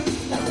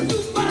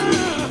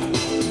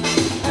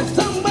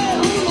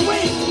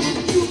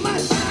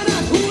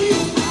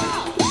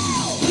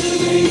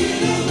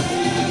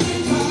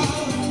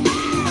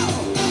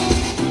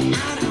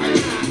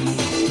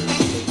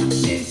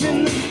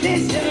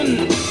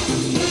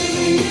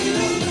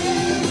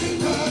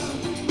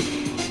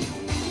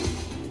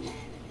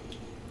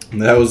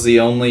That was the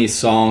only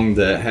song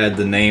that had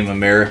the name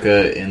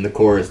America in the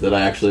chorus that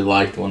I actually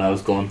liked when I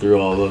was going through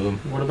all of them.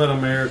 What about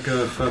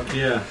America? Fuck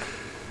yeah.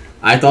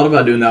 I thought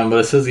about doing that one, but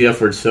it says the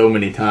F word so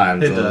many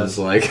times. It does.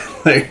 I was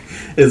like,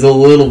 it's a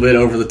little bit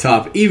over the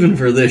top, even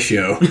for this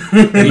show.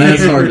 And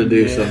that's hard to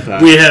do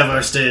sometimes. We have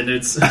our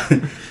standards.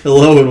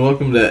 Hello and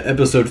welcome to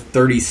episode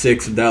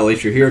 36 of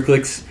Dilate Your Hero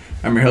Clicks.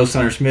 I'm your host,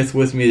 Hunter Smith.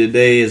 With me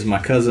today is my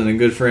cousin and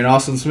good friend,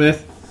 Austin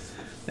Smith.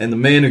 And the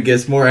man who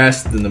gets more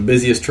ass than the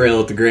busiest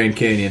trail at the Grand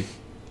Canyon,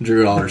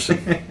 Drew Alderson.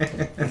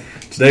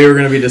 Today we're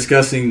going to be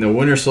discussing the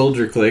Winter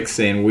Soldier clicks,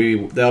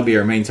 and that'll be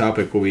our main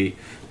topic. We'll be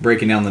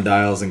breaking down the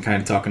dials and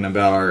kind of talking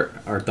about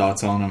our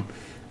thoughts on them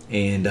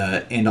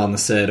and on the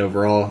set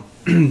overall.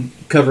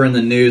 Covering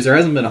the news. There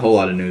hasn't been a whole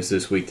lot of news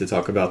this week to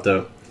talk about,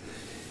 though.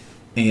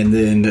 And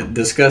then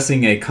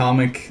discussing a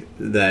comic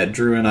that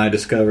Drew and I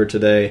discovered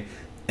today,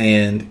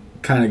 and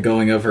kind of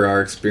going over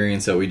our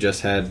experience that we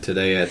just had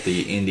today at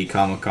the Indy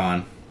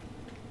Comic-Con.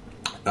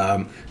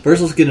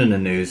 First, let's get into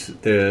news.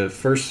 The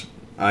first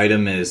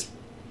item is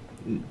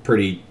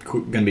going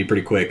to be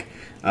pretty quick.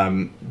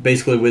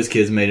 Basically,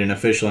 WizKids made an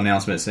official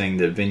announcement saying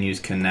that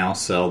venues can now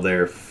sell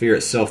their Fear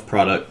Itself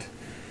product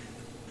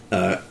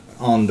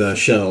on the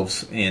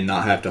shelves and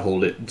not have to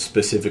hold it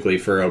specifically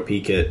for OP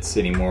kits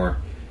anymore,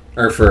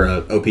 or for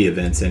OP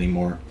events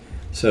anymore.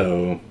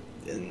 So,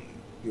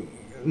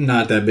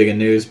 not that big of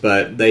news,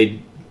 but they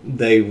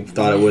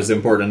thought it was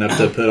important enough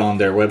to put on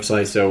their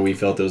website, so we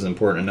felt it was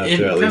important enough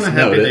to at least note it. I'm kind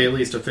of happy they at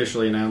least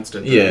officially announced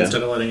it, though, yeah,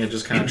 instead of letting it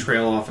just kind of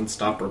trail off and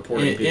stop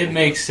reporting people. It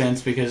makes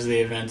sense because the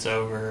event's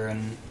over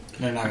and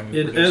they're not going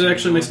to be It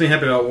actually makes me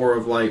happy about War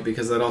of Light,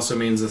 because that also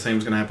means the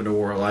same's going to happen to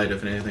War of Light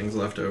if anything's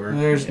left over.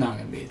 There's not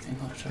going to be anything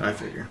left over. I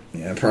figure.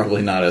 Yeah,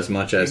 probably not as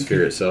much as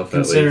Fear Itself, at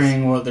least.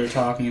 Considering what they're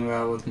talking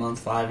about with month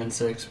 5 and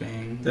 6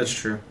 being... That's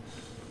true.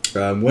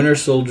 Winter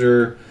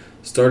Soldier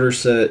starter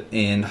set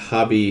and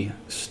hobby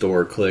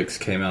store clicks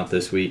came out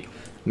this week.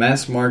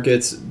 Mass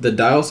markets, the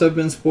dials have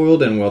been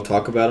spoiled, and we'll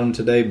talk about them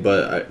today,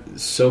 but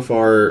so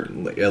far,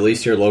 at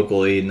least here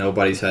locally,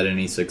 nobody's had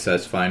any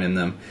success finding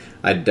them.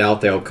 I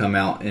doubt they'll come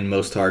out in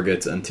most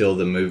targets until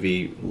the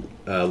movie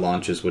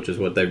launches, which is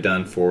what they've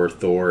done for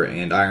Thor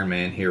and Iron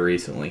Man here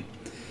recently.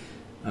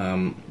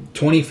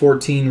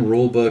 2014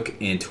 Rulebook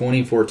and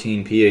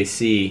 2014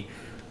 PAC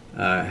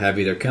have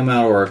either come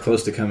out or are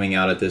close to coming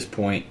out at this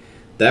point.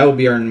 That will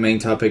be our main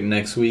topic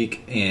next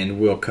week, and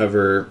we'll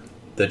cover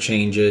the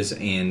changes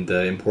and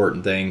the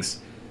important things.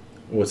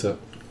 What's up?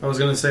 I was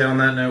going to say, on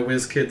that note,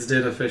 WizKids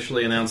did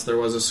officially announce there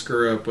was a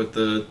screw-up with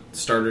the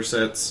starter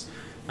sets.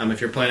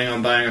 If you're planning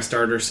on buying a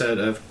starter set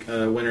of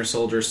Winter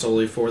Soldier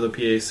solely for the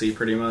PAC,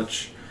 pretty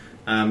much,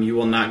 you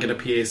will not get a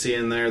PAC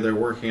in there. They're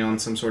working on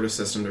some sort of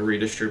system to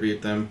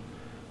redistribute them.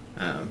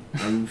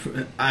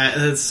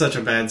 That's such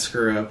a bad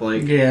screw-up.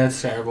 Yeah,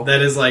 it's terrible.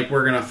 That is like,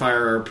 we're going to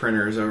fire our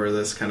printers over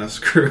this kind of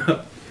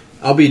screw-up.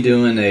 I'll be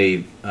doing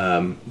a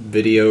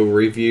video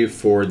review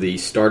for the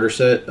starter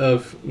set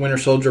of Winter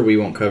Soldier. We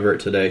won't cover it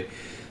today.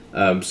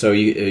 So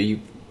you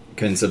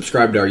can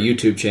subscribe to our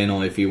YouTube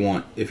channel if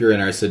you're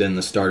interested in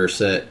the starter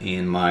set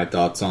and my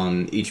thoughts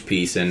on each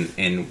piece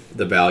and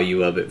the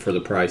value of it for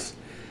the price.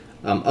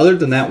 Other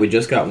than that, we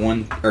just got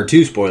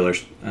two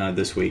spoilers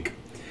this week.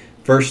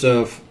 First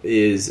off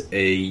is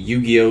a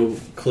Yu-Gi-Oh!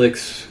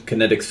 Clicks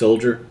Kinetic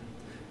Soldier.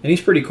 And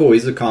he's pretty cool.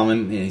 He's a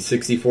common, and he's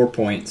 64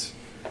 points.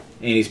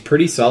 And he's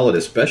pretty solid,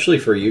 especially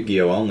for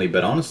Yu-Gi-Oh! Only.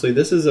 But honestly,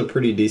 this is a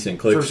pretty decent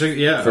click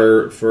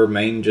for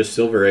main just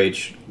Silver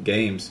Age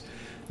games.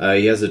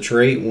 He has a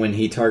trait when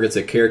he targets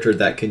a character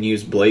that can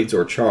use blades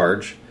or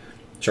charge.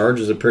 Charge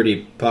is a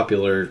pretty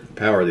popular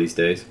power these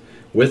days.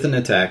 With an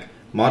attack,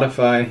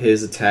 modify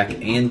his attack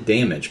and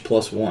damage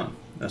 +1.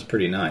 That's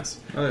pretty nice.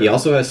 Oh, yeah. He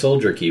also has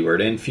Soldier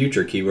keyword and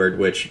Future keyword,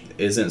 which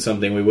isn't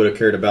something we would have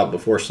cared about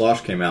before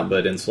Slosh came out,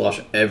 but in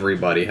Slosh,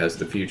 everybody has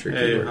the Future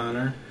keyword. Hey,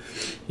 Hunter.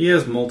 He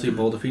has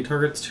multi-bolt. If he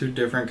targets two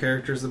different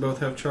characters that both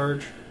have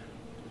charge?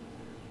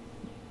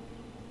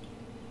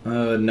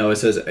 No, it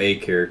says a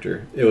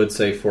character. It would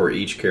say for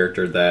each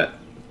character that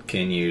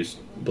can use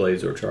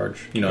blaze or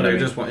charge. You know what I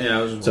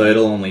mean? So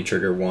it'll only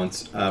trigger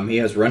once. He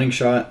has Running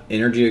Shot,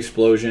 Energy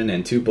Explosion,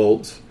 and 2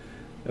 bolts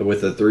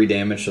with a 3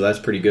 damage, so that's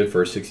pretty good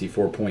for a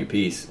 64-point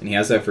piece. And he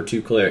has that for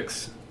 2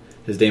 clicks.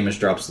 His damage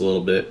drops a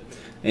little bit.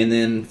 And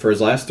then for his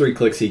last 3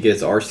 clicks, he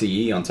gets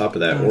RCE on top of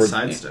that,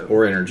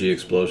 or Energy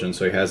Explosion,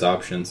 so he has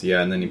options.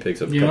 Yeah, and then he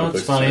picks up a couple clicks. You know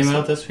what's funny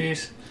about this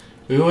piece?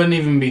 We wouldn't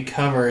even be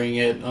covering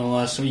it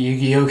unless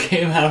Yu-Gi-Oh!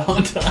 Came out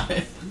on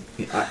time.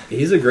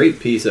 He's a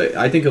great piece.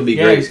 I think he'll be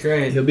great. He's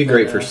great. He'll be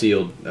great for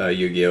sealed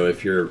Yu-Gi-Oh!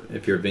 If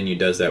your venue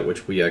does that,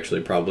 which we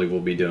actually probably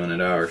will be doing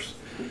at ours.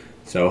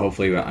 So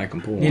hopefully I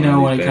can pull one. You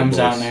know, when it comes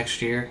out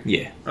next year.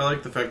 Yeah. I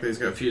like the fact that he's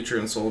got Future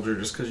and Soldier,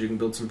 just because you can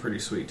build some pretty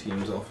sweet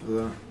teams off of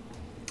that.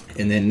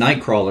 And then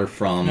Nightcrawler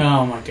from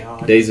Oh my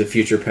God. Days of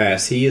Future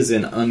Past. He is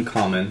an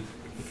uncommon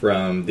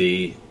from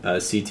the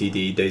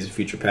CTD Days of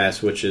Future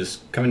Past, which is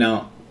coming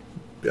out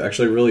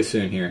actually really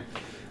soon here.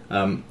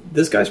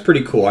 This guy's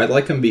pretty cool. I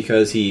like him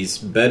because he's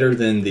better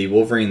than the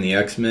Wolverine and the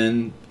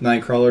X-Men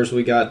Nightcrawlers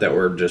we got that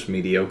were just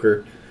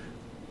mediocre.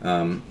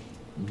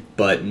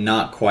 but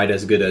not quite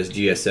as good as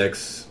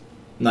GSX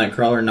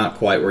Nightcrawler. Not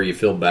quite where you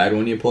feel bad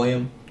when you play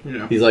him.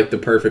 Yeah. He's like the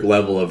perfect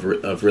level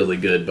of really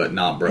good, but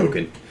not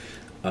broken.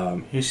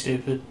 He's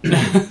stupid.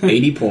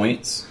 80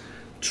 points,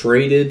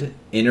 traded,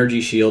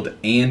 energy shield,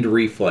 and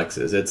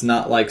reflexes. It's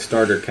not like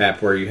starter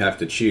cap where you have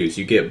to choose.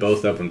 You get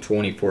both of them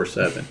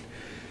 24/7.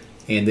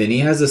 And then he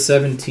has a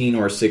 17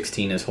 or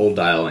 16 as hold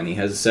dial, and he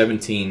has a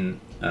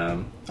 17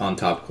 on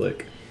top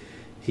click.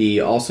 He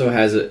also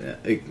has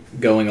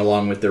going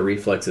along with the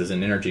reflexes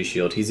and energy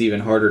shield. He's even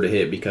harder to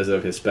hit because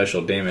of his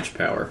special damage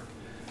power,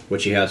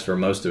 which he has for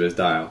most of his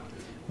dial.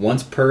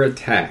 Once per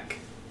attack,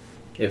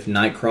 if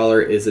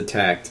Nightcrawler is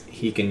attacked,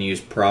 he can use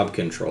prob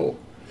control.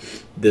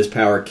 This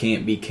power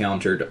can't be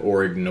countered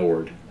or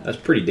ignored. That's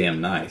pretty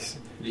damn nice.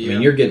 Yeah. I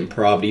mean, you're getting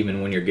probbed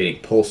even when you're getting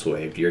pulse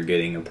waved. You're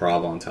getting a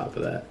prob on top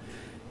of that.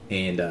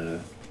 And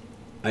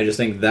I just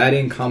think that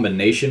in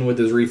combination with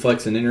his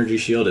reflex and energy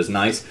shield is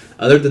nice.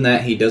 Other than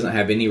that, he doesn't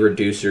have any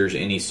reducers,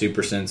 any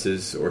super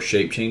senses, or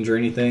shape change or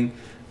anything.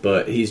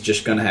 But he's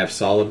just going to have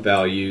solid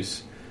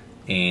values.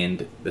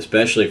 And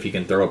especially if you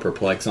can throw a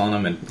perplex on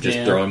him and just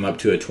throw him up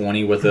to a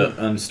 20 with an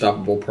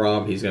unstoppable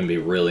prob, he's going to be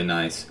really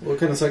nice. Well, it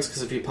kind of sucks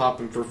because if you pop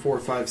him for 4,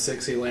 5,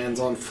 6, he lands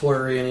on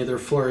Flurry and either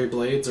Flurry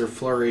Blades or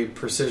Flurry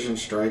Precision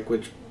Strike,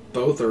 which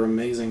both are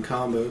amazing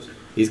combos.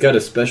 He's got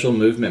a special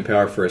movement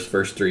power for his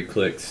first 3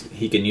 clicks.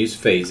 He can use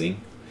phasing.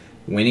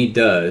 When he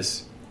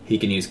does, he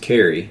can use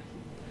carry.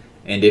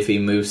 And if he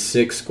moves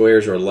 6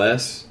 squares or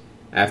less,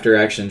 after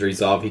actions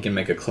resolve, he can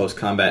make a close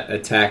combat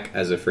attack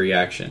as a free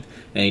action.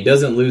 And he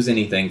doesn't lose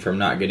anything from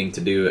not getting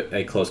to do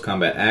a close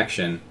combat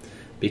action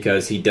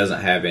because he doesn't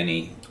have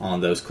any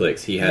on those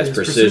clicks. He has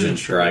Precision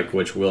Strike,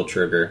 which will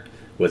trigger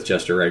with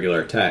just a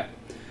regular attack.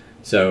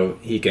 So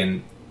he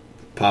can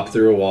pop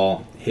through a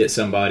wall, hit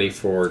somebody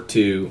for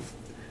 2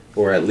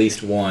 or at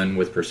least 1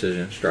 with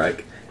Precision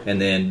Strike, and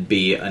then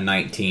be a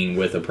 19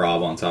 with a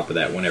prob on top of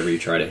that whenever you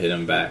try to hit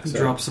him back. So.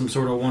 Drop some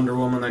sort of Wonder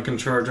Woman that can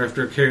charge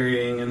after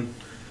carrying, and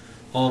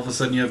all of a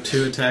sudden you have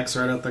 2 attacks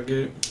right out the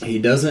gate. He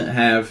doesn't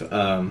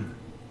have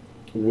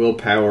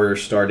willpower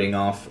starting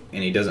off,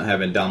 and he doesn't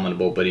have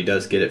Indomitable, but he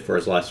does get it for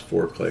his last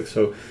 4 clicks.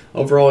 So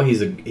overall,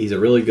 he's a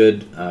really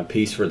good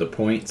piece for the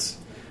points.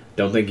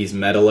 Don't think he's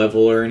meta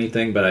level or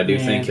anything, but I do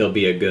think he'll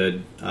be a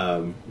good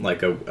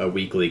like a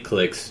weekly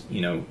clicks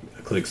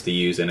to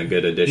use and a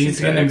good addition. He's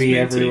to going to be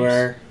X-Men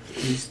everywhere.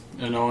 teams. He's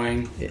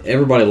annoying.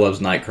 Everybody loves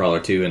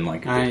Nightcrawler too, and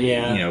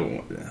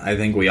yeah. I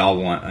think we all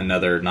want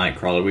another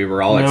Nightcrawler. We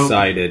were all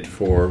excited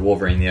for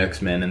Wolverine the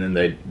X-Men, and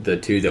then the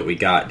 2 that we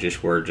got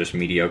were just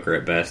mediocre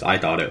at best. I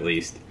thought, at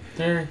least.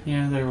 They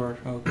were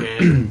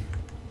okay.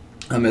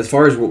 As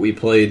far as what we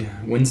played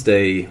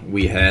Wednesday,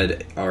 we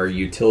had our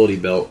utility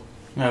belt.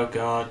 Oh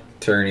God.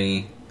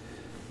 Tourney.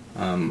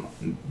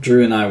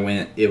 Drew and I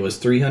went. It was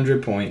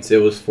 300 points.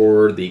 It was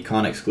for the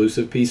con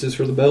exclusive pieces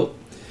for the belt,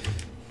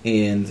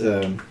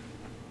 and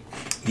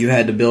you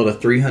had to build a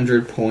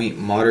 300 point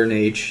modern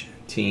age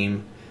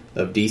team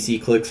of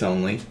DC clicks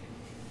only,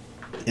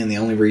 and the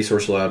only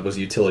resource allowed was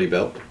utility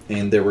belt.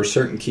 And there were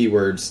certain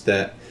keywords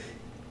that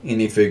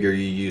any figure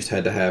you used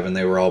had to have, and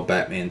they were all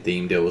Batman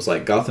themed. It was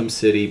like Gotham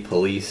City,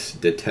 police,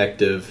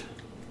 detective,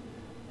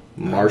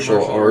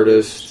 martial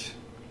artist,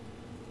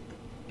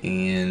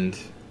 and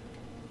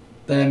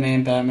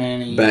Batman,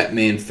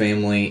 Batman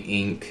Family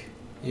Inc.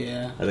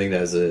 Yeah. I think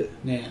that's it.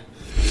 Yeah.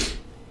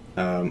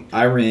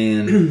 I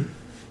ran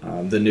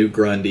the new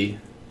Grundy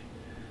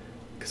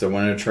because I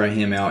wanted to try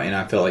him out, and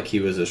I felt like he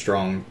was a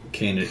strong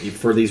candidate.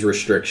 For these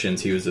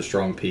restrictions, he was a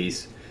strong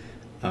piece.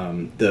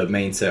 The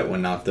main set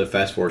one, not the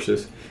Fast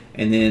Forces.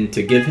 And then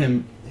to give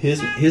him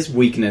his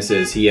weakness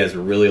is he has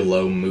really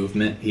low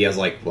movement. He has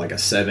like a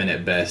 7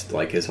 at best,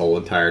 like his whole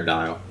entire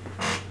dial.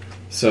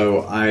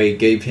 So I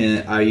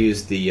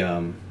used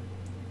the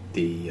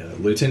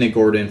Lieutenant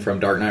Gordon from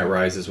Dark Knight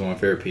Rises, one of my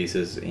favorite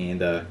pieces,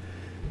 and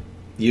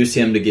used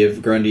him to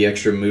give Grundy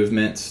extra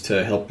movements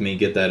to help me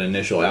get that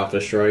initial Alpha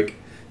Strike.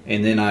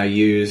 And then I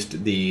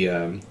used the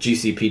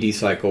GCPD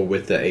cycle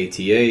with the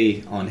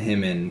ATA on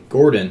him and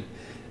Gordon.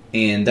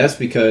 And that's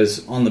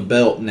because on the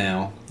belt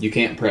now, you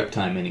can't prep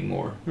time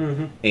anymore.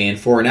 Mm-hmm. And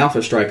for an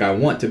Alpha Strike, I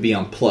want to be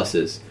on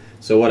pluses.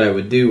 So what I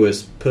would do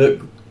was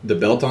put the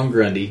belt on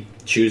Grundy,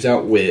 choose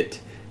out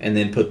Wit, and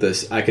then put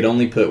this. I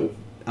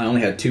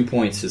only had 2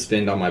 points to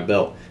spend on my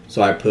belt.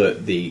 So I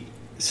put the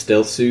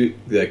stealth suit,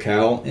 the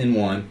cowl in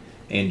one,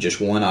 and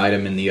just one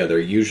item in the other,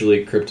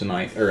 usually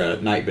kryptonite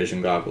or night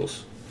vision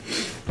goggles.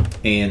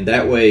 And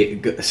that way, a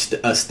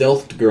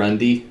stealthed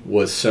Grundy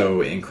was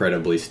so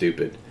incredibly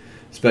stupid.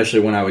 Especially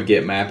when I would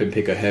get map and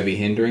pick a heavy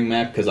hindering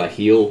map because I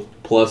heal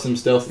plus some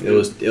stealth. It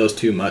was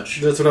too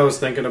much. That's what I was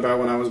thinking about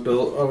when I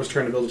was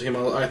trying to build a team.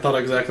 I thought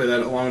exactly that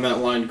along that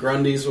line.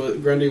 Grundy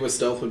with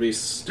stealth would be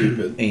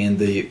stupid.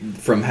 And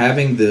from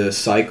having the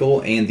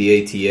cycle and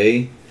the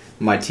ATA,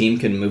 my team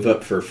can move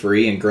up for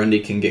free, and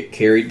Grundy can get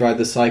carried by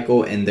the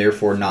cycle and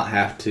therefore not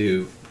have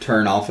to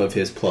turn off of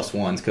his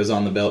 +1s because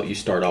on the belt you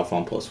start off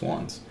on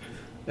 +1s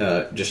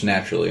just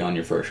naturally on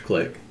your first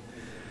click.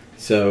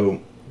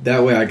 So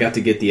that way I got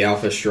to get the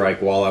Alpha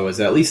Strike while I was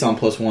at least on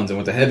 +1s, and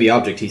with the heavy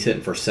object, he's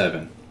hitting for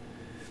 7.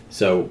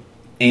 So,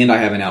 and I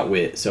have an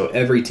outwit. So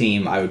every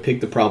team, I would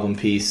pick the problem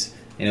piece,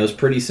 and it was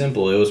pretty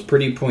simple. It was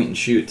pretty point and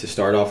shoot to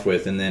start off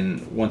with, and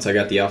then once I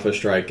got the Alpha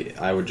Strike,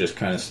 I would just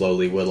kind of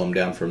slowly whittle him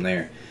down from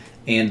there.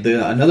 And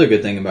another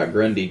good thing about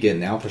Grundy getting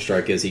the Alpha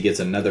Strike is he gets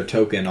another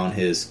token on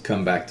his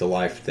come back to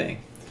life thing.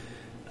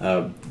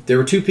 There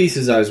were 2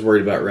 pieces I was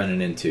worried about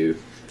running into.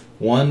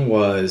 One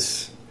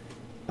was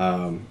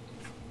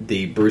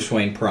the Bruce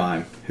Wayne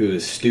Prime, who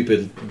is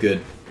stupid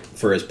good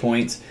for his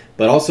points,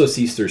 but also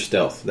sees through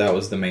stealth. That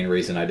was the main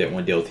reason I didn't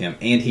want to deal with him.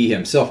 And he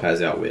himself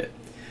has outwit.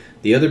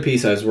 The other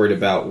piece I was worried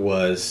about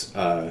was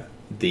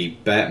the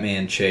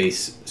Batman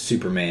Chase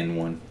Superman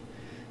one.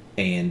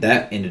 And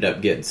that ended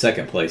up getting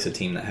second place, a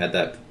team that had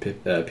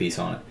that piece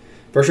on it.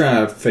 First round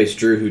I faced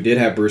Drew, who did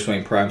have Bruce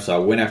Wayne Prime, so I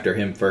went after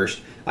him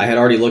first. I had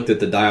already looked at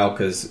the dial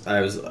because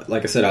I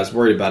was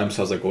worried about him,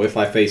 so I was like, well, if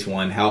I face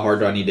one, how hard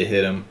do I need to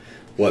hit him?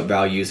 What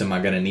values am I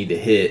going to need to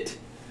hit?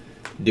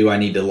 Do I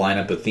need to line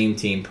up a theme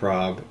team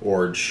prob,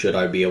 or should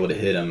I be able to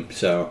hit him?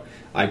 So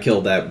I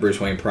killed that Bruce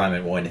Wayne Prime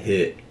in one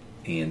hit,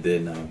 and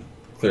then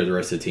cleared the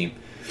rest of the team.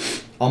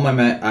 On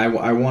my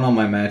I won all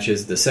my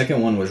matches. The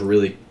second one was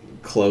really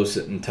close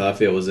and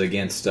tough. It was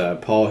against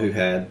Paul, who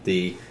had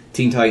the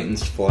Teen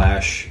Titans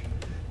Flash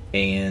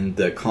and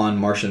the Con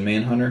Martian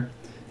Manhunter.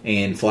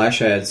 And Flash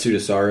had Suit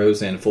of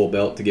Sorrows and Full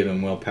Belt to give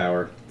him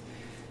willpower.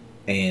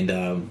 And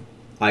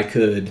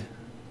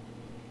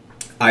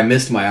I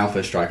missed my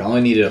Alpha Strike. I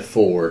only needed a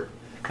 4.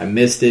 I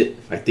missed it.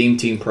 I theme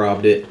team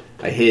probbed it.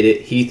 I hit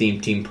it. He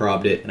theme team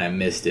probbed it, and I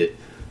missed it.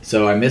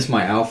 So I missed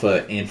my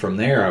Alpha, and from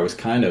there I was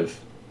kind of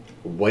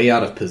way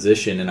out of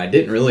position, and I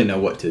didn't really know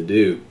what to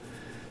do.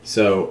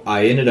 So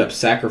I ended up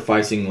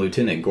sacrificing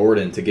Lieutenant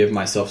Gordon to give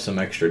myself some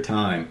extra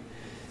time.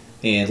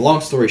 And long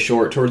story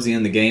short, towards the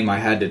end of the game, I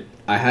had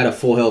a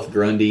full health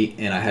Grundy,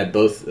 and I had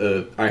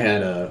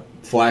a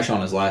Flash on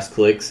his last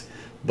clicks,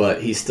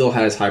 but he still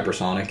has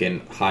hypersonic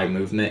and high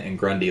movement, and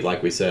Grundy,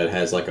 like we said,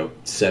 has like a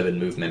 7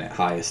 movement at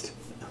highest.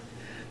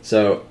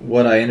 So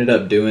what I ended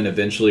up doing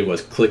eventually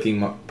was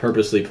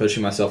purposely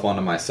pushing myself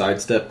onto my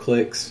sidestep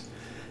clicks,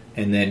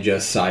 and then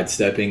just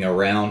sidestepping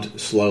around,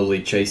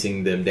 slowly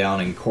chasing them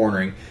down and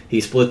cornering. He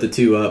split the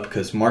 2 up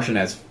because Martian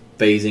has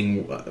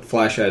phasing,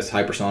 Flash has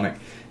hypersonic.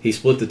 He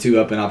split the 2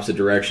 up in opposite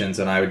directions,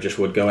 and I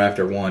would go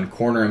after one,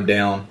 corner him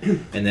down,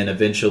 and then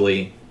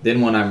eventually,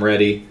 when I'm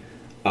ready,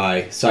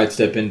 I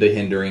sidestep into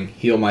hindering,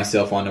 heal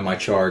myself onto my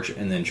charge,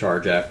 and then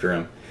charge after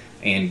him,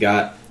 and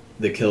got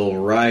the kill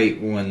right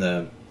when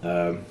the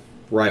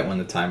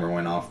timer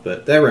went off.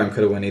 But that round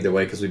could have went either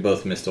way because we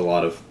both missed a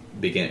lot of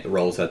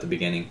rolls at the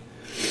beginning.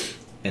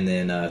 And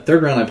then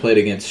third round I played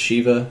against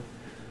Shiva,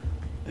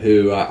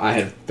 who I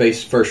had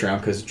faced first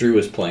round because Drew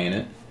was playing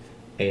it.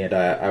 And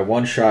I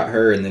one-shot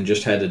her and then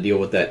just had to deal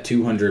with that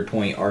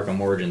 200-point Arkham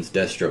Origins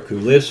Deathstroke, who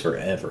lives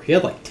forever. He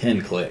had like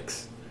 10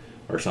 clicks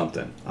or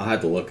something. I'll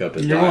have to look up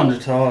his You're dial. on to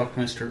talk,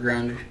 Mr.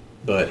 Grundy.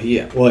 But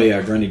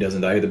Grundy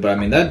doesn't die either. But I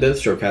mean, that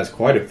Deathstroke has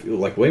quite a few,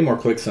 like way more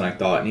clicks than I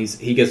thought. And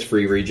he gets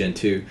free regen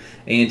too.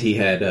 And he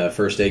had a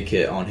first aid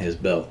kit on his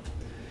belt.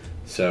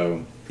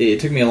 So it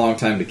took me a long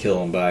time to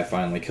kill him, but I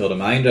finally killed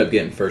him. I ended up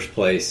getting first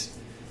place.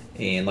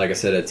 And like I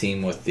said, a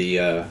team with the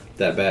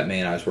that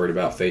Batman I was worried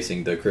about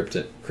facing, the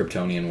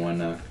Kryptonian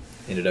one,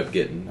 ended up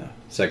getting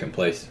second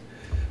place.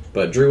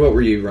 But Drew, what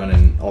were you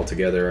running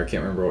altogether? I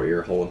can't remember what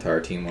your whole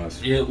entire team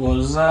was. It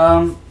was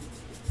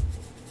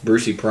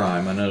Brucey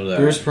Prime, I know that.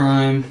 Bruce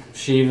Prime,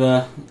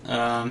 Shiva,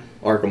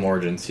 Arkham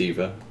Origins,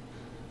 Shiva.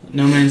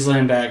 No Man's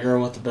Land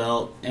Batgirl with the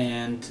belt,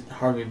 and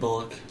Harvey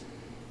Bullock.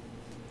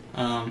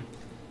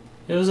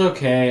 It was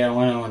okay. I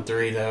went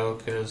 0-3 though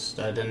because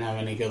I didn't have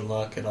any good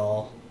luck at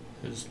all.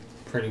 It was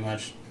pretty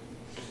much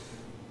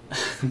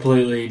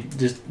completely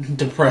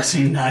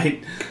depressing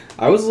night.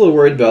 I was a little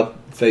worried about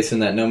facing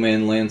that No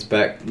Man's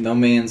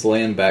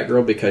Land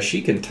Batgirl because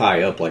she can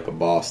tie up like a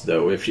boss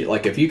though. If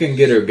you can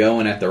get her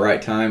going at the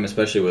right time,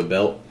 especially with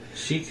belt,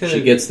 she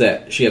gets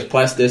that. She has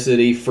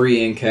plasticity,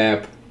 free in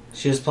cap.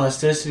 She has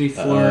plasticity,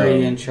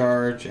 flurry, and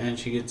charge, and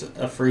she gets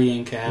a free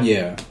in cap.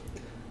 Yeah,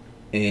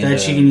 and that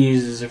she can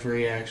use as a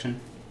free action.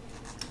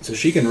 So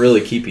she can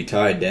really keep you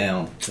tied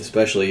down,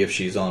 especially if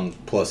she's on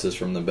pluses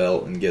from the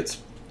belt and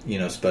gets,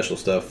 special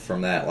stuff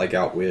from that, like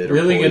outwit.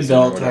 Really good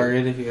belt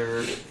target if you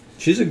ever.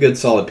 She's a good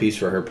solid piece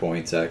for her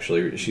points,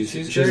 actually.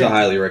 She's a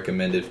highly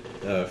recommended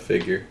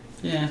figure.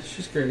 Yeah,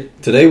 she's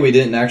great. Today we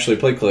didn't actually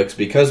play Clicks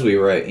because we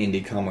were at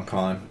Indie Comic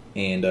Con,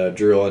 and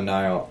Drew and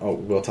I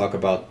we'll talk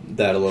about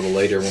that a little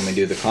later when we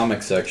do the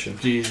comic section.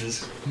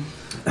 Jesus.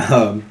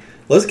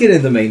 Let's get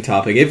into the main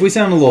topic. If we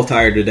sound a little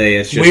tired today,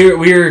 it's just...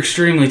 We're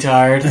extremely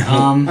tired.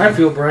 I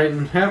feel bright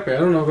and happy. I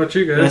don't know about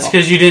you guys. That's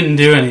because you didn't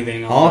do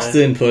anything all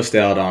Austin pushed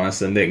out on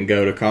us and didn't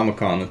go to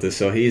Comic-Con with us,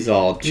 so he's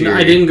all cheery. No,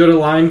 I didn't go to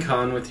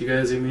LineCon with you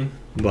guys, you mean?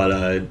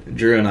 But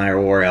Drew and I are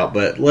wore out.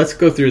 But let's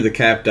go through the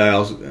cap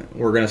dials.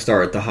 We're going to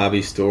start with the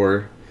hobby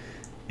store.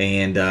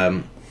 And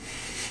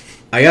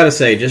I gotta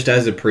say, just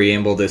as a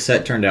preamble, this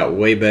set turned out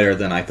way better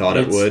than I thought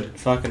it would.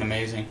 Fucking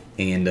amazing.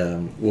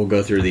 And we'll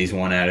go through these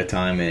one at a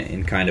time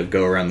and kind of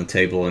go around the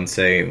table and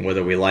say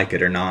whether we like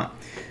it or not.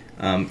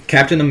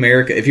 Captain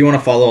America, if you want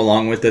to follow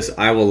along with this,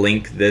 I will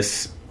link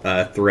this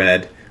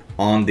thread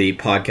on the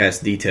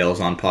podcast details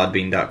on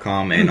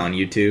podbean.com and on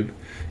YouTube.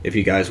 If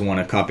you guys want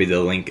to copy the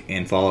link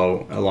and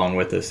follow along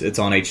with us, it's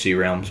on HC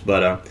Realms.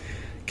 But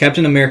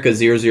Captain America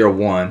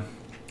 001,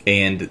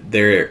 and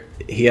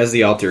he has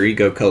the alter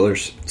ego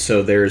colors.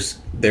 So there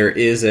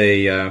is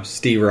a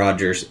Steve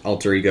Rogers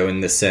alter ego in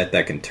this set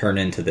that can turn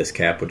into this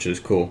cap, which is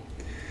cool.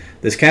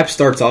 This cap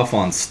starts off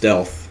on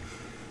stealth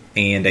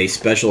and a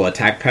special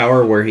attack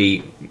power where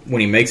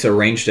when he makes a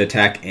ranged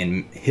attack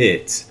and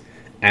hits,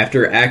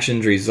 after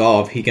actions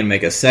resolve, he can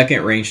make a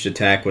second ranged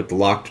attack with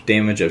locked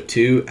damage of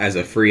 2 as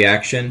a free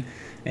action,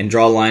 and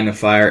draw line of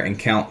fire and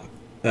count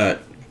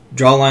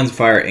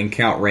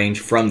range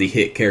from the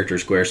hit character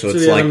square. So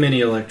it's like a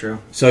mini Electro.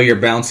 So you're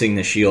bouncing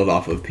the shield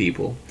off of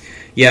people.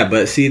 Yeah,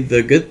 but see,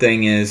 the good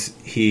thing is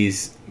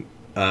he's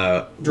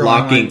drawing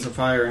locking lines of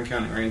fire and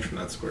counting range from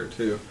that square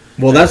too.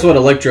 Well, that's what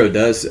Electro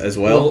does as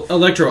well. Well,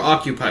 Electro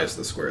occupies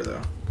the square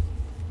though.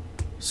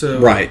 So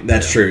right,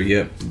 that's true.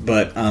 Yeah,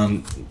 but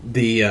a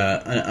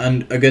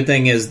good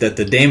thing is that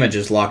the damage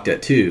is locked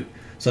at 2.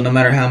 So no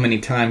matter how many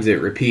times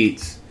it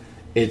repeats,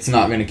 it's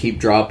not going to keep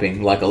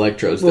dropping like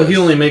Electro's. Well, does. he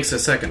only makes a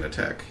second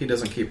attack. He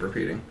doesn't keep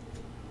repeating.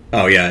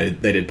 Oh yeah,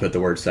 they did put the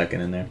word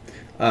second in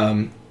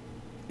there.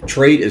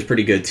 Trait is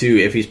pretty good too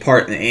if he's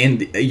part,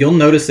 and you'll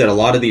notice that a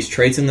lot of these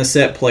traits in the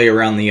set play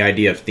around the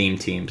idea of theme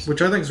teams,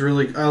 which I think is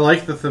really. I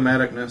like the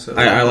thematicness of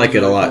it. I like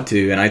it a lot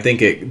too, and I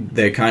think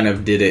they kind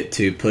of did it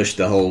to push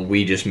the whole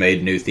we just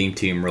made new theme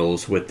team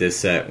rules with this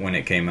set when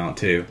it came out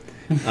too.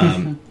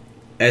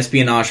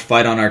 Espionage,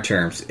 fight on our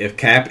terms. If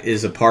Cap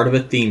is a part of a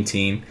theme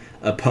team,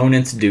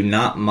 opponents do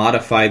not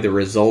modify the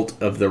result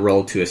of the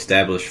roll to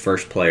establish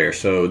first player,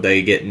 so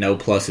they get no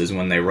pluses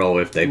when they roll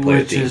if they play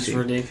a theme team. Which is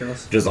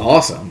ridiculous. Which is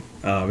awesome.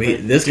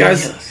 This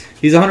guy's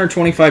he's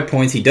 125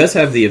 points. He does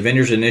have the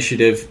Avengers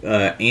Initiative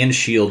and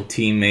S.H.I.E.L.D.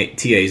 teammate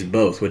TAs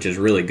both, which is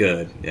really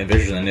good.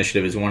 Avengers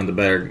Initiative is one of the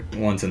better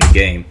ones in the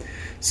game.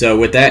 So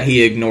with that,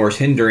 he ignores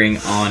hindering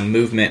on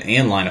movement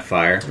and line of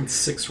fire. And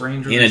 6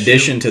 range. In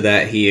addition to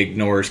that, he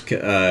ignores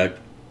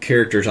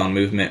characters on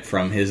movement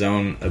from his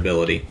own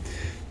ability.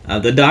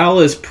 The dial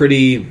is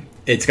pretty.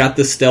 It's got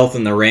the stealth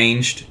and the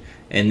ranged,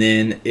 and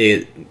then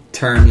it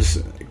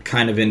turns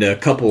kind of into a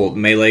couple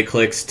melee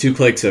clicks, 2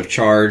 clicks of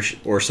charge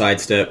or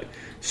sidestep,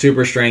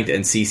 super strength,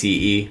 and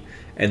CCE,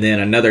 and then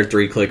another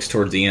 3 clicks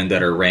towards the end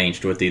that are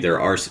ranged with either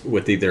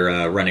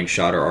running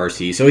shot or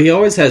RC. So he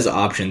always has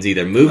options,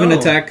 either move and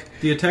attack.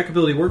 The attack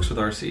ability works with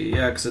RC,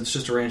 yeah, because it's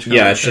just a ranged.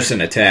 Yeah, it's just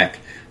an attack.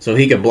 So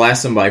he could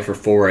blast somebody for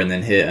 4 and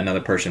then hit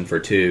another person for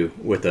 2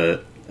 with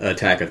a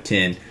attack of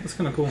 10. That's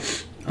kind of cool.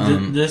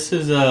 This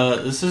is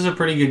a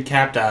pretty good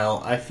Cap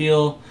dial. I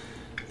feel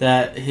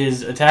that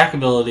his attack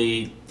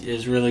ability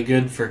is really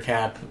good for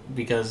Cap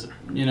because,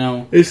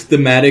 it's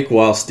thematic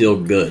while still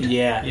good.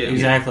 Yeah,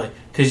 exactly.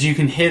 Because you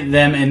can hit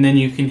them and then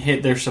you can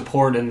hit their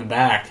support in the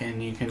back,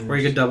 and you can. Or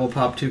you could double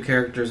pop 2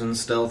 characters in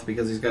stealth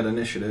because he's got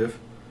initiative.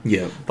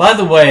 Yeah. By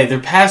the way, they're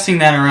passing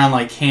that around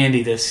like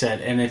candy this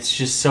set, and it's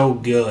just so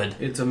good.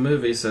 It's a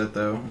movie set,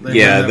 though.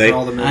 They for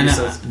all the movie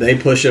sets. They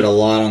push it a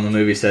lot on the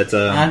movie sets.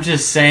 I'm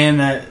just saying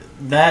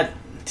that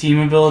team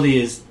ability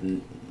is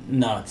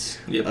nuts.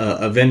 Yep.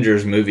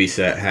 Avengers movie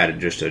set had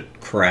just a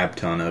crap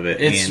ton of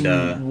it. It's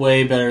and,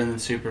 way better than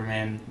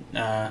Superman.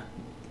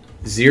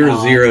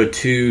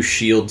 002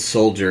 S.H.I.E.L.D.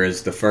 Soldier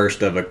is the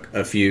first of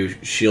a few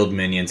S.H.I.E.L.D.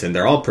 minions, and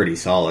they're all pretty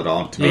solid,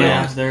 to be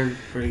honest. Yeah, they're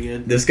pretty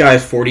good. This guy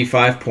has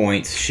 45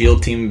 points,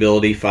 S.H.I.E.L.D. team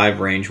ability, 5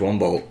 range, 1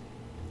 bolt.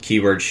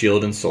 Keyword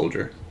S.H.I.E.L.D. and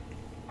Soldier.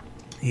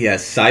 He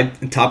has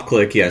top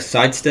click, he has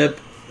sidestep,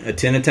 a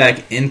 10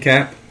 attack, end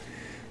cap,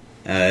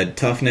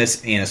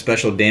 toughness, and a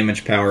special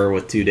damage power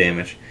with 2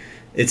 damage.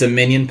 It's a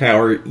minion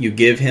power. You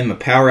give him a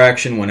power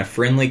action when a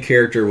friendly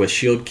character with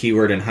S.H.I.E.L.D.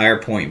 keyword and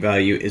higher point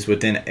value is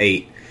within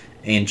 8.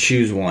 And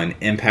choose one,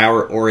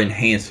 empower or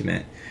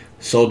enhancement.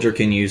 Soldier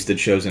can use the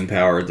chosen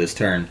power this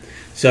turn.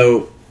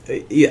 So,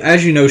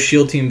 as you know,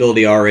 S.H.I.E.L.D. team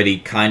ability already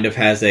kind of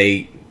has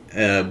a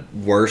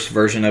worse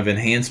version of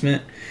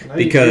enhancement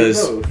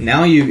because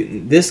now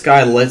this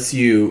guy lets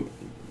you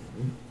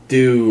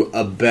do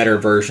a better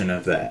version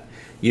of that.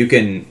 You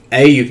can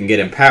get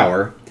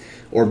empower,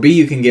 or B,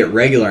 you can get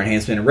regular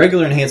enhancement. And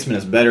regular enhancement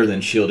is better than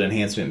S.H.I.E.L.D.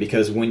 enhancement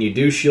because when you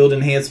do S.H.I.E.L.D.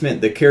 enhancement,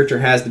 the character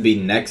has to be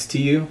next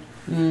to you.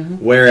 Mm-hmm.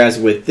 Whereas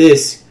with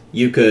this,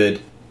 you could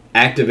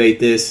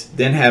activate this,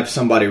 then have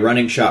somebody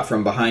running shot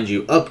from behind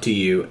you up to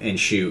you and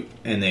shoot,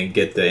 and then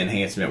get the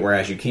enhancement.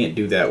 Whereas you can't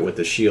do that with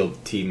the S.H.I.E.L.D.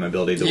 team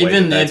ability.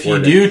 Even if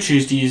you do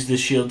choose to use the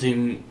S.H.I.E.L.D.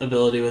 team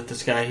ability with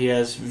this guy, he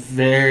has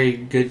very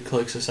good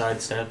clicks of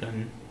sidestep.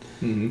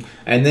 And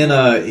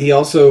then he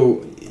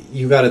also,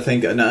 you got to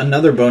think,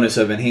 another bonus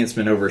of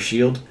enhancement over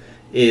S.H.I.E.L.D.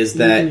 is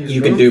that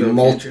you can do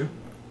multiple.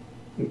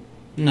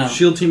 No.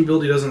 S.H.I.E.L.D. team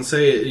ability doesn't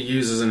say it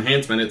uses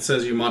enhancement. It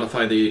says you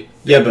modify the...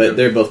 Yeah, but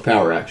they're both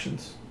power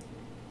actions.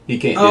 He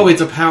can't. Oh,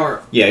 it's a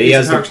power. Yeah, he He's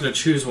has a power the- action to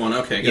choose one.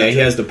 Okay, gotcha. Yeah, he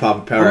has the pop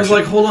of power. I was action.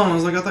 like, hold on. I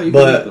was like, I thought you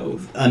But could do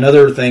both.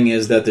 another thing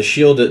is that the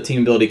shield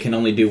team ability can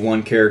only do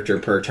one character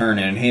per turn,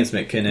 and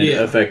enhancement can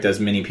affect as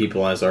many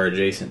people as are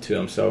adjacent to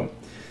him. So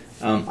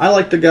I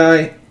like the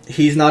guy.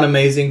 He's not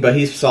amazing, but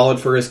he's solid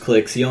for his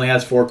clicks. He only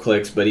has 4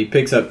 clicks, but he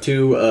picks up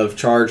 2 of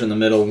charge in the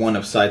middle, 1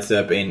 of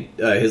sidestep, and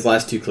his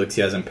last 2 clicks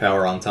he has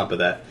empower on top of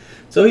that.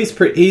 So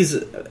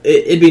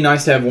it'd be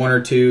nice to have 1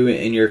 or 2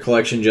 in your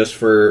collection just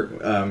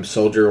for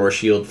soldier or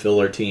shield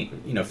filler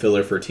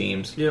for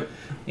teams. Yep.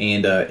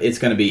 And it's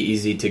going to be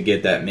easy to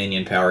get that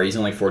minion power. He's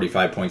only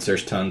 45 points.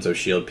 There's tons of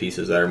shield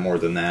pieces that are more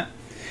than that.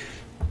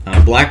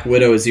 Black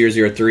Widow is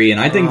 003, and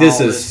I think this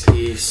is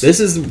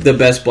the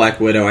best Black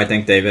Widow I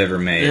think they've ever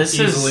made.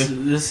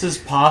 This is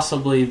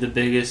possibly the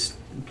biggest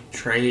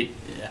trait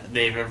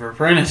they've ever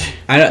printed.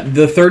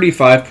 The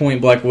 35-point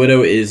Black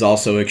Widow is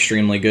also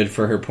extremely good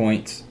for her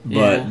points,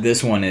 but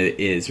this one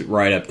is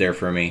right up there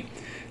for me.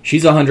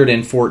 She's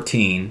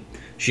 114.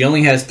 She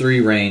only has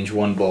 3 range,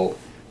 1 bolt,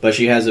 but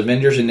she has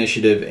Avengers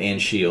Initiative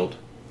and Shield.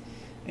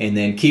 And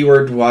then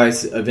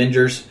keyword-wise,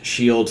 Avengers,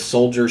 Shield,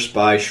 Soldier,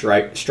 Spy,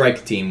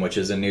 Strike Team, which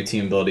is a new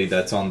team ability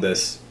that's on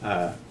this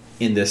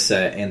in this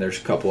set, and there's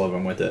a couple of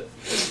them with it.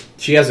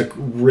 She has a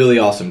really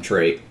awesome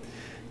trait.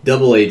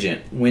 Double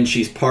Agent. When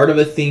she's part of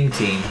a theme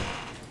team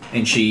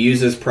and she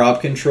uses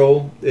prop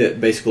control,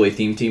 basically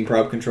theme team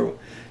prop control,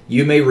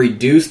 you may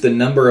reduce the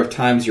number of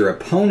times your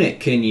opponent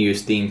can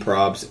use theme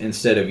props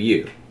instead of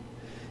you.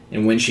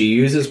 And when she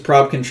uses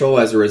prop control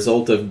as a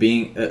result of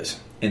being...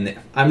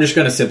 I'm just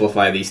going to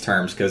simplify these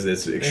terms because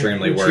it's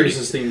extremely wordy.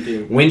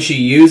 When she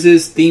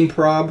uses theme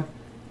prob,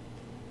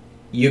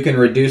 you can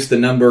reduce the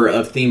number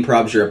of theme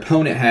probs your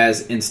opponent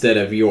has instead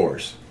of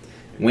yours.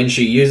 When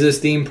she uses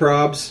theme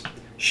probs,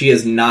 she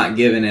is not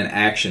given an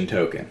action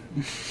token.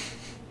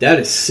 That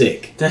is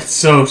sick. That's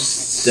so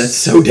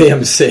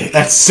damn sick.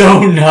 That's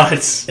so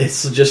nuts.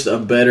 It's just a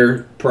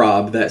better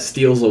prob that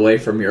steals away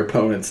from your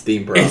opponent's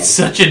theme prob. It's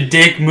such a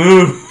dick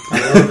move.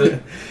 I love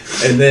it.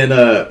 And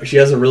then she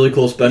has a really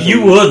cool special...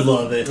 You would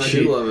love it. I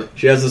do love it.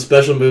 She has a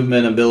special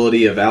movement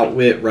ability of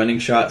Outwit, Running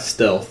Shot,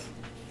 Stealth.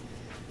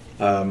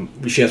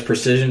 She has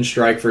Precision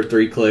Strike for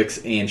 3 clicks,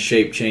 and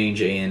Shape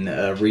Change and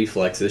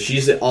Reflexes.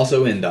 She's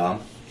also Indom.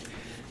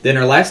 Then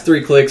her last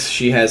 3 clicks,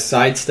 she has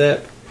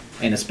Sidestep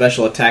and a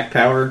special attack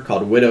power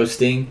called Widow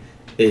Sting.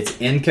 It's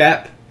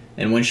Endcap,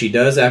 and when she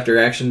does, after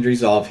actions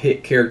resolve,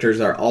 hit characters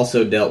are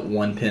also dealt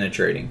 1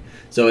 penetrating.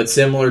 So it's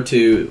similar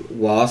to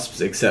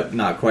Wasp's, except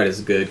not quite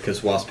as good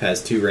because Wasp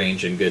has 2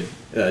 range and good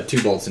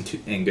 2 bolts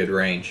and good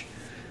range.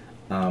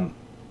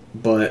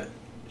 But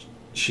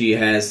she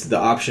has the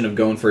option of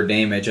going for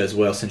damage as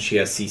well since she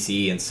has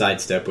CCE and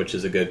Sidestep, which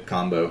is a good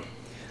combo.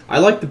 I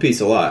like the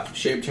piece a lot.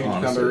 Shape change,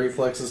 honestly. combo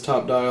reflexes,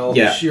 top dial.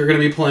 Yeah. You're going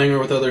to be playing her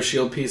with other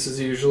shield pieces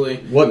usually,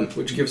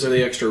 which gives her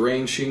the extra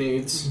range she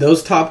needs.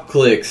 Those top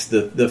clicks,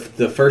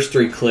 the first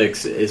 3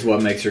 clicks is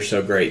what makes her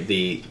so great.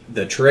 The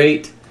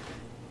trait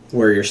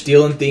where you're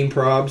stealing theme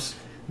probs,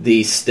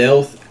 the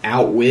stealth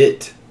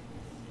outwit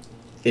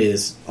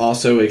is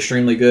also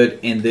extremely good,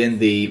 and then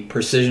the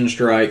precision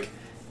strike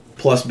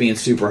plus being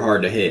super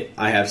hard to hit.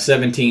 I have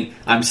 17.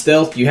 I'm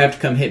stealth. You have to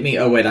come hit me.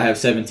 Oh wait, I have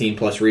 17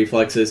 plus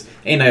reflexes,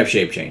 and I have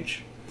shape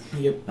change.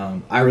 Yep.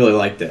 I really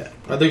like that.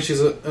 I think she's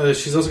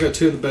also got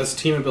 2 of the best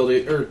team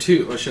ability, or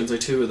 2. I shouldn't say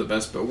 2 of the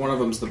best, but one of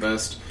them's the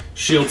best.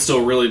 Shield's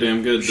still really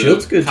damn good.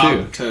 Shield's good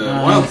too. To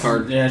wild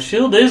card. Yeah,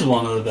 Shield is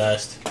one of the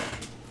best.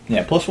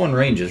 Yeah, +1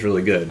 range is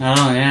really good.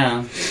 Oh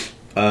yeah.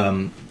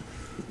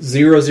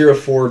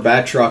 004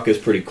 Batroc is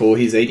pretty cool.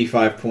 He's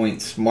 85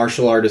 points.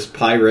 Martial artist,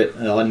 pirate,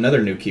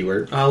 another new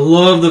keyword. I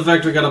love the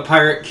fact we got a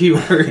pirate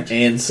keyword.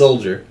 And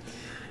soldier.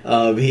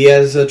 He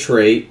has a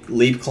trait,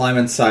 leap, climb,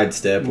 and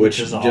sidestep, which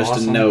is just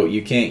awesome. a note,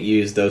 you can't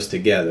use those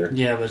together.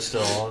 Yeah, but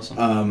still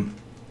awesome.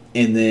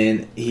 And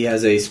then he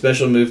has a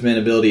special movement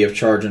ability of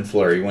charge and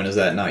flurry. When is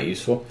that not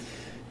useful?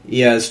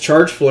 He has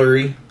charge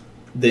flurry.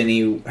 Then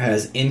he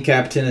has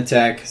Incap 10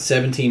 attack,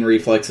 17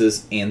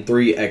 reflexes, and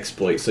 3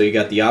 exploit. So you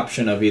got the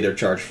option of either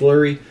charge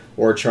flurry,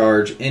 or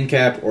charge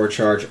Incap, or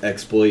charge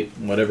exploit,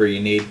 whatever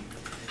you need.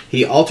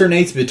 He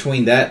alternates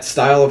between that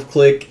style of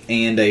click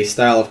and a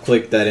style of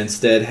click that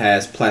instead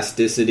has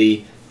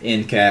plasticity,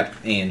 Incap,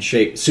 and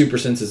shape, super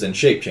senses and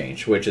shape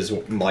change, which is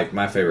like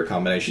my favorite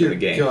combination in the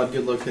game. God,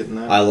 good luck hitting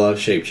that. I love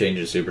shape change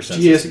and super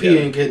senses GSP together.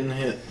 ain't getting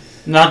hit.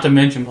 Not to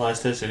mention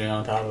plasticity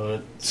on top of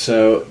it.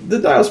 So the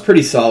dial's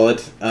pretty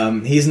solid.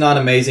 He's not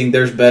amazing.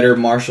 There's better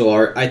martial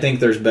art. I think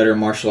there's better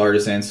martial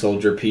artist and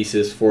soldier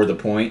pieces for the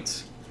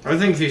points. I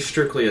think he's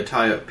strictly a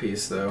tie-up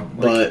piece, though.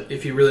 But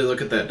if you really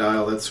look at that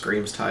dial, that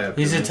screams tie-up.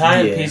 He's to a me.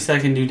 tie-up piece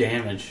that can do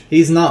damage.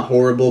 He's not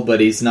horrible, but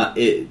he's not.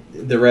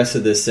 The rest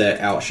of this set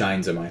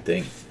outshines him, I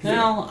think.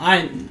 No,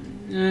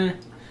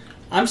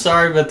 I'm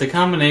sorry, but the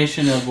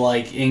combination of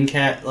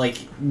Incat,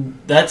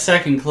 that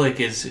second click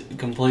is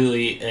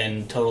completely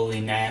and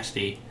totally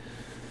nasty.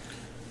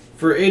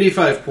 For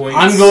 85 points.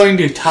 I'm going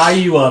to tie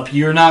you up.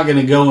 You're not going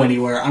to go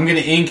anywhere. I'm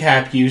going to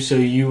incap you so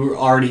you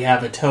already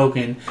have a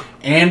token.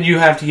 And you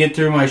have to get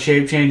through my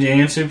shape change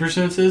and super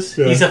senses.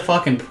 Yeah. He's a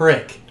fucking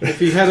prick.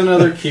 If he had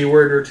another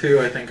keyword or two,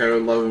 I think I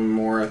would love him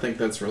more. I think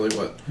that's really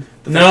what...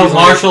 No,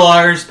 martial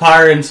arts,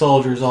 pirate, and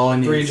soldier is all I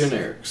need. 3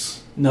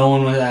 generics. No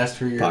one would ask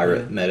for your...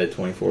 Pirate, meta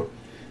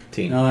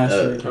 2014. No,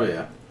 that's oh,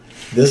 yeah.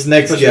 This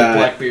next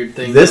guy...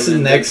 This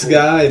next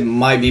guy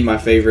might be my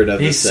favorite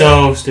of He's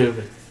so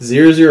stupid.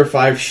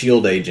 005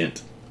 Shield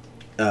Agent.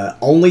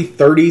 Only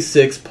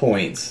 36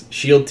 points.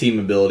 Shield team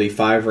ability,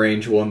 5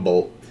 range, 1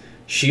 bolt.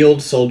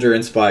 Shield, soldier,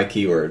 and spy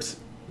keywords.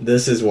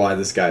 This is why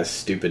this guy's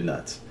stupid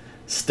nuts.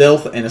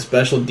 Stealth and a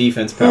special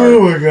defense power.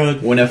 Oh my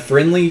god. When a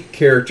friendly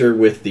character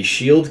with the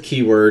shield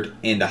keyword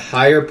and a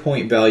higher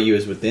point value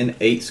is within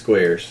 8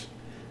 squares,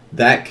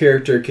 that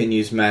character can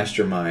use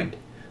Mastermind,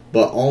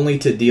 but only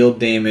to deal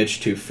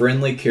damage to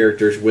friendly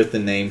characters with the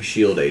name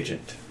Shield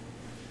Agent.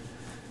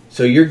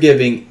 So you're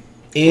giving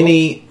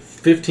any...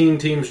 15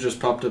 teams just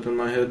popped up in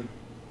my head.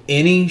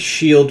 Any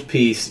shield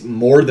piece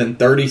more than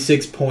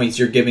 36 points,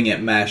 you're giving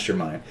it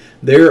Mastermind.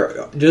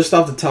 There, just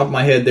off the top of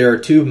my head, there are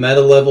 2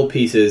 meta level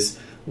pieces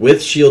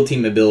with shield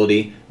team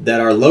ability that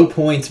are low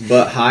points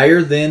but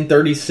higher than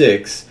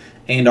 36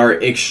 and are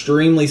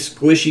extremely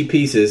squishy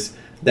pieces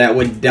that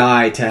would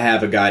die to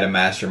have a guy to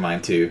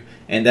Mastermind to,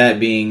 and that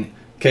being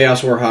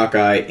Chaos War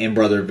Hawkeye and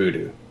Brother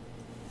Voodoo,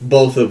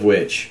 both of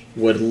which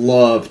would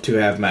love to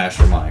have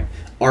Mastermind.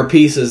 Are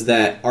pieces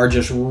that are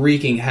just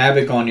wreaking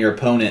havoc on your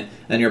opponent,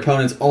 and your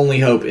opponent's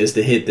only hope is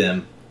to hit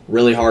them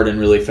really hard and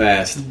really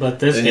fast. But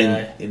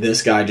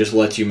this guy just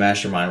lets you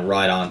Mastermind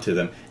right onto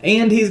them.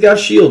 And he's got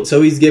shield,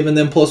 so he's giving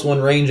them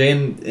 +1 range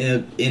and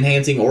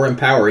enhancing or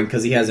empowering,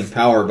 because he has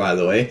empower, by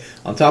the way,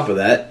 on top of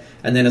that.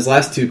 And then his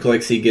last 2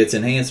 clicks, he gets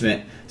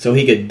enhancement, so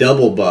he could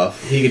double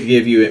buff. He could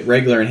give you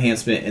regular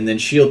enhancement and then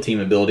shield team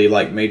ability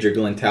like Major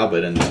Glenn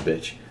Talbot in this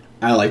bitch.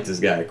 I like this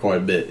guy quite a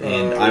bit,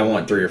 and I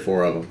want 3 or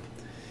 4 of them.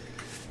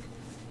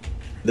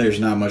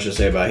 There's not much to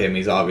say about him.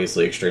 He's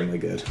obviously extremely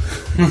good.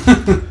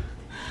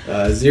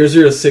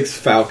 006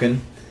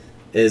 Falcon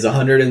is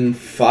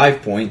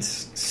 105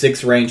 points,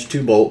 6 range,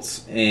 2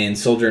 bolts, and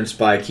soldier and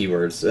spy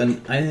keywords.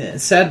 And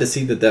it's sad to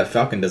see that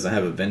Falcon doesn't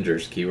have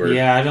Avengers keyword.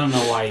 Yeah, I don't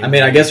know why. I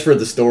mean, I guess for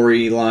the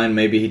storyline,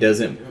 maybe he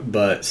doesn't,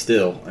 but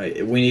still,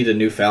 we need a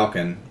new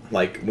Falcon.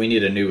 Like, we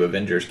need a new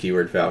Avengers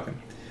keyword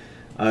Falcon.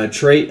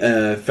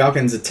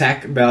 Falcon's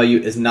attack value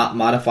is not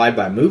modified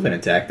by movement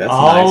attack. That's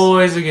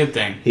always a good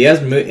thing. He has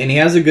he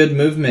has a good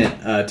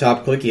movement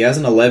top click. He has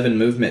an 11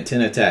 movement, 10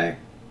 attack,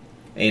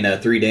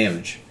 and 3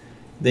 damage.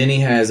 Then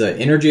he has an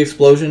energy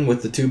explosion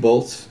with the 2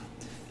 bolts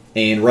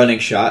and running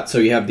shot. So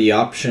you have the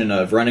option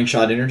of running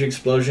shot, energy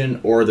explosion,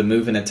 or the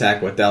movement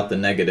attack without the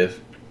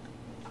negative.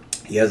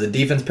 He has a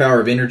defense power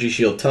of energy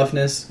shield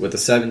toughness with a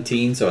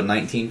 17, so a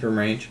 19 from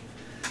range,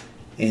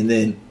 and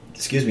then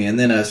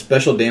a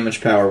special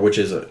damage power, which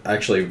is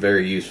actually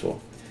very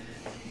useful.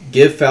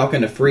 Give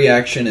Falcon a free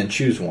action and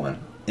choose one.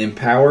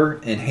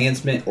 Empower,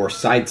 enhancement, or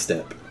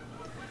sidestep.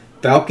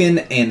 Falcon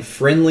and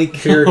friendly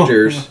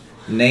characters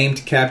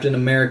named Captain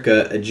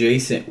America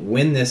adjacent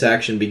when this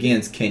action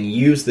begins can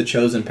use the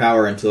chosen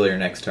power until your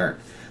next turn.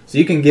 So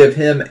you can give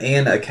him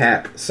and a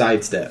Cap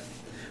sidestep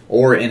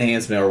or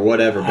enhancement or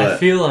whatever. But I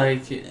feel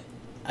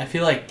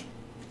like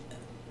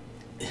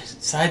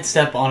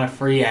sidestep on a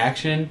free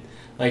action,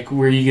 like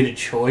where you get a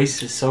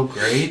choice, is so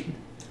great.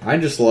 I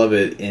just love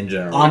it in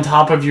general. On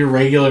top of your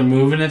regular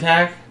movement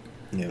attack.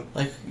 Yeah.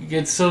 Like,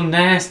 it's so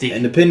nasty.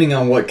 And depending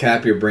on what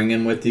cap you're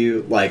bringing with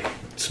you, like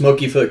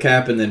Smoky Foot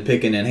cap and then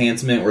pick an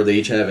enhancement where they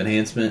each have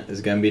enhancement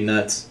is going to be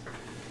nuts.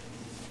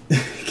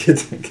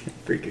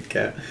 Freaking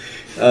cap.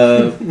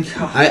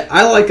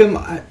 I like them.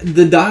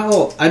 The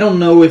dial, I don't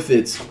know if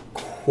it's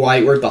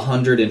quite worth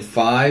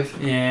 105.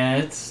 Yeah,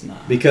 it's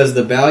not. Because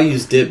the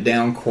values dip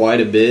down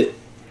quite a bit.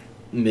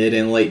 Mid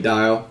and late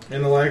dial.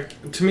 And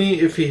to me,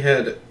 if he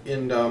had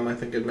Indom, I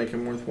think it'd make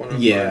him worth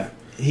 105. Yeah.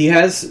 He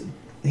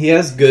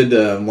has good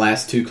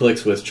last 2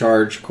 clicks with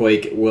Charge,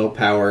 Quake,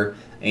 Willpower,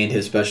 and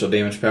his special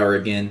damage power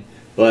again.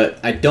 But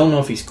I don't know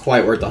if he's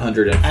quite worth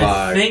 105.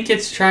 I think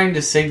it's trying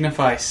to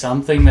signify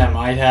something that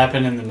might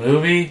happen in the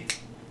movie,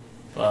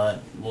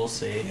 but we'll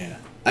see. Yeah.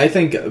 I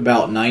think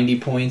about 90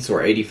 points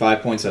or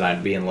 85 points and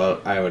I'd be in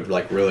low. I would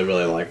really,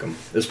 really like him,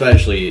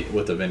 especially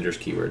with Avengers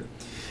keyword.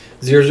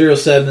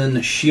 007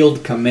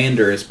 Shield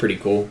Commander is pretty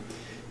cool.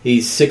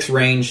 He's 6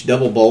 range,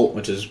 double bolt,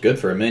 which is good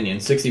for a minion,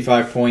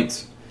 65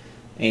 points,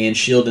 and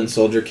shield and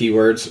soldier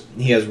keywords.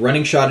 He has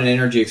running shot and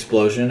energy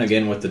explosion,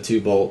 again with the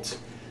 2 bolts,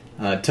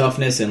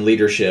 toughness and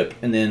leadership,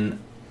 and then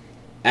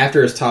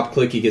after his top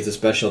click he gets a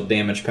special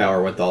damage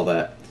power with all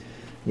that.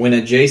 When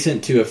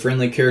adjacent to a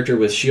friendly character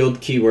with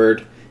shield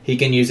keyword, he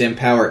can use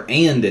empower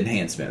and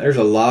enhancement. There's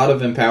a lot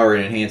of empower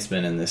and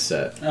enhancement in this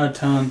set. A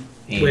ton.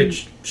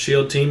 Which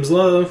shield teams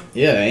love.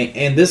 Yeah,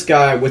 and this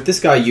guy,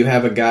 you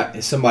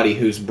have somebody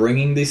who's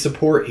bringing the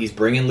support. He's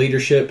bringing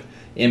leadership,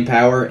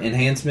 empower,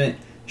 enhancement,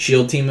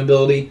 shield team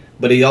ability,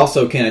 but he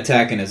also can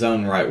attack in his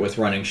own right with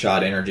running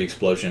shot, energy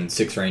explosion,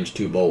 6 range,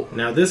 2 bolt.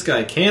 Now this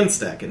guy can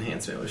stack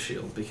enhancement with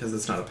shield because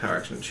it's not a power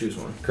action to choose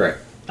one. Correct.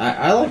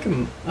 I like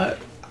him.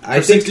 I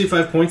For think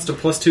 65 points to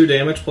 +2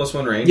 damage,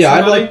 +1 range. yeah,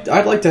 somebody?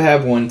 I'd like to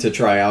have one to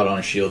try out on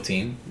a shield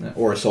team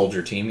or a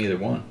soldier team, either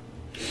one.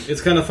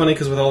 It's kind of funny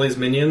because with all these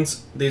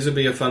minions, these would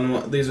be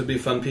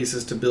fun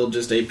pieces to build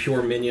just a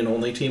pure minion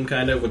only team,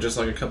 kind of with just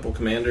like a couple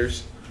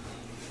commanders.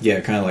 Yeah,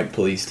 kind of like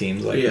police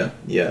teams. Like Yeah.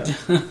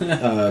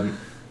 yeah.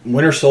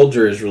 Winter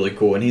Soldier is really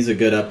cool, and he's a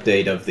good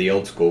update of the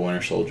old school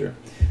Winter Soldier.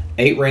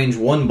 8 range,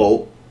 1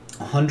 bolt,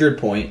 100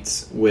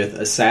 points with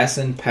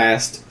Assassin,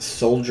 Past,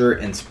 Soldier,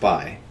 and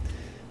Spy.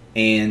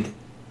 And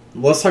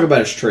let's talk about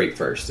his trait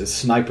first. It's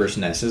Sniper's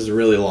Nest. This is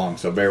really long,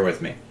 so bear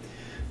with me.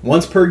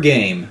 Once per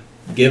game,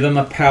 give him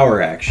a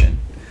power action.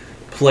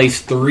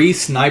 Place 3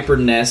 Sniper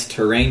Nest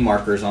terrain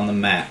markers on the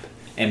map,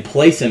 and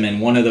place him in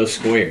one of those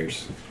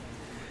squares.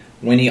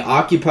 When he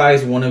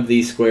occupies one of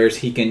these squares,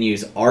 he can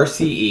use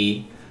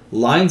RCE.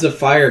 Lines of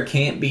fire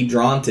can't be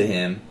drawn to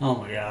him, Oh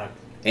my god.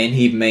 and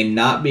he may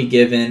not be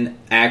given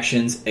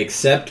actions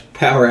except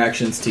power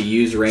actions to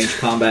use Range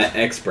Combat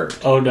Expert.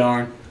 Oh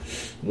darn.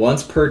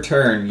 Once per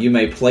turn, you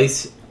may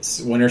place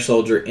Winter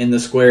Soldier in the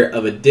square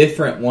of a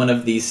different one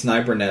of these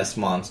Sniper Nest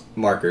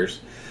markers.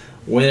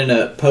 When an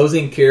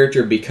opposing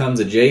character becomes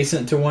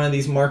adjacent to one of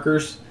these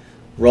markers,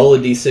 roll a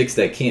d6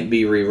 that can't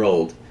be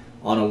re-rolled.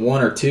 On a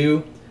 1 or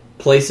 2,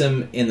 place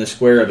him in the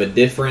square of a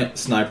different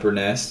Sniper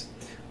Nest.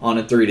 On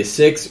a 3 to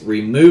 6,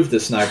 remove the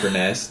Sniper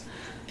Nest.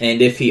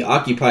 And if he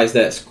occupies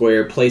that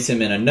square, place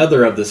him in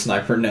another of the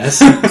Sniper Nests.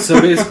 So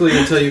basically,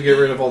 until you get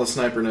rid of all the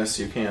sniper nests,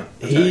 you can't.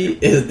 attack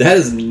him. That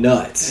is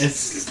nuts.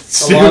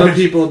 It's A lot of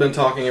people have been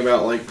talking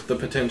about like the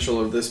potential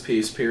of this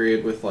piece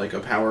period with like a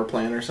power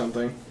plan or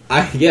something.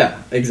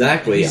 Yeah,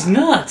 exactly. He's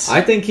nuts.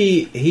 I think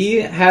he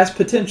has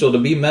potential to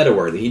be meta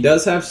worthy. He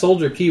does have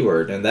soldier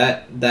keyword, and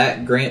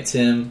that grants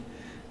him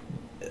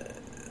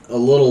a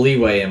little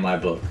leeway in my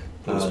book.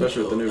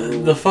 Especially with the new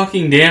rule. The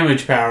fucking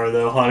damage power,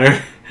 though,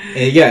 Hunter.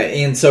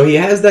 And so he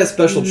has that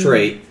special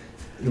trait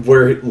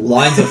where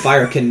lines of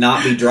fire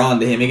cannot be drawn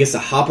to him. He gets to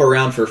hop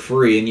around for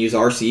free and use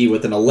RCE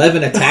with an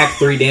 11 attack,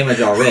 3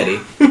 damage already,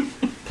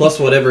 plus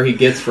whatever he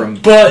gets from.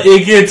 But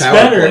it gets power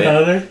better, play.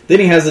 Hunter. Then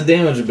he has a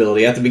damage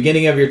ability. At the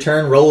beginning of your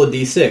turn, roll a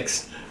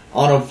d6.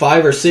 On a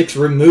 5 or 6,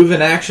 remove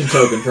an action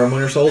token from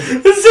Winter Soldier.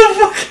 It's so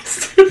fucking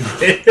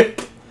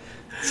stupid.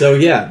 So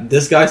yeah,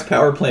 this guy's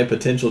power plant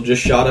potential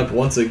just shot up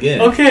once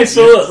again. Okay,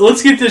 so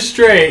let's get this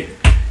straight.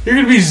 You're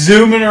going to be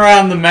zooming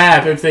around the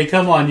map. If they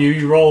come on you,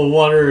 you roll a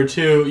 1 or a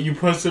 2, you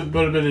put them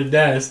in a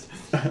nest.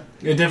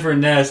 A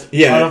different nest.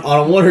 Yeah,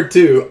 on a 1 or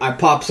 2, I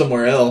pop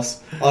somewhere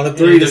else. On a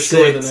 3 to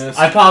destroy the 6, nest.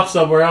 I pop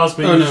somewhere else,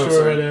 but Oh, you no,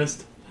 destroy sorry. a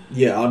nest.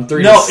 yeah, on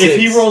 3 No, to 6. if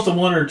he rolls a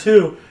 1 or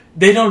 2,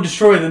 they don't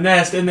destroy the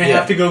nest, and they Yeah.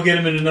 have to go get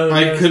him in another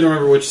I nest. couldn't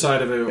remember which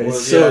side of it It's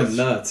was. so yeah, it's-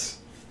 nuts.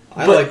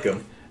 I But- like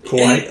him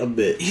quite a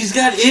bit. He's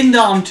got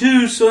Indom,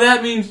 too, so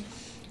that means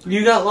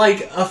you got,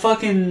 like, a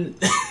fucking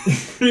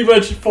pretty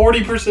much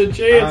 40%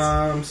 chance.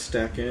 I'm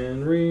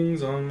stacking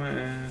rings on my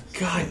ass.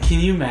 God, can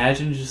you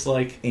imagine just,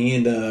 like...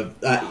 And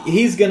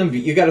he's gonna be.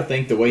 You got to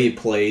think the way he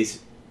plays,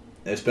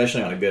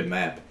 especially on a good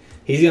map.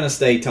 He's gonna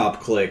stay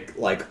top click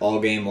like all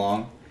game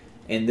long,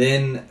 and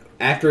then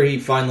after he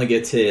finally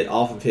gets hit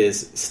off of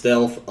his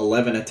stealth,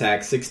 11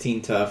 attack,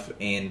 16 tough,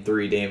 and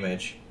 3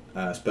 damage,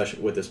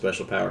 special with the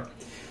special power.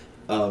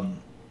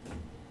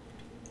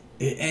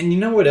 And you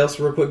know what else,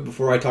 real quick,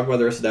 before I talk about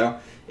the rest of Dow,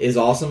 is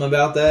awesome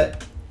about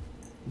that?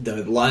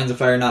 The lines of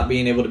fire not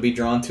being able to be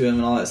drawn to him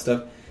and all that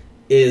stuff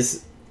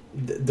is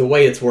the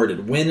way it's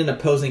worded. When an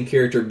opposing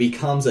character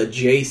becomes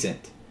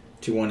adjacent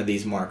to one of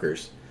these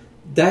markers,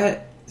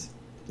 that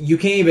you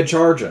can't even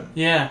charge him.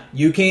 Yeah.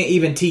 You can't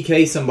even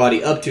TK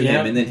somebody up to Yep.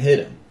 him and then hit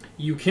him.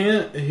 You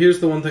can't. Here's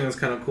the one thing that's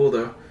kind of cool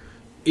though.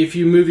 If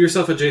you move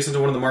yourself adjacent to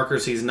one of the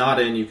markers he's not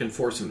in, you can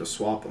force him to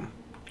swap them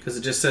because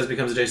it just says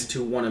becomes adjacent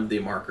to one of the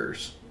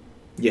markers.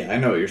 Yeah, I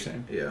know what you're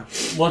saying. Yeah.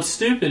 What's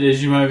stupid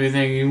is you might be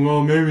thinking,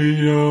 well, maybe,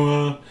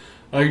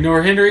 I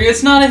ignore hindering.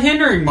 It's not a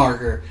hindering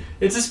marker.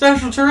 It's a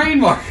special terrain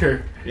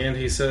marker. And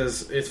he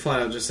says it's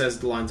flat out just says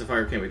the lines of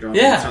fire can't be drawn.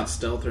 Yeah. It's not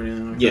stealth or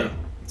anything like Yeah. that.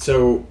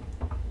 So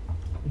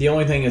the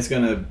only thing that's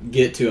going to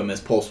get to him is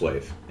Pulse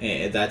Wave.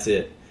 And that's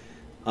it.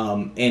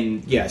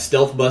 And yeah,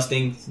 stealth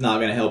busting is not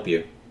going to help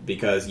you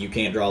because you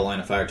can't draw a line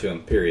of fire to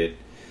him, period.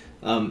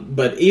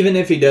 But even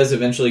if he does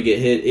eventually get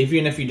hit,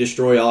 even if you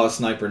destroy all his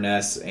sniper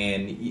nests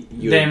and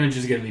you Damage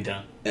is going to be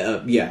done.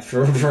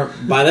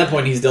 by that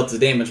point he's dealt his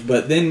damage.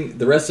 But then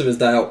the rest of his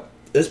dial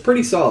is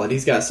pretty solid.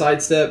 He's got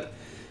sidestep,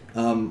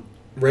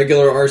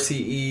 regular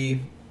RCE,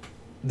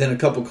 then a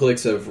couple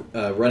clicks of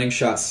running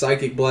shot,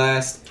 psychic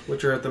blast.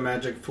 Which are at the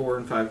magic 4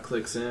 and 5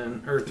 clicks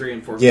in, or 3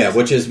 and 4. Yeah, clicks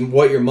which in. is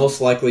what you're most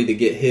likely to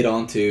get hit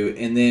onto.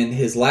 And then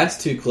his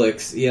last 2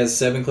 clicks, he has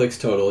 7 clicks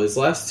total. His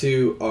last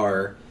 2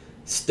 are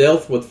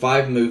stealth with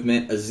 5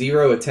 movement, a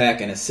 0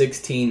 attack, and a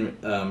 16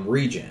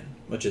 regen,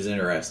 which is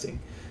interesting.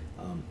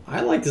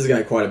 I like this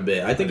guy quite a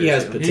bit. I think he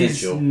has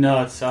potential. He's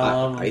nuts. I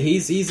love him.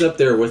 He's up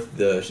there with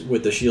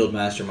the Shield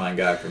Mastermind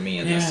guy for me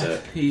in this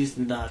set. He's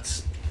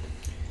nuts.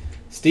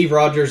 Steve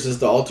Rogers is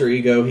the alter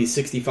ego. He's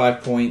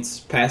 65 points,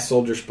 past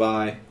Soldier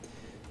Spy.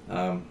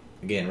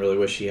 Again, really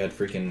wish he had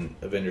freaking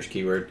Avengers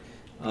keyword.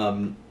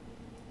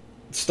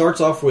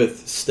 Starts off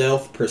with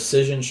Stealth,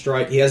 Precision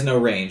Strike. He has no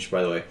range,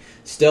 by the way.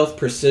 Stealth,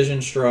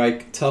 Precision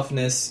Strike,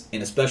 Toughness,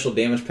 and a special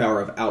damage power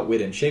of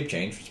Outwit and Shape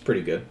Change, which is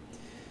pretty good.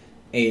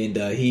 And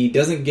he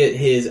doesn't get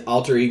his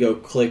alter ego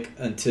click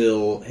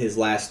until his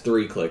last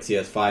 3 clicks. He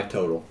has 5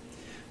 total.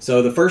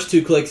 So the first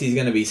 2 clicks he's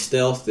going to be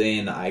Stealth,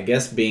 and I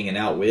guess being an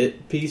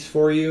Outwit piece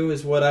for you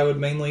is what I would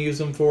mainly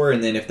use him for.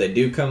 And then if they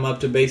do come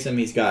up to base him,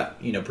 he's got,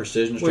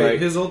 Precision Strike.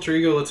 Wait, his alter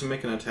ego lets him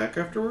make an attack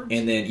afterwards?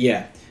 And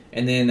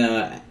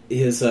then,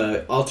 his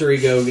alter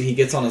ego, he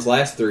gets on his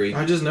last 3.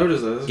 I just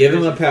noticed that. Give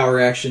him a power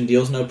action,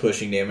 deals no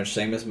pushing damage,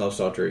 same as most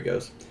alter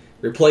egos.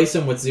 Replace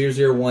him with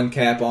 001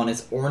 cap on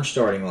its orange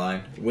starting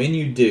line. When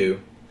you do,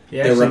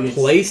 the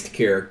replaced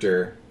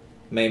character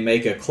may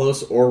make a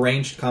close or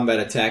ranged combat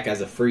attack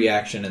as a free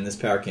action, and this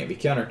power can't be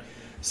countered.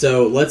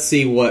 So let's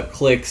see what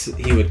clicks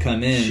he would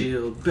come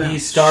in. He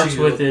starts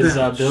with his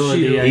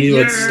ability. He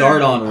would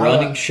start on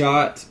Running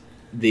Shot,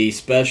 the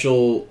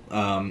special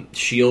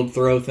shield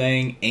throw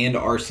thing, and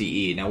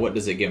RCE. Now, what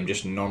does it give him?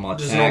 Just a normal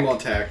attack? Just normal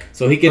attack.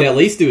 So he could at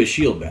least do his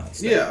shield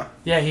bounce. Yeah.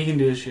 Yeah, he can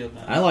do his shield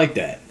bounce. I like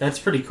that. That's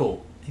pretty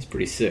cool. He's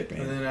pretty sick,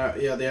 man. And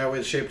then, the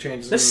Outwit Shape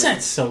Change. This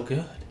set's so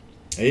good.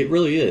 It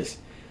really is.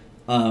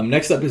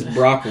 Next up is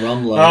Brock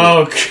Rumlow.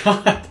 Oh,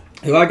 God.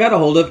 Who I got a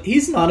hold of.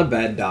 He's not a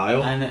bad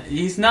dial. I know,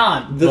 he's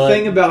not. The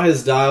thing about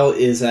his dial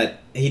is that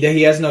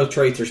he has no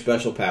traits or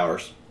special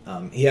powers.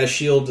 He has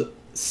shield,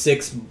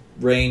 6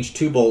 range,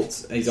 2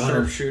 bolts. He's a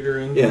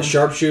sharpshooter.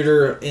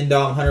 Sharpshooter,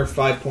 Indom,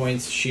 105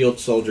 points, shield,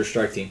 soldier,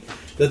 strike team.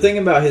 The thing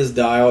about his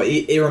dial,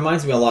 it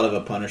reminds me a lot of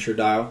a Punisher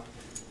dial,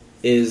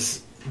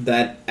 is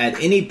that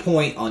at any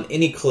point on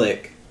any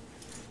click,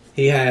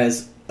 he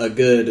has a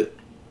good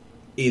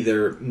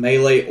either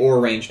melee or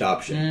ranged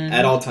option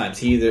at all times.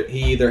 He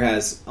either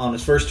has, on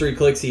his first 3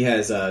 clicks, he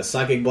has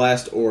Psychic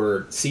Blast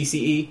or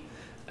CCE,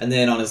 and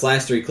then on his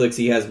last 3 clicks,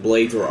 he has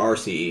Blades or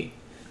RCE.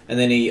 And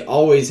then he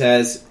always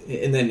has,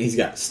 and then he's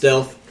got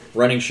Stealth,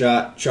 Running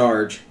Shot,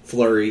 Charge,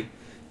 Flurry.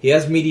 He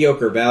has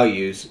mediocre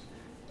values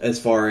as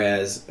far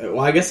as, well,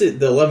 I guess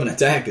the 11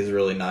 attack is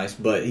really nice,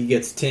 but he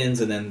gets 10s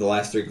and then the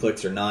last 3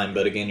 clicks are 9,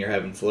 but again, you're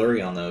having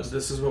Flurry on those.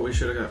 This is what we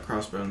should have got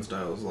Crossbones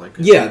dials like.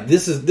 Yeah,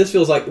 this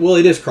feels like, well,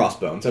 it is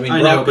Crossbones. I mean,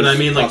 I know, but I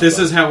mean, like, this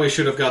is how we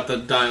should have got the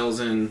dials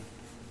in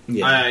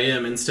yeah.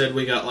 IIM. Instead,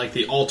 we got, like,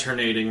 the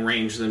alternating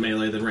range than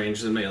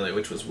melee,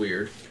 which was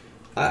weird.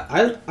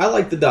 I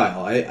like the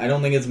dial. I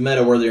don't think it's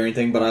meta-worthy or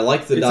anything, but I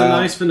like the dial. It's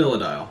a nice vanilla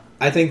dial.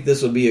 I think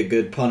this would be a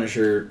good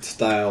Punisher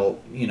style.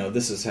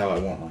 This is how I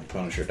want my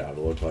Punisher dial to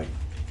look like.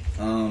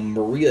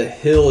 Maria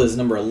Hill is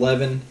number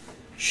 11.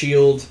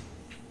 Shield,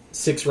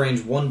 6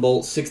 range, 1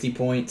 bolt, 60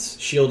 points.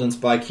 Shield and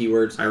spy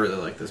keywords. I really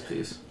like this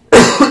piece.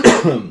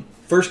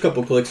 First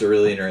couple clicks are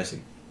really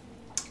interesting.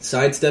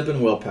 Sidestep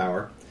and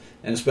willpower,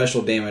 and a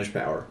special damage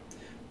power.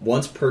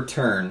 Once per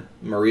turn,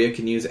 Maria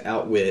can use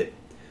Outwit.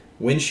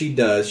 When she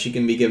does, she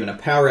can be given a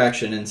power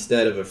action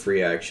instead of a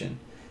free action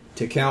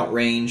to count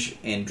range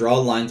and draw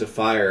lines of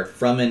fire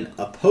from an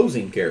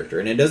opposing character.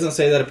 And it doesn't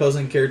say that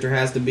opposing character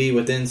has to be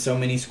within so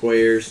many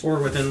squares or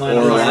within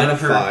line of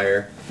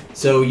fire.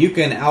 So you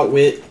can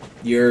outwit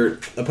your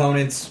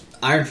opponent's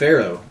Iron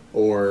Pharaoh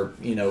or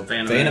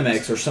Phantom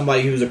X or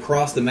somebody who's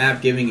across the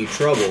map giving you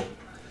trouble.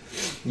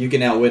 You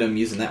can outwit them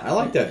using that. I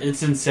like that.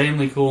 It's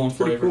insanely cool and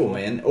pretty cool,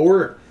 man.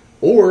 Or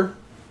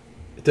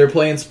if they're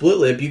playing Split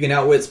Lip, you can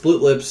outwit Split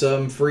Lip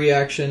some free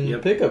action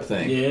pickup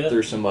thing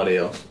through somebody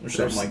else or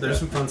something like that. There's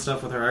some fun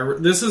stuff with her.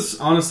 This is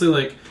honestly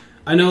like,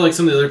 I know like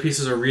some of the other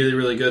pieces are really,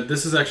 really good.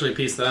 This is actually a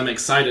piece that I'm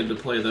excited to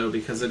play though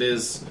because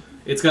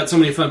it's got so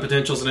many fun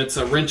potentials and it's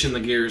a wrench in the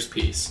gears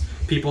piece.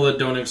 People that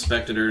don't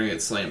expect it are going to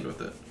get slammed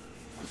with it.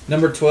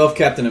 Number 12,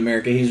 Captain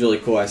America. He's really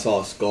cool. I saw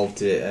a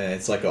sculpt.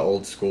 It's like an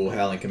old school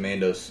Howling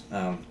Commandos.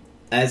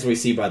 As we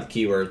see by the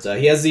keywords,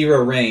 he has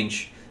 0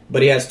 range.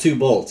 But he has 2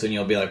 bolts, and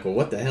you'll be like, well,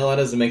 what the hell? That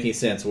doesn't make any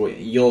sense. Well,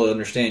 you'll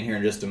understand here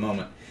in just a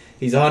moment.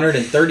 He's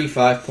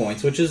 135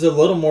 points, which is a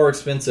little more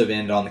expensive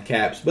end on the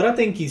caps, but I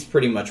think he's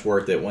pretty much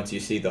worth it once you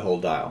see the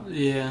whole dial.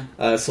 Yeah.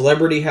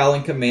 Celebrity,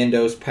 Howling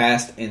Commandos,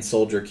 Past, and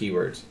Soldier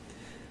keywords.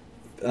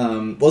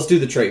 Let's do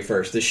the trait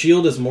first. The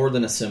shield is more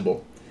than a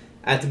symbol.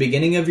 At the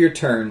beginning of your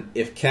turn,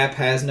 if Cap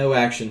has no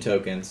action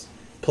tokens,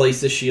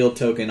 place the shield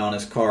token on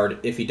his card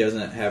if he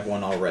doesn't have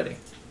one already.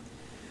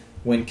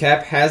 When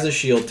Cap has a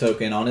shield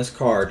token on his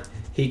card,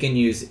 he can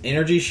use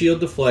Energy Shield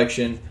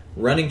Deflection,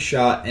 Running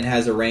Shot, and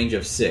has a range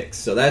of 6.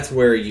 So that's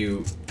where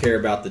you care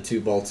about the 2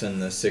 bolts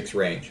and the 6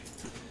 range.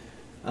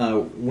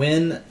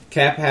 When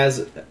Cap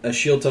has a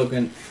shield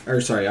token... I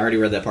already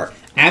read that part.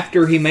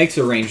 After he makes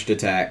a ranged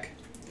attack,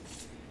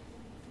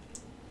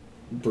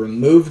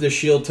 remove the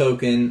shield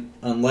token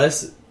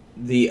unless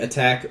the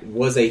attack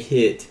was a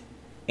hit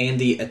and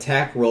the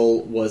attack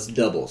roll was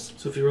doubles.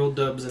 So if you roll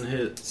dubs and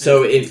hit,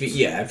 So if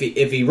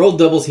he rolled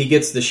doubles, he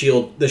gets the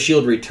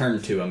shield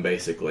returned to him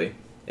basically.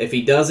 If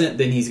he doesn't,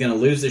 then he's going to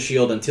lose the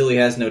shield until he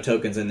has no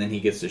tokens, and then he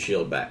gets the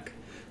shield back.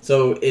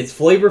 So it's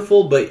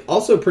flavorful, but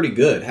also pretty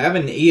good.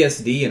 Having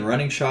ESD and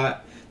running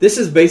shot. This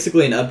is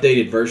basically an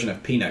updated version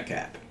of Peanut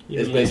Cap.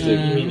 You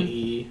mean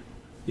E?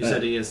 You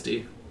said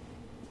ESD.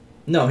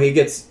 No, he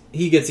gets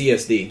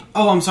ESD.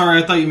 Oh, I'm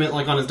sorry. I thought you meant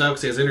like on his dial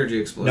because he has energy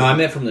explosion. No, I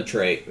meant from the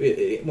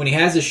trait. When he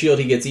has his shield,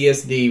 he gets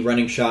ESD,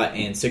 running shot,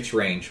 and 6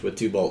 range with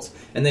 2 bolts.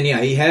 And then,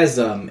 he has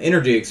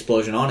energy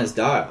explosion on his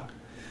dial.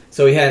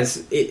 So he has...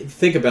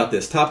 think about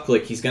this. Top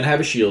click, he's going to have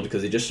a shield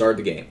because he just started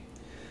the game.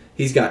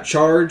 He's got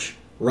charge,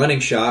 running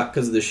shot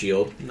because of the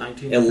shield,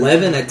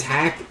 11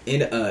 attack,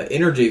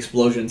 energy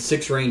explosion,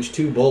 6 range,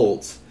 2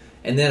 bolts,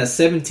 and then a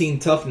 17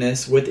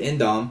 toughness with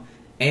Endom,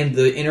 and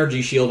the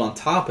energy shield on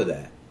top of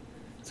that.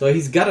 So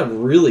he's got a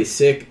really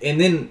sick... And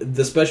then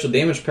the special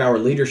damage power,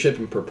 leadership,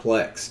 and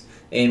perplex.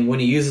 And when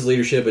he uses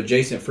leadership,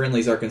 adjacent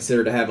friendlies are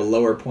considered to have a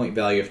lower point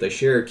value if they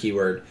share a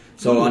keyword.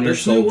 So on your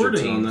soldier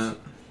teams... on that.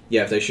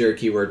 Yeah, if they share a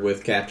keyword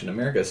with Captain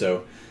America.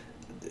 So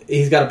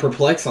he's got a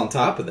perplex on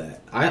top of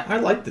that. I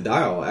like the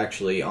dial,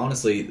 actually.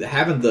 Honestly,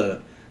 having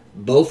the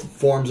both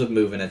forms of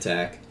move and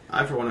attack.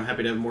 I, for one, am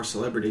happy to have more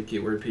celebrity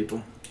keyword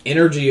people.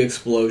 Energy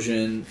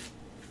explosion.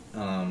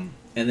 And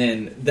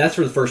then that's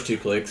for the first 2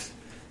 clicks.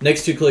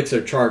 Next 2 clicks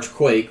are Charge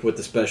Quake with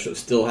the special.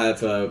 Still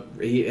have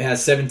he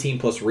has 17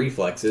 plus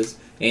reflexes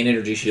and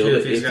energy shield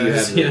if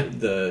you have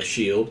the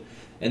shield,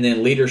 and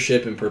then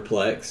leadership and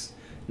perplex.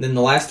 And then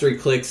the last 3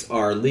 clicks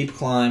are leap,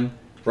 climb,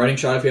 running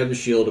shot if you have the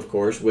shield, of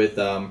course, with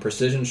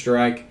precision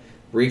strike,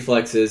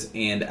 reflexes,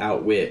 and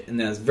outwit. And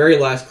then his very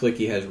last click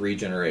he has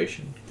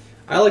regeneration.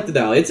 I like the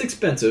dial. It's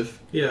expensive.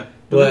 Yeah,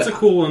 but it's a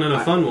cool one and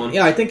a fun one.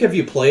 Yeah, I think if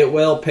you play it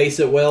well, pace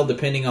it well,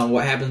 depending on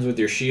what happens with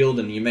your shield,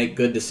 and you make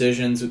good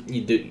decisions,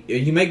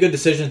 you make good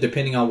decisions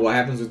depending on what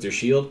happens with your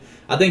shield,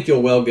 I think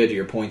you'll well get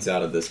your points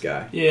out of this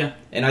guy. Yeah.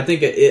 And I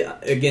think,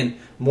 again,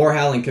 more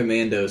Howling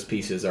Commandos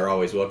pieces are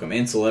always welcome.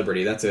 And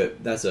celebrity, that's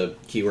a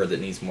keyword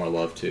that needs more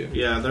love, too.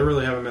 Yeah, they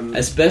really haven't been...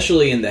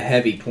 Especially in the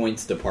heavy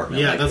points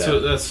department. Yeah,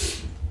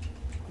 that's...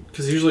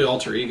 Because usually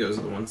alter egos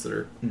are the ones that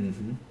are...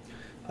 Mm-hmm.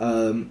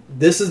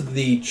 This is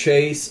the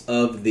chase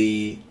of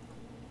the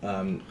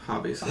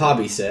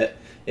hobby set.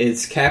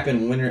 It's Cap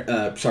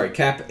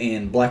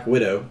and Black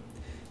Widow,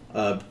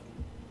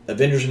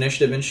 Avengers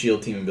Initiative and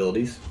Shield team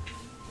abilities.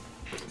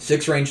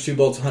 6 range, 2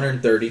 bolts,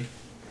 130,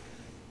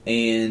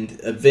 and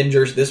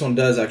Avengers. This one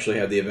does actually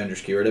have the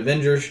Avengers keyword.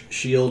 Avengers,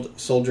 Shield,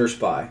 Soldier,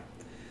 Spy.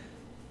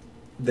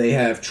 They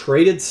have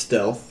traded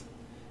stealth,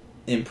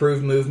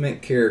 improved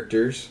movement,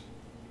 characters,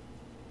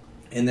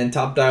 and then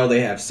top dial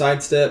they have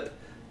sidestep.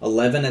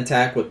 11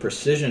 attack with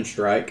precision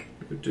strike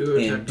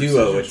and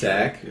duo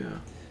attack. Yeah.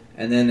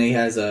 And then they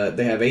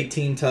have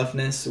 18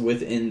 toughness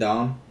with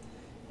Endom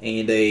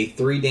and a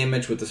 3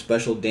 damage with the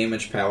special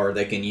damage power.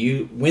 They can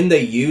use when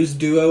they use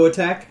duo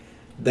attack,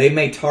 they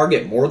may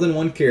target more than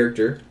one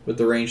character with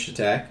the ranged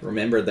attack.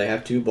 Remember, they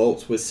have 2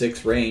 bolts with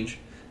 6 range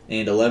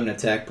and 11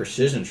 attack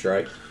precision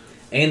strike.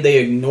 And they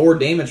ignore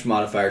damage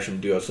modifiers from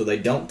duo, so they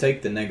don't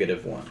take the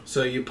negative one.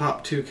 So you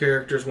pop 2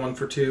 characters, 1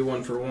 for 2,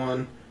 1 for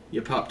 1.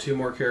 You pop 2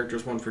 more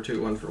characters, 1 for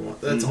 2, 1 for 1.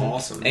 That's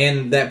awesome.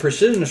 And that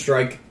precision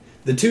strike,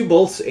 the 2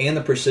 bolts and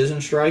the precision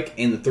strike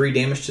and the 3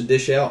 damage to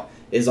dish out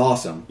is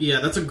awesome.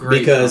 Yeah, that's a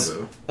great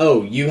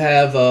combo. You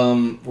have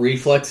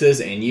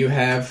reflexes and you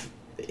have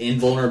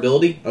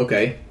invulnerability.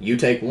 Okay, you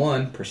take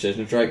 1.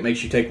 Precision strike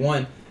makes you take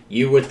 1.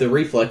 You with the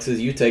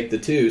reflexes, you take the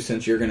 2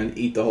 since you're going to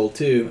eat the whole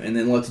 2, and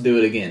then let's do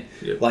it again.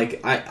 Yep.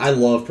 Like, I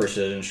love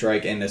precision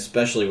strike, and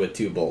especially with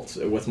 2 bolts,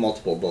 with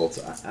multiple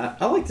bolts.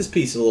 I like this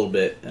piece a little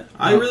bit.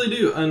 I really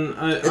do. And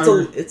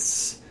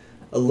it's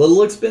a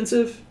little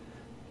expensive,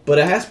 but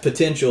it has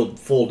potential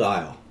full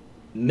dial.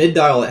 Mid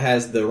dial, it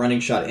has the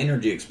running shot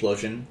energy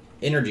explosion,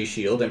 energy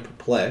shield, and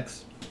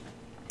perplex.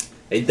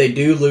 They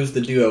do lose the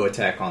duo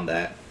attack on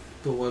that.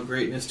 But what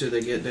greatness do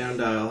they get down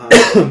dial,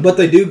 huh? But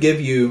they do give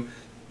you...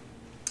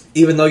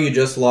 Even though you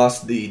just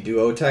lost the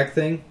duo attack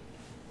thing,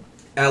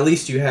 at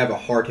least you have a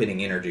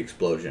hard-hitting energy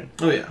explosion.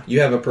 Oh, yeah. You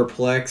have a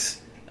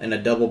perplex and a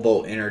double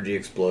bolt energy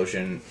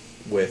explosion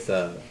with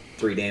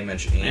 3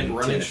 damage and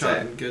running 10 shot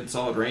attack. and good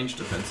solid range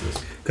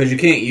defenses. Because you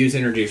can't use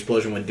energy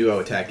explosion with duo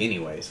attack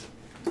anyways.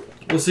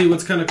 Well, see,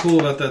 what's kind of cool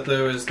about that,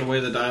 though, is the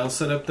way the dial's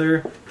set up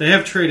there. They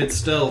have traded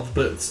stealth,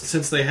 but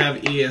since they have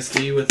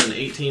ESD with an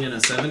 18 and a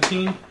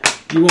 17,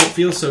 you won't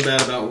feel so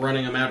bad about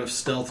running them out of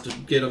stealth to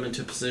get them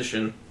into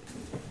position.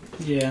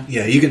 Yeah.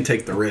 Yeah, you can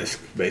take the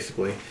risk,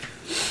 basically.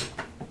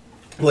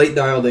 Late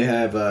dial, they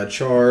have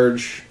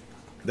charge.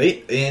 And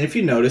if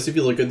you notice, if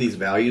you look at these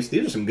values,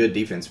 these are some good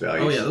defense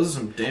values. Oh, yeah, those are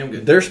some damn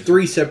good There's defense.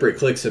 3 separate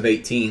clicks of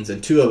 18s,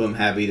 and 2 of them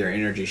have either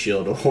energy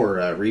shield or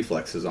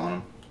reflexes on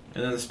them.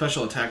 And then the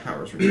special attack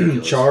power is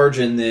ridiculous. Charge,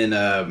 and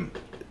then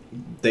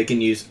they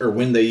can use, or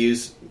when they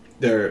use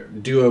their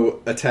duo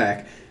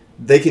attack,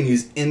 they can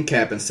use end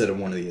cap instead of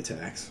one of the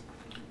attacks.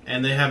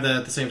 And they have that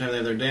at the same time they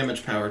have their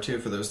damage power, too,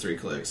 for those 3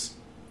 clicks.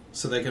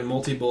 So they can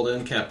multi-bolt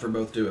end cap for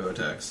both duo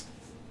attacks.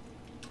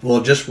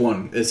 Well, just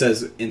one. It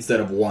says instead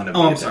of one of the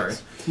I'm attacks. sorry.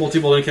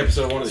 Multi-bolt end cap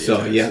instead of one of the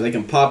attacks. So, yeah, they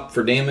can pop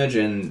for damage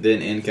and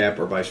then end cap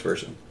or vice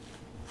versa.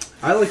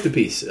 I like the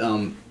piece.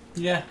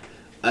 Yeah.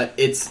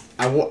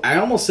 I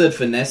almost said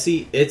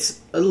finessey.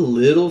 It's a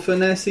little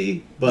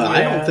finessey, but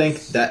I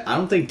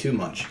don't think too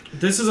much.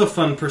 This is a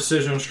fun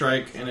precision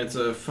strike, and it's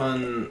a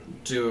fun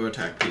duo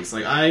attack piece.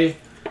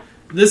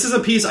 This is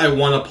a piece I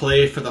want to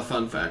play for the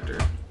fun factor.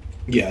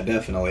 Yeah,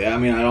 definitely. I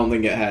mean, I don't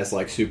think it has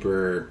like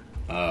super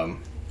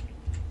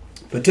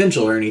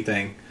potential or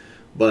anything,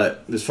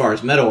 but as far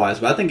as meta wise,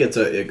 but I think it's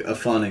a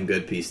fun and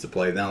good piece to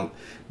play. Now,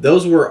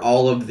 those were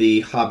all of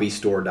the hobby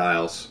store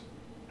dials.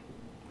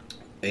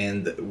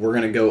 And we're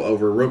going to go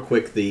over real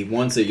quick the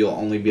ones that you'll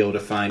only be able to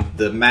find,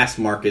 the mass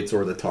markets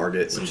or the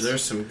Targets. Which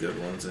there's some good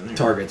ones in here.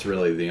 Target's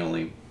really the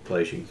only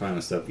place you can find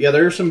this stuff. Yeah,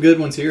 there are some good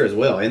ones here as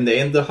well. And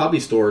the hobby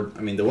store,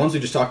 I mean, the ones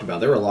we just talked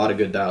about, there were a lot of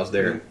good dials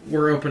there.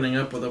 We're opening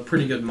up with a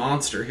pretty good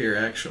monster here,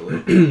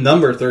 actually.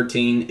 Number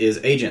 13 is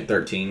Agent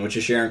 13, which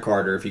is Sharon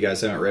Carter, if you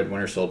guys haven't read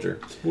Winter Soldier.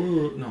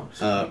 No.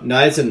 No,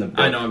 it's in the book.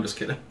 I know, I'm just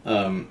kidding.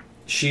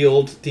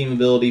 Shield, team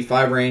ability,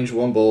 5 range,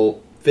 1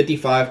 bolt,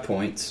 55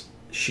 points.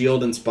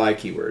 Shield and spy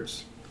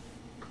keywords.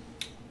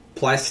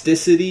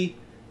 Plasticity,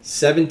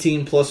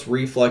 17 plus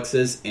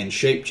reflexes and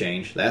shape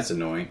change. That's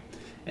annoying.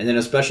 And then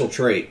a special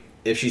trait.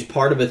 If she's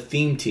part of a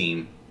theme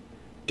team,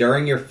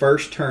 during your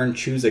first turn,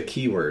 choose a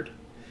keyword.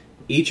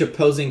 Each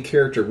opposing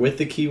character with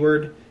the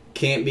keyword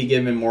can't be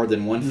given more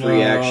than one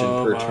free action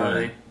per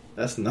turn.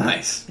 That's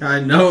nice. I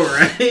know,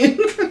 right?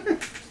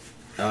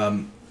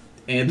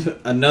 And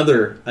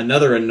another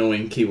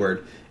annoying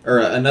keyword, or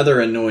another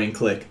annoying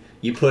click.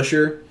 You push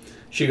her.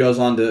 She goes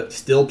on to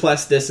still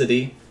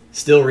plasticity,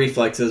 still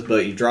reflexes,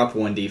 but you drop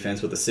 1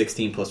 defense with a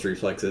 16 plus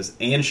reflexes,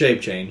 and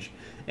shape change,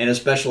 and a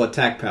special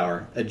attack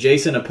power.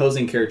 Adjacent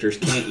opposing characters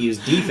can't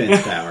use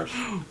defense powers.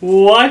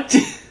 What?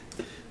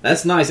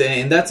 That's nice,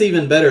 and that's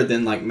even better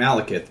than like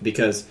Malekith,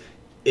 because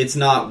it's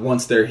not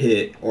once they're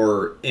hit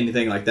or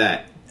anything like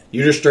that.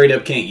 You just straight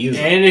up can't use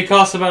it. And it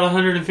costs about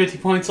 150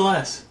 points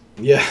less.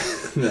 Yeah,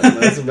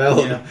 that's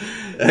valid. Yeah.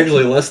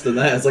 Actually, less than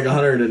that. It's like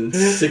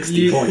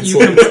 160 points.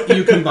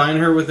 You combine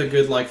her with a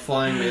good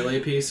flying melee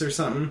piece or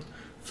something.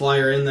 Fly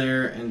her in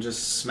there and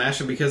just smash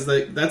her because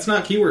that's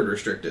not keyword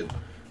restricted.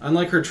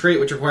 Unlike her trait,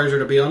 which requires her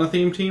to be on a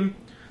theme team,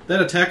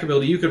 that attack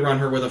ability, you could run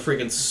her with a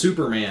freaking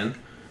Superman,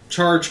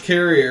 charge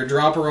carrier,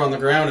 drop her on the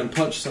ground, and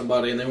punch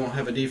somebody, and they won't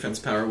have a defense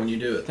power when you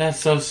do it. That's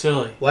so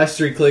silly. Last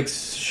 3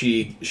 clicks,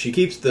 she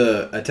keeps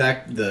the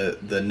attack,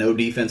 the no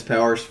defense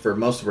powers for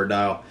most of her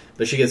dial.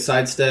 But she gets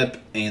sidestep,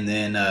 and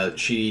then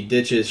she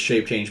ditches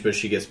shape change, but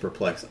she gets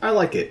perplexed. I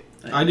like it.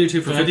 I do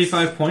too. For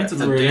 55 points,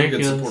 it's a damn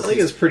good support. I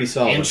think it's pretty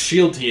solid. And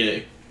shield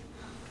TA.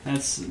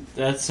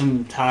 That's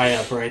some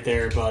tie-up right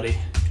there, buddy.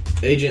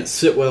 Agent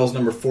Sitwell's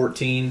number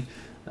 14.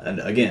 And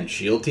again,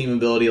 shield team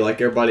ability like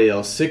everybody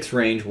else. 6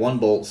 range, 1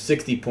 bolt,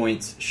 60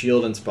 points,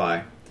 shield and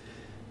spy.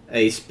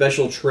 A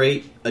special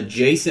trait,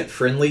 adjacent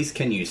friendlies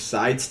can use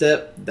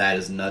sidestep. That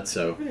is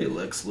nutso. Hey,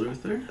 Lex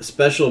Luthor. A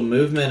special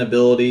movement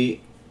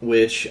ability,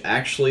 which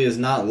actually is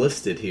not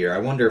listed here. I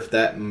wonder if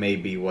that may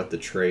be what the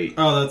trait.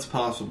 Oh, that's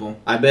possible.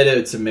 I bet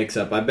it's a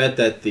mix-up. I bet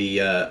that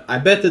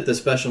the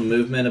special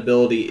movement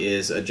ability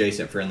is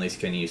adjacent friendlies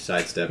can use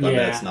sidestep. I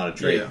bet it's not a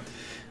trait. Yeah.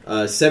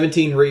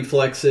 17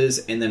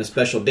 reflexes and then a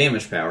special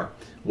damage power.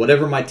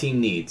 Whatever my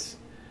team needs.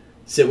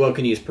 Sitwell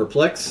can use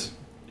perplex.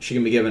 She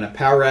can be given a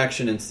power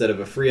action instead of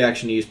a free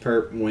action to use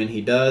perp. When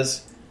he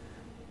does,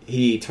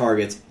 he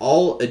targets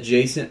all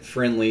adjacent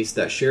friendlies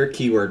that share a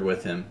keyword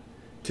with him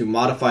to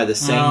modify the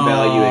same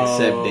value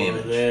except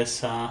damage.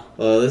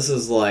 This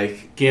is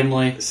like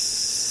Gimli,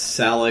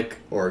 Salic,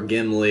 or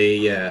Gimli,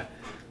 yeah,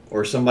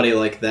 or somebody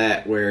like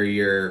that, where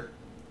you're.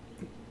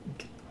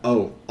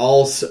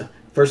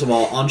 First of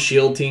all, on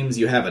shield teams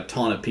you have a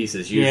ton of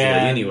pieces usually,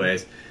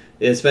 anyways.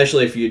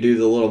 Especially if you do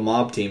the little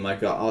mob team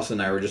like Austin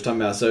and I were just talking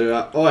about.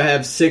 So, I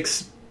have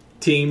 6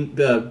 team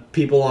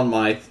people on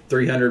my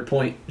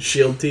 300-point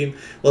shield team.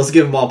 Let's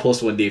give them all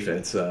 +1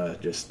 defense,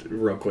 just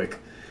real quick.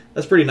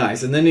 That's pretty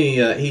nice. And then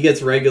he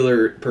gets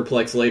regular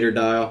perplex later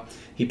dial.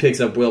 He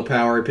picks up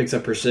willpower. He picks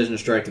up precision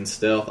strike and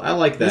stealth. I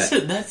like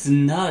that. That's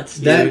nuts,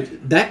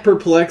 dude. That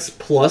perplex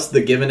plus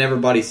the giving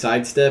everybody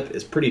sidestep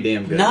is pretty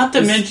damn good. Not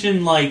to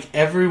mention,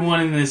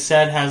 everyone in this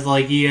set has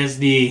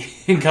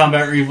ESD and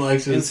combat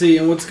reflexes.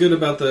 And what's good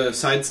about the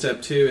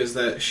sidestep too is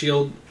that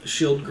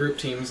shield group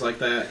teams like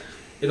that,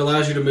 it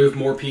allows you to move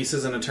more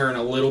pieces in a turn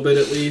a little bit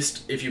at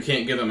least if you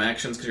can't give them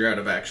actions because you're out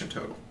of action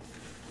total.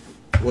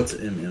 What's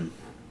MM?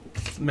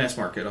 Mass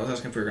market. I was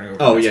asking if we were going to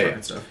go over mass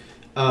market stuff.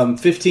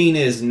 15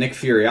 is Nick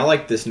Fury. I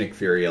like this Nick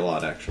Fury a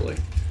lot, actually.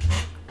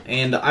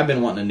 And I've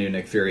been wanting a new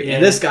Nick Fury. Yeah.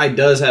 And this guy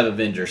does have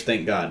Avengers,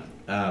 thank God.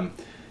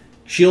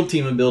 Shield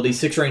team ability,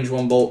 6 range,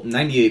 1 bolt,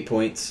 98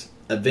 points.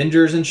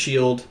 Avengers and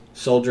Shield,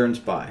 Soldier and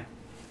Spy.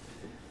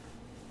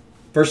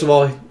 First of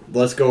all,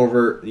 let's go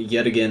over,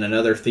 yet again,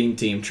 another theme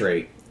team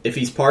trait. If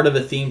he's part of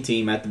a theme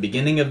team at the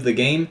beginning of the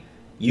game,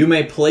 you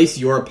may place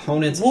your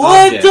opponent's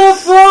objects. What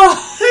the fuck?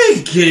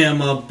 Hey,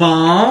 Gamma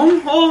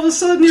Bomb. All of a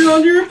sudden, you're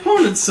on your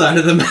opponent's side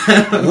of the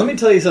map. Let me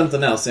tell you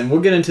something else, and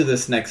we'll get into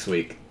this next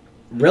week.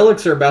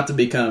 Relics are about to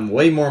become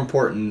way more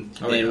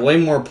important and way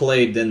more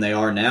played than they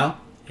are now.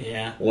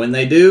 Yeah. When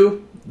they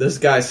do, this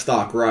guy's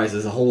stock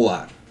rises a whole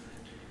lot.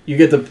 You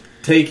get to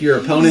take your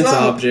opponent's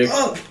object,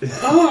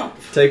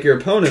 take your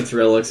opponent's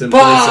relics, and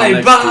place them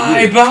next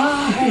to you.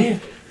 Bye!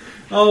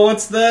 Oh,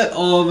 what's that?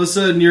 All of a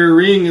sudden, your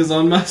ring is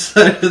on my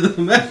side of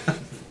the map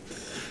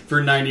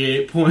for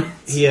 98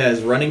 points. He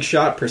has running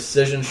shot,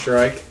 precision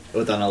strike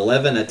with an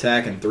 11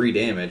 attack and 3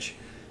 damage.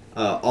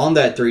 On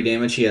that 3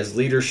 damage, he has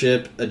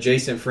leadership.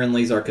 Adjacent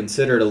friendlies are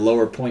considered a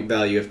lower point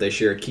value if they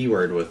share a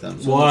keyword with them.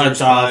 What the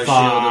fuck?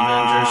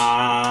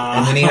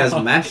 And then he has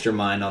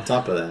Mastermind on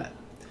top of that.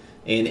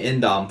 And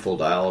Indomitable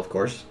Dial, of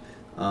course.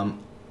 I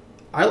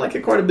like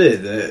it quite a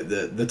bit.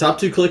 The top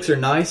 2 clicks are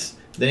nice.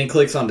 Then he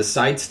clicks on to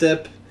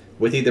Sidestep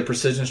with either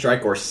Precision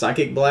Strike or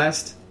Psychic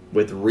Blast.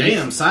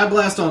 Damn, Side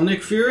Blast on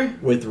Nick Fury?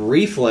 With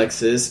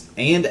reflexes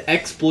and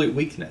exploit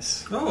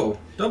weakness. Oh,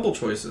 double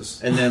choices.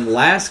 And then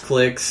last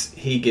clicks,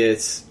 he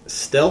gets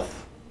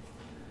stealth.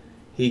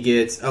 He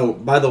gets... Oh,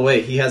 by the way,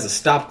 he has a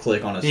stop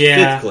click on his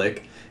 5th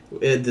click.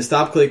 The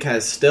stop click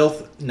has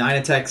stealth, 9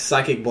 attack,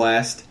 psychic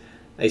blast,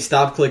 a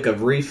stop click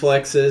of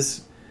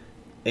reflexes,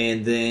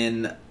 and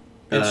then...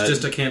 It's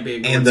just a can't be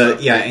ignored.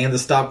 And the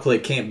stop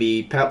click can't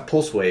be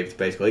pulse waved,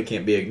 basically. It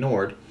can't be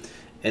ignored.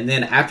 And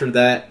then after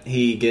that,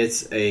 he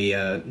gets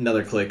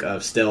another click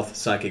of stealth,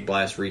 psychic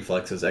blast,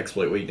 reflexes,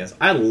 exploit weakness.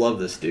 I love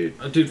this dude.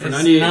 Dude, for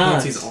 98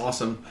 points, he's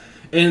awesome.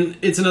 And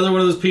it's another one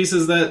of those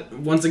pieces that,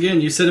 once again,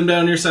 you sit him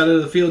down on your side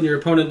of the field and your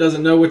opponent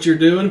doesn't know what you're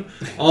doing.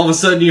 All of a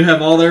sudden, you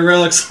have all their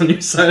relics on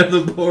your side of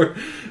the board.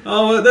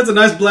 Oh, that's a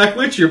nice Black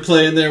Witch you're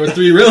playing there with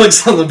 3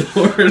 relics on the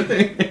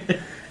board.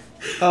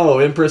 Oh,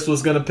 Empress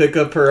was going to pick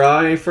up her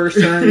eye first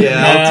turn?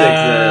 Yeah, I'll take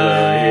that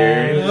over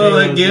here. Oh,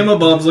 that Gamma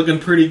Bomb's looking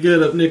pretty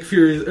good up Nick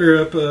Fury's,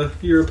 or up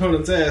your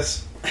opponent's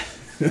ass.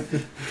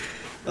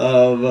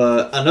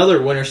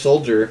 Another Winter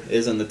Soldier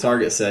is in the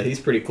target set. He's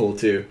pretty cool,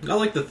 too. I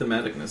like the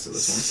thematicness of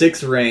this one.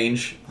 6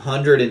 range,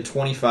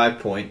 125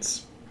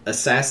 points.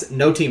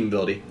 No team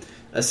ability.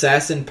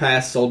 Assassin,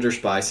 Pass, Soldier,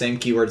 Spy. Same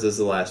keywords as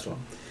the last one.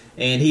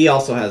 And he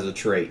also has a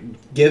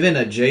trait. Give an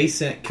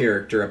adjacent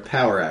character a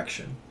power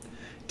action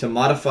to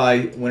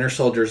modify Winter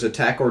Soldier's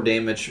attack or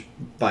damage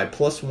by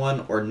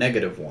 +1 or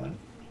 -1.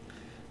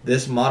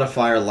 This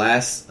modifier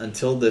lasts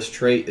until this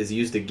trait is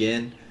used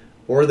again,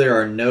 or there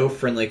are no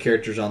friendly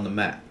characters on the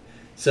map.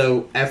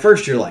 So, at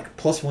first you're like,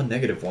 +1,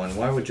 -1,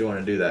 why would you want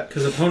to do that?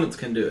 Because opponents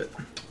can do it.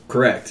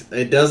 Correct.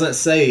 It doesn't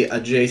say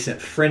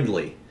adjacent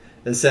friendly.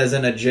 It says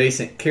an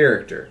adjacent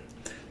character.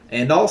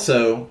 And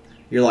also,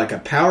 you're like, a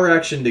power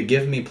action to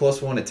give me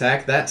 +1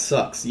 attack? That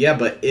sucks. Yeah,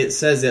 but it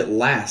says it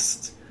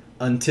lasts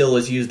until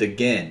it's used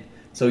again.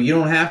 So you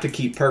don't have to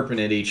keep perping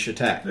at each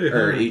attack,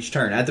 or each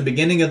turn. At the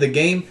beginning of the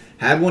game,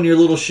 have one of your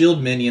little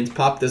shield minions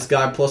pop this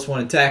guy +1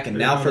 attack, and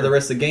now for the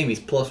rest of the game, he's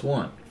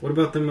 +1. What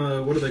about them,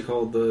 what are they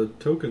called? The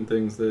token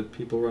things that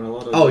people run a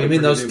lot of? Oh, you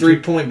mean those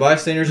 3-point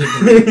bystanders that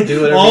can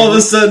do whatever? All of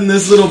a sudden,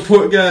 this little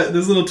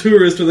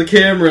tourist with a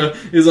camera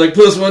is like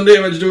 +1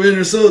 damage to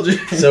Winter Soldier.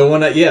 So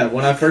when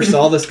I first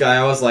saw this guy,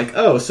 I was like,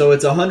 oh, so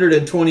it's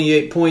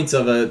 128 points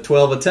of a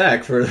 12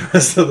 attack for the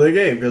rest of the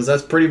game, because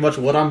that's pretty much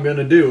what I'm going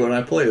to do when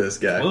I play this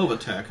guy. 12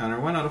 attack, Hunter.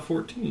 Why not a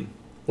 14?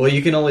 Well,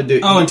 you can only do...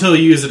 Oh, until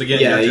you use it again.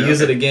 Yeah, you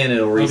use it again,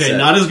 it'll reset. Okay,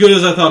 not as good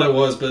as I thought it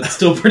was, but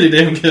still pretty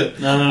damn good.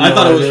 I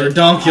thought it was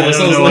redonkulous. I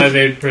don't know why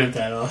they'd print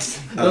that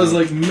off. I was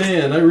like,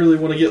 man, I really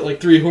want to get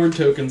like 3 Horde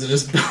tokens and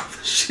just bounce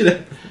the shit out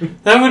of them.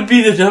 That would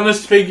be the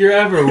dumbest figure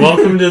ever.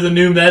 Welcome to the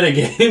new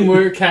metagame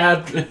where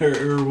Cap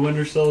or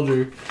Winter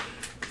Soldier...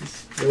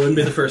 It wouldn't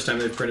be the first time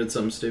they've printed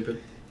something stupid.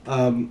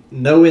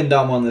 No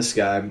Indom on this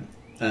guy.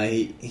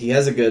 He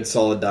has a good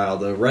solid dial,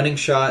 though. Running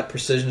Shot,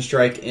 Precision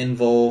Strike,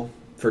 Invul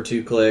for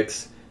 2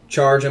 clicks.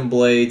 Charge and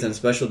blades and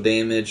special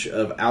damage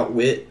of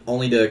Outwit,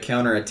 only to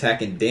counter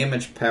attack and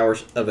damage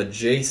powers of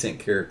adjacent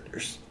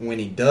characters. When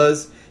he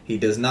does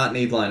not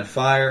need line of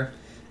fire,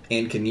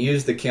 and can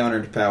use the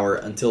countered power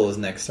until his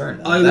next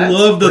turn. I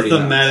love the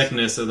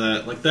thematicness of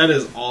that. Like, that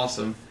is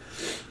awesome.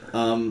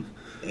 And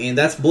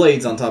that's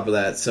blades on top of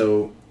that.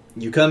 So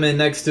you come in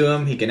next to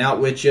him, he can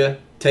outwit you,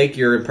 take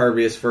your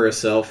impervious for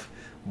himself,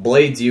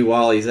 blades you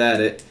while he's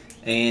at it.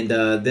 And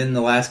then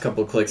the last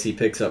couple of clicks, he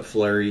picks up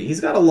Flurry.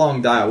 He's got a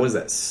long dial. What is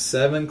that,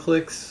 7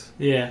 clicks?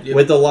 Yeah. Yep.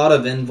 With a lot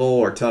of invul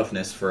or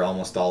toughness for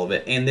almost all of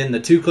it. And then the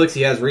 2 clicks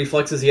he has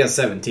reflexes, he has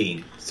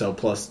 17. So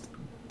plus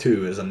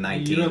 2 is a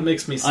 19. You know what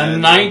makes me sad? A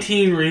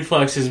 19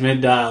 reflexes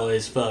mid-dial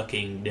is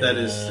fucking dumb. That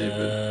is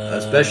stupid.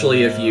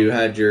 Especially if you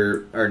had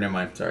your... Or never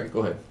mind, sorry, go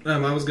ahead. I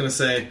was going to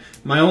say,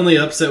 my only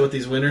upset with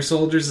these Winter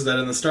Soldiers is that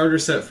in the starter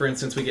set, for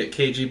instance, we get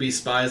KGB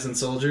spies and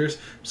soldiers.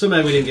 I'm so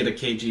mad we didn't get a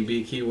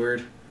KGB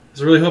keyword. I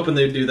was really hoping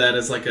they'd do that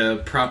as like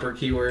a proper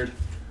keyword.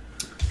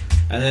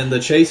 And then the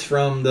chase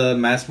from the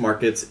mass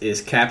markets is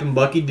Cap and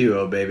Bucky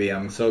Duo, baby.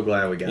 I'm so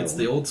glad we got it. It's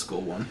the old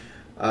school one.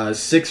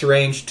 6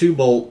 range, 2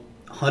 bolt,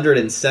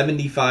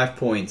 175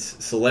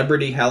 points.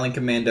 Celebrity, Howling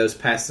Commandos,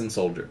 Pass and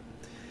Soldier.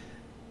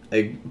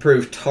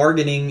 improved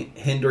targeting,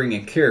 hindering,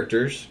 and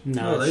characters.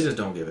 No, they just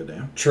don't give a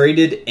damn.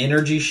 Traded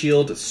energy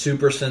shield,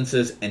 super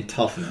senses, and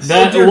toughness.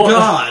 Oh, dear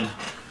God.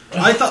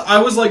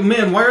 I was like,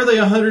 man, why are they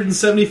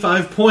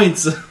 175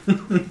 points?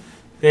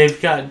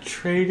 They've got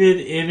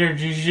traded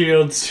energy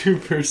shield,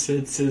 super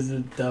senses,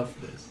 and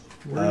toughness.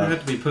 We're going to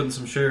have to be putting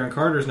some Sharon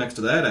Carters next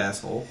to that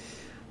asshole.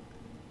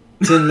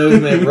 10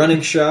 movement,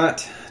 running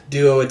shot,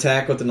 duo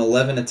attack with an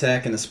 11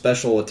 attack and a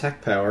special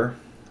attack power.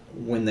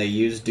 When they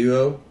use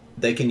duo,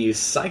 they can use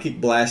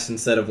Psychic Blast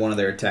instead of one of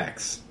their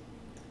attacks.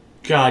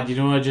 God, you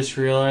know what I just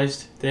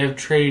realized? They have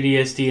traded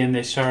ESD and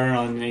they started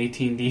on an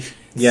 18 defense.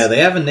 Yeah, they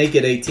have a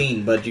naked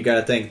 18, but you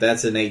gotta think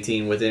that's an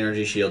 18 with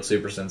energy shield,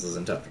 super senses,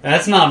 and toughness.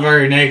 That's not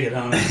very naked,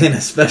 honestly. And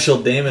a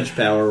special damage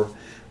power,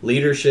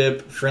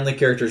 leadership, friendly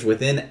characters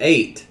within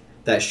 8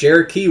 that share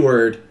a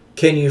keyword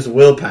can use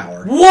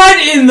willpower.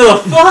 What in the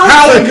fuck?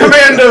 Howling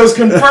Commandos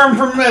confirmed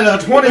for meta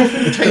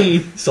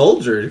 2015.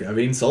 Soldier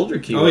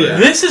keyword. Oh, yeah.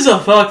 This is a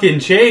fucking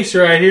chase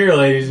right here,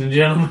 ladies and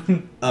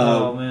gentlemen.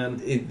 Oh,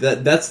 man.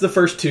 That's the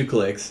first 2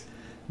 clicks.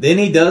 Then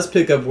he does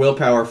pick up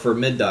willpower for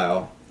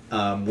mid-dial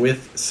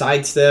with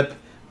sidestep,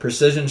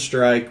 precision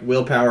strike,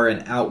 willpower,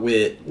 and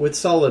outwit with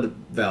solid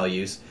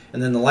values.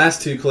 And then the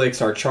last 2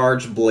 clicks are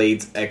charged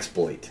blades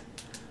exploit.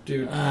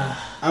 Dude,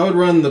 I would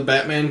run the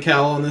Batman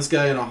cowl on this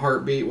guy in a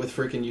heartbeat with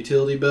freaking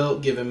utility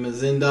belt, give him a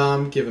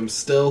Zindom, give him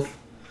stealth.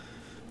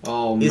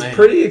 Oh, man. It's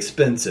pretty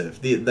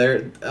expensive.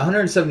 They're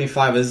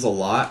 175 is a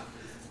lot,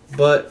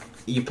 but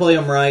you play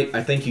them right,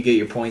 I think you get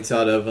your points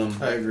out of them.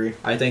 I agree.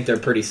 I think they're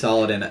pretty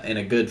solid and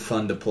a good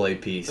fun-to-play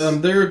piece.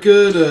 They're a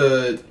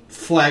good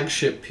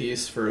flagship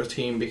piece for a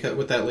team because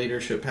with that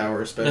leadership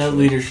power especially. That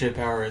leadership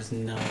power is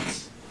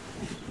nuts.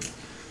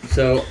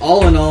 So,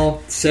 all in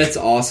all, set's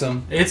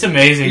awesome. It's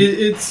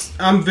amazing.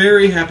 I'm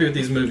very happy with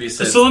these movie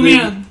sets. So let me...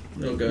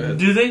 Oh, go ahead.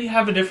 Do they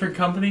have a different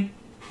company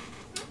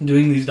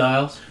doing these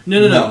dials?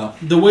 No.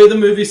 The way the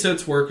movie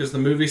sets work is the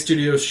movie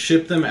studios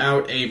ship them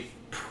out a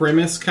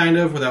premise, kind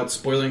of, without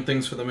spoiling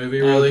things for the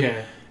movie, really.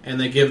 Okay. And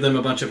they give them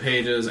a bunch of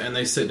pages, and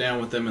they sit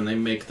down with them, and they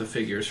make the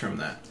figures from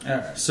that.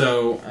 Alright.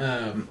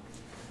 So,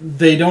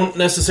 they don't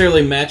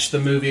necessarily match the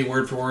movie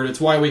word for word.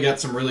 It's why we got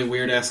some really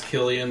weird-ass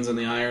Killians in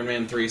the Iron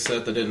Man 3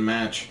 set that didn't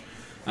match.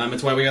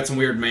 It's why we got some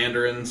weird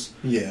Mandarins.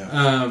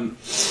 Yeah.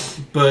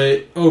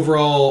 But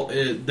overall,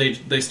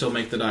 they still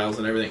make the dials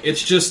and everything.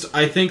 It's just,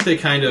 I think they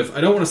kind of...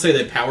 I don't want to say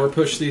they power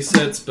push these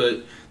sets,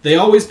 but they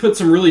always put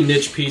some really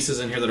niche pieces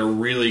in here that are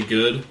really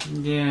good.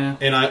 Yeah.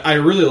 And I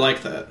really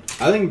like that.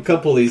 I think a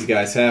couple of these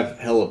guys have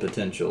hella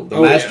potential.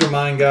 The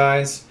Mastermind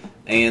guys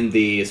and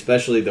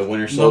especially the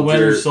Winter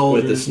Soldier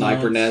with the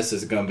sniper nest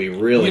is going to be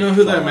really You know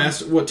who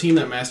fun. what team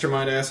that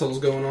Mastermind asshole is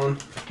going on?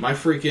 My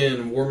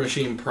freaking War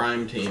Machine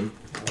Prime team.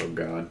 Oh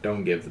God!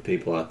 Don't give the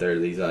people out there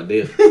these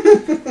ideas.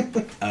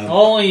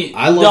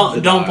 I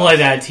love don't play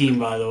that team,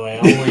 by the way.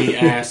 Only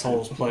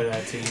assholes play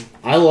that team.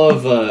 I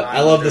love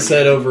the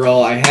set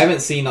overall. I haven't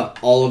seen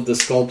all of the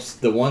sculpts.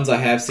 The ones I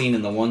have seen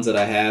and the ones that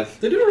I have,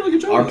 they did a really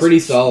good job. Are pretty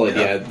solid.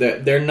 Yeah,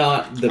 they're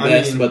not the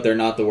best, but they're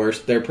not the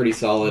worst. They're pretty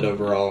solid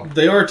overall.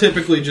 They are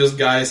typically just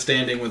guys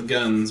standing with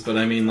guns, but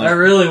I mean, I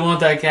really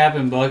want that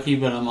Captain Bucky,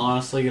 but I'm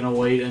honestly gonna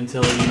wait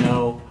until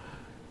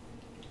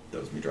that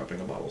was me dropping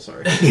a bottle,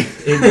 sorry.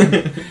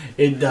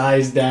 it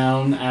dies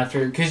down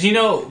after... Because,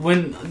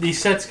 when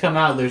these sets come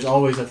out, there's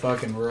always a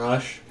fucking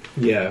rush.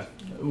 Yeah.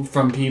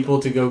 From people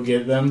to go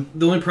get them.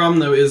 The only problem,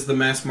 though, is the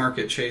mass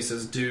market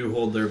chases do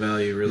hold their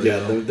value really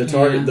well.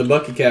 The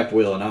Bucky Cap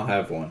will, and I'll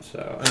have one,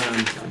 so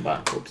I'm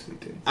buying Corpsey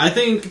too. I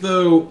think,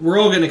 though, we're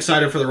all getting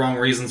excited for the wrong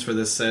reasons for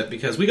this set,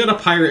 because we got a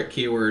pirate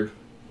keyword.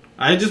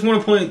 I just want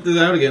to point this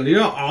out again. Do you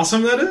know how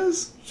awesome that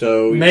is?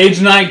 So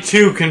Mage Knight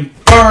 2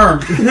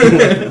 confirmed!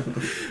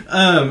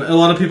 A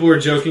lot of people were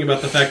joking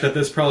about the fact that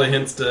this probably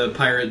hints to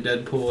Pirate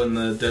Deadpool in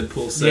the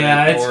Deadpool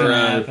set, or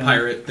a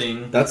pirate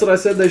thing. That's what I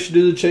said they should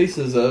do the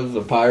chases of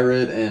a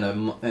pirate and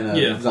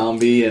a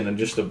zombie and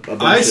just a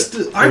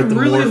bunch I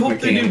really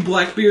hope they do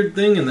Blackbeard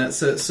thing in that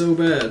set so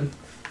bad.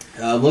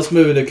 Let's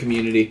move into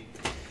community.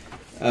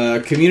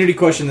 Community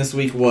question this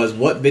week was,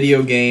 what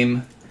video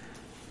game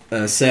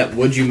set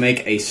would you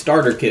make a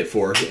starter kit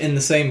for? In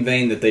the same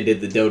vein that they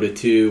did the Dota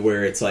 2,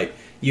 where it's like,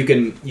 you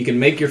can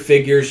make your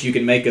figures, you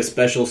can make a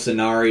special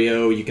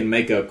scenario, you can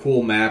make a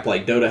cool map.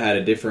 Like Dota had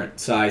a different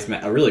size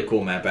map, a really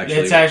cool map actually.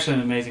 It's actually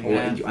an amazing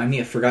map.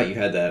 I forgot you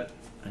had that.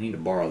 I need to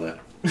borrow that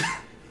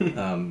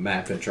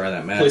map and try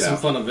that map Play out. some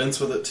fun events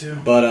with it too.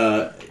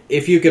 But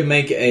if you could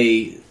make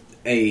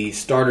a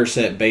starter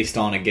set based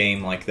on a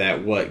game like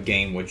that, what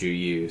game would you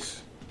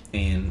use?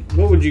 And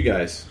what would you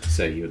guys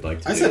say you would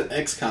like to do? I said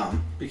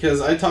XCOM,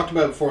 because I talked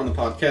about it before on the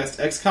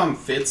podcast. XCOM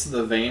fits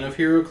the vein of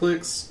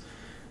HeroClix.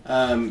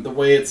 The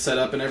way it's set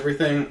up and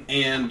everything,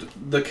 and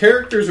the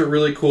characters are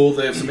really cool.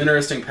 They have some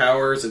interesting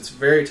powers. It's a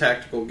very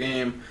tactical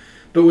game,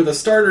 but with a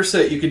starter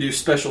set you could do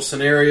special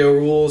scenario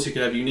rules, you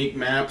could have unique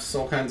maps,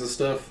 all kinds of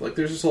stuff. Like,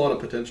 there's just a lot of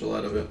potential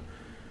out of it.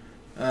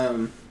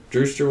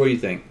 Drewster, what do you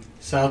think?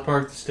 South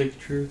Park: The Stick of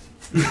Truth.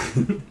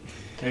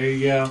 There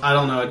you go. I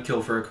don't know, I'd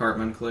kill for a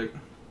Cartman click.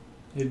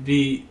 It'd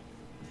be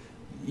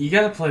You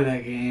gotta play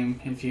that game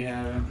if you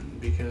haven't,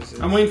 because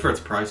I'm waiting for its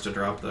price to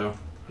drop, though.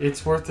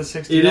 it's worth the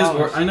 $60. It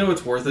is. I know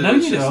it's worth it. No,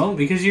 it's you just, don't,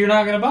 because you're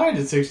not gonna buy it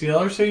at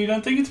 $60, so you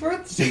don't think it's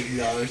worth the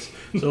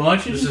 $60. So why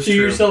don't you This just is do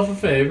true. yourself a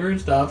favor and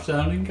stop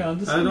sounding I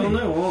condescending? don't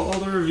know. All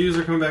the reviews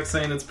are coming back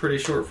saying it's pretty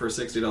short for a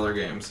 $60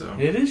 game. So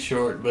It is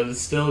short, but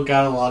it's still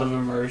got a lot of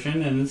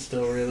immersion, and it's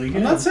still really good.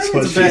 I'm not saying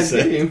That's it's a what bad she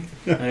said. game.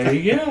 There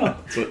you go.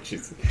 That's what she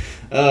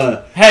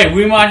said. Hey,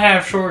 we might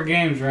have short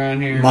games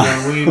around here,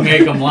 but we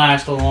make them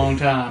last a long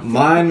time.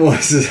 Mine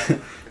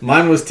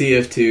was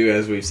TF2,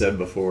 as we've said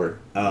before.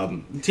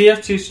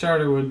 TF2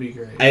 starter would be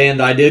great.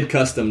 And I did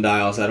custom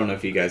dials. I don't know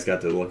if you guys got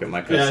to look at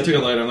my custom. Yeah, I took a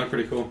light on. They're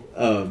pretty cool.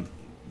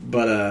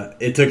 But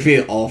it took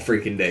me all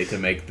freaking day to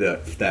make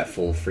that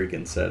full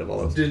freaking set of all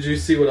those. Did you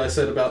see what I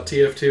said about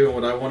TF2 and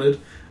what I wanted?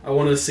 I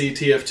wanted to see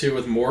TF2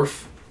 with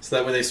Morph, so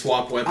that way they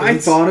swap weapons. I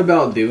thought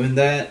about doing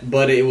that,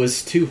 but it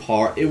was too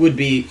hard.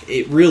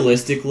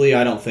 Realistically,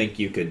 I don't think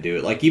you could do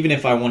it. Like, even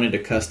if I wanted to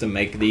custom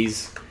make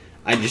these,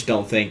 I just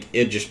don't think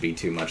it'd just be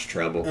too much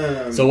trouble.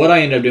 So what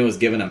I ended up doing was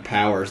giving them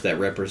powers that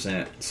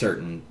represent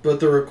certain. But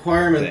the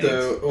requirement, things.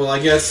 though, well, I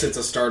guess it's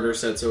a starter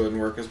set, so it wouldn't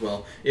work as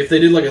well. If they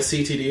did like a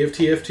CTD of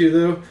TF2,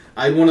 though,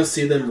 I'd want to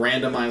see them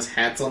randomize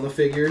hats on the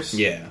figures.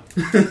 Yeah.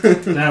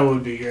 That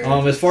would be great.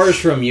 As far as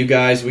from you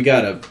guys, we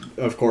got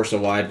of course, a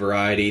wide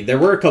variety. There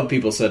were a couple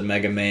people said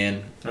Mega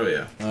Man. Oh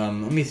yeah.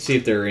 Let me see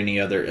if there are any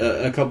other.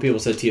 A couple people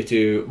said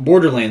TF2.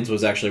 Borderlands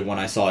was actually one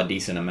I saw a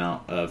decent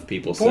amount of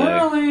people say.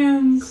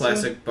 Borderlands.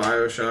 Classic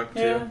Bioshock, too.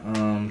 Yeah.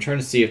 I'm trying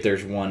to see if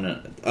there's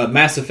one.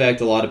 Mass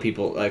Effect, a lot of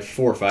people, like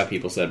 4 or 5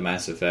 people said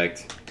Mass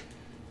Effect.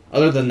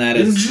 Other than that,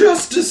 it's...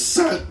 Injustice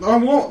set! I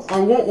want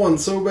one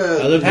so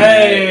bad. Other than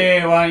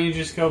Hey, why don't you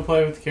just go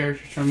play with the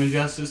characters from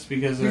Injustice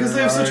because they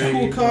have such already-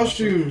 cool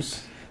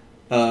costumes.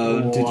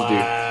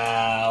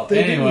 Wow.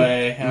 They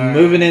Anyway, all right.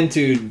 Moving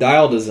into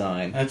dial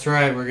design. That's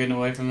right. We're getting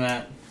away from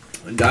that.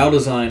 Dial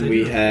design, They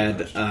we do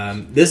have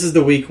had... this is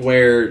the week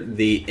where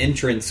the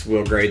entrants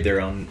will grade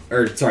their own...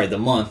 the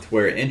month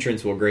where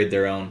entrants will grade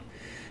their own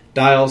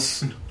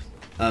dials.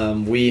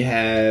 We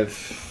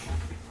have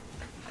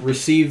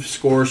received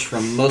scores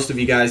from most of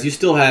you guys. You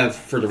still have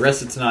for the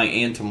rest of tonight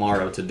and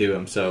tomorrow to do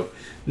them, so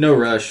no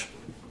rush.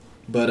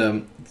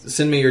 But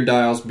send me your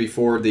dials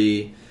before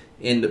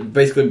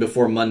basically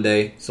before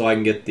Monday, so I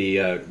can get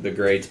the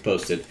grades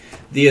posted.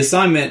 The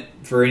assignment,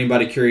 for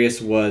anybody curious,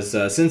 was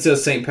since it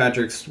was St.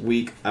 Patrick's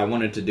week, I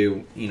wanted to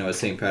do a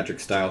St.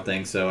 Patrick's style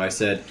thing. So I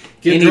said,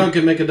 Get drunk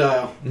and make a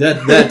dial.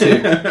 That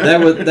too.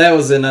 that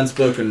was an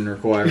unspoken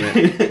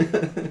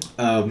requirement.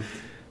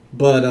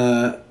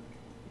 But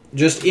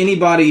just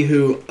anybody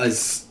who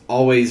has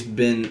always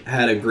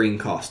had a green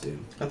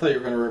costume. I thought you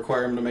were going to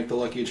require him to make the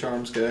Lucky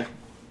Charms guy.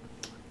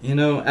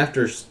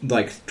 After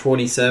like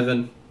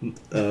 27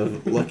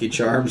 Lucky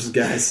Charms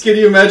guys. Can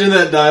you imagine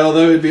that dial,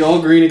 though? It'd be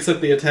all green except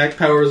the attack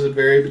powers would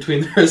vary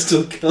between the rest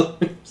of the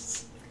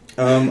colors.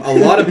 A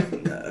lot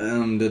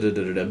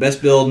of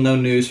best build, no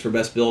news for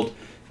best build.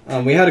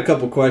 We had a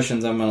couple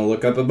questions I'm going to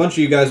look up. A bunch of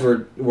you guys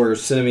were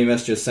sending me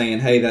messages saying,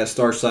 hey, that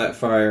Star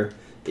Sapphire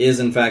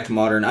is in fact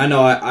modern. I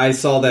know I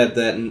saw that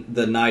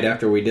the night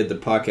after we did the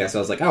podcast. I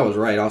was like, I was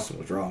right, Austin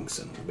was wrong,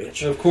 son of a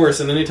bitch. Of course,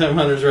 and anytime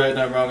Hunter's right and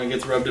I'm wrong, it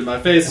gets rubbed in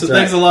my face. So That's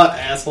thanks a lot,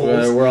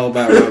 assholes. We're all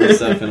about rubbing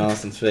stuff in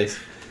Austin's face.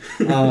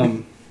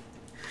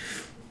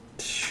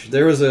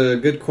 There was a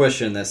good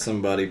question that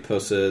somebody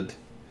posted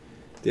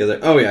the other...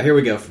 Oh yeah, here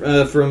we go.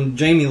 From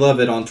Jamie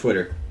Lovett on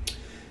Twitter.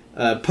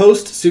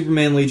 Post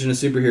Superman Legion of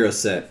Superheroes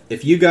set.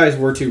 If you guys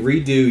were to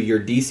redo your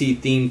DC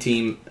Theme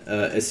Team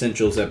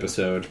Essentials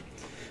episode,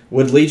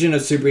 would Legion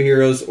of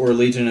Superheroes or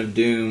Legion of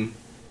Doom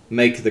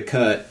make the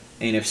cut?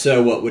 And if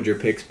so, what would your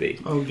picks be?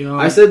 Oh, God.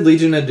 I said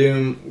Legion of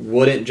Doom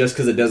wouldn't just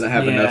because it doesn't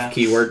have Yeah. enough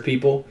keyword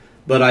people.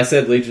 But I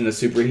said Legion of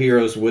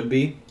Superheroes would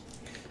be.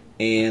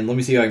 And let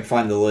me see if I can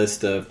find the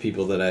list of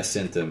people that I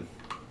sent them.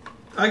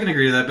 I can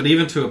agree to that, but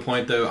even to a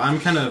point, though,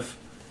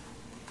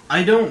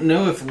 I don't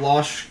know if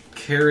Losh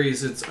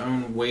carries its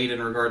own weight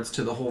in regards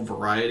to the whole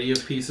variety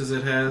of pieces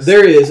it has.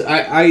 There is.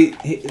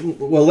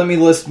 Well, let me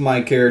list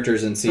my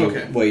characters and see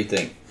Okay. what you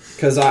think.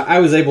 Because I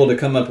was able to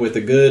come up with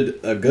a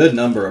good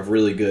number of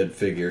really good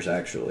figures,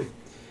 actually.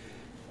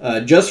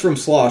 Just from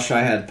Slosh,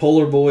 I had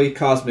Polar Boy,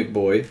 Cosmic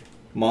Boy,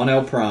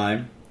 Mon-El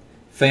Prime,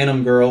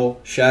 Phantom Girl,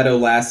 Shadow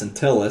Lass, and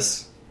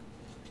Tellus,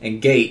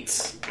 and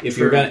Gates. If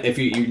True.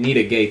 you need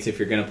a Gates if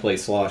you're gonna play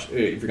Slosh,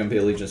 if you're gonna play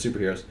Legion of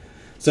Superheroes.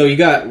 So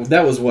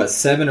that was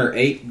 7 or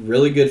 8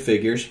 really good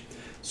figures.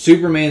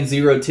 Superman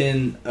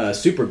 010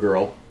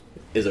 Supergirl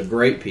is a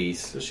great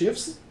piece. Does she have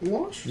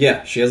Losh?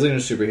 Yeah, she has Legion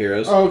of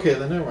Superheroes. Oh, okay,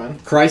 then never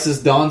mind. Crisis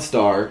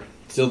Dawnstar,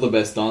 still the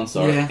best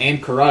Dawnstar, Yeah. and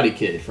Karate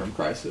Kid from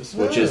Crisis,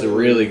 which is a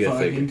really good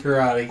Fucking figure.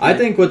 Karate Kid. I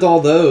think with all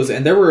those,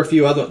 and there were a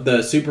few other,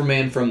 the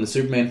Superman from the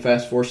Superman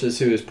Fast Forces,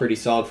 who is pretty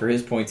solid for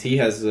his points. He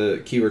has a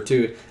keyword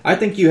too. I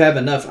think you have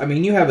enough. I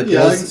mean, you have a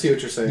Yeah, I can dozen. see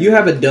what you're saying. You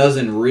have a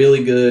dozen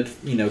really good,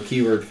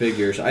 keyword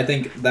figures. I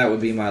think that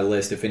would be my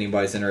list if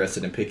anybody's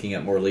interested in picking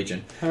up more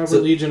Legion. However, So-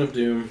 Legion of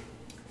Doom.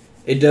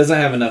 It doesn't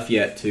have enough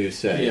yet to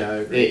say. Yeah, I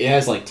agree. It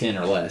has like 10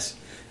 or less.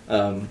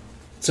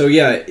 So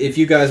yeah, if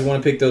you guys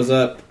want to pick those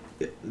up,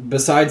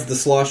 besides the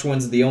Slosh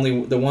ones, the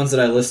ones that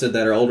I listed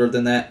that are older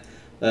than that,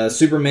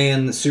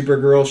 Superman,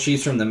 Supergirl,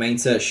 she's from the main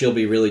set. She'll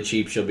be really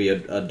cheap. She'll be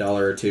 $1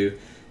 or $2.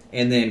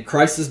 And then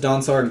Crisis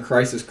Donsard and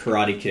Crisis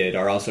Karate Kid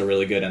are also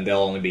really good, and they'll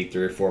only be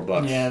 $3 or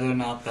 $4. Yeah, they're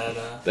not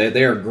that.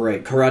 They are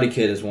great. Karate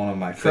Kid is one of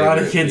my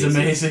favorites. Karate Kid's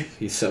amazing.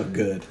 He's so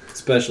good,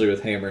 especially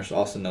with hammers.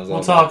 Austin knows all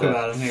We'll about talk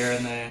about him here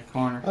in the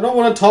corner. I don't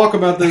want to talk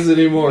about this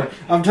anymore.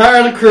 I'm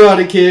tired of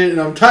Karate Kid, and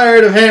I'm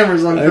tired of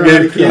hammers on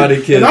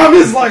Karate Kid. And I'm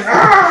just like,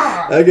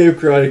 ah! I gave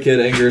Karate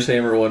Kid Anger's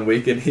hammer one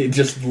week, and he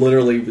just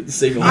literally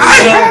single. I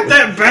had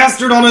that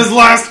bastard on his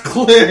last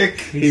click.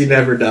 He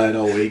never died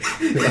all week.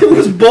 It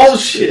was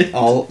bullshit.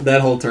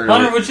 That whole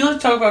tournament. Hunter, would you like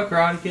to talk about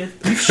Karate Kid?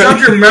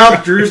 Shut your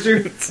mouth,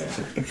 Drewster.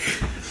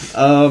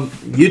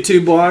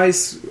 YouTube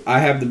wise, I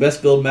have the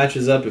best build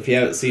matches up. If you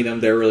haven't seen them,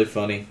 they're really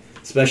funny,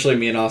 especially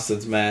me and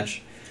Austin's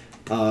match.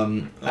 Oh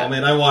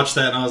man, I watched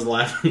that and I was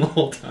laughing the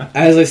whole time.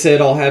 As I said,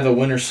 I'll have a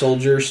Winter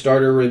Soldier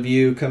starter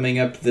review coming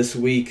up this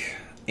week,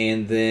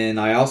 and then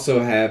I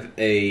also have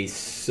I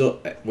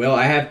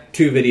have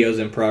 2 videos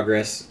in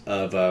progress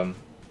of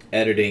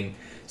editing: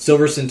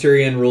 Silver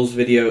Centurion rules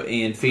video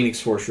and Phoenix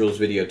Force rules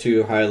video.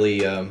 2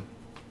 highly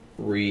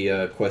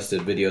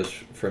requested videos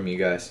from you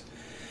guys.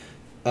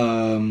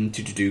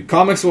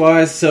 Comics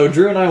wise, so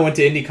Drew and I went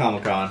to Indie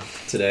Comic Con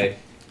today.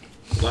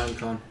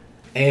 LionCon.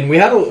 And we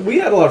had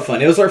a lot of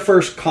fun. It was our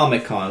first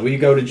Comic Con. We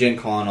go to Gen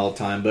Con all the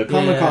time, but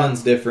Comic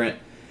Con's different.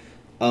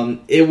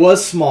 It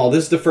was small.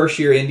 This is the first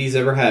year Indie's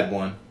ever had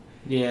one.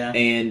 Yeah.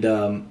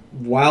 And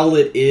while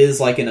it is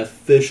like an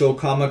official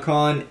Comic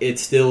Con, it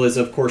still is,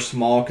 of course,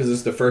 small because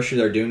it's the first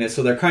year they're doing it.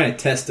 So they're kind of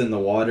testing the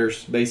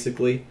waters,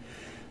 basically.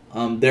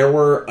 There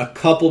were a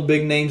couple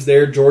big names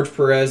there, George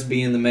Perez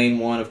being the main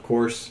one, of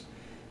course.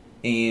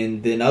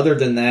 And then other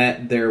than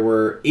that, there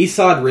were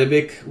Esad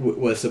Ribic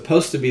was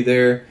supposed to be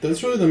there.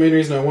 That's really the main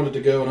reason I wanted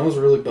to go, and I was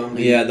really bummed.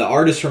 Yeah, the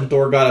artist from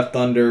Thor God of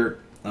Thunder.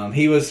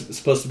 He was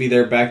supposed to be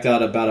there, backed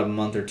out about a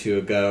month or 2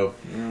 ago.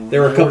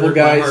 There were a couple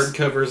guys,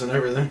 hardcovers and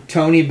everything.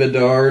 Tony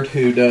Bedard,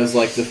 who does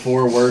like the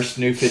 4 worst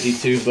New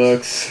 52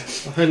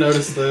 books. I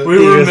noticed that.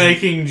 We were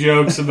making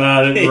jokes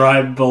about it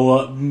right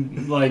below,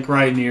 like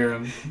right near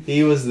him.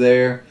 He was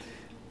there.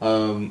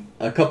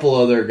 A couple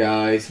other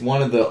guys.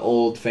 One of the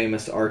old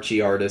famous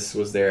Archie artists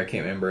was there. I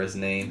can't remember his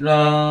name.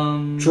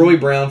 Troy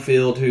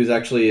Brownfield, who's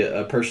actually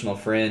a personal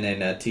friend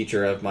and a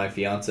teacher of my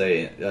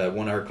fiance,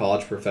 one of her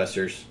college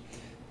professors.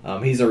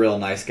 He's a real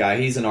nice guy.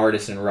 He's an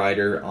artist and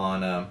writer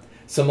on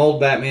some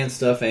old Batman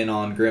stuff and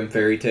on Grimm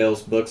Fairy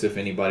Tales books, if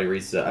anybody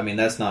reads that. I mean,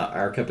 that's not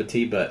our cup of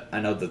tea, but I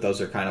know that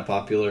those are kind of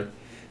popular.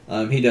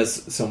 He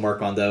does some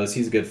work on those.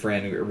 He's a good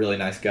friend, a really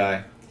nice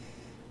guy.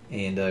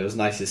 And it was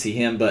nice to see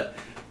him. But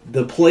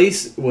the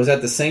place was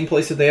at the same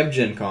place that they have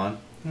Gen Con.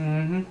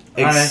 Mm-hmm.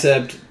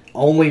 Except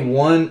only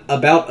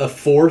about a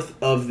fourth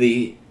of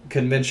the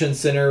convention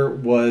center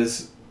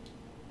was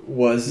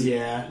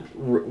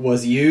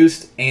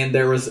used, and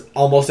there was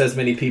almost as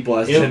many people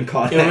as Gen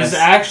Con has. It was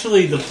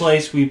actually the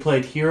place we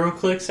played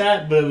HeroClix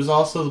at, but it was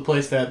also the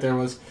place that there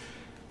was,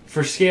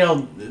 for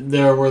scale,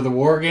 there were the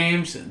War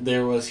Games,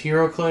 there was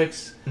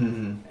HeroClix,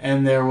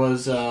 and there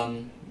was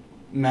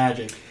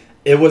Magic.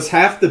 It was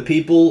half the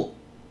people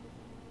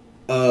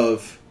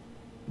of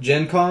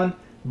Gen Con,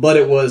 but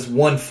it was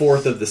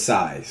 1/4 of the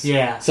size.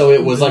 Yeah. So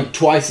it was like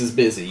twice as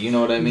busy, you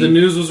know what I mean? The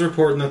news was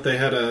reporting that they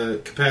had a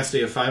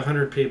capacity of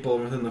 500 people,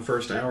 and within the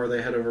first hour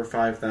they had over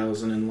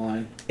 5,000 in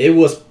line. It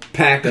was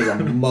packed as a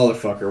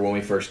motherfucker when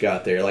we first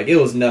got there. Like, it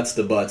was nuts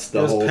to butts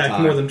the whole time. It was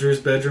packed more than Drew's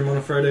bedroom on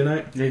a Friday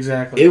night.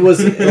 Exactly. It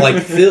was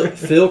like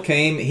Phil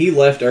came, he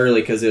left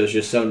early because it was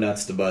just so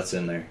nuts to butts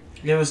in there.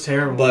 It was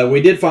terrible. But we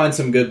did find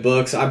some good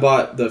books. I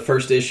bought the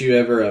first issue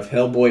ever of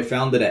Hellboy,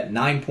 found it at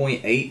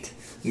 9.8.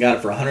 Got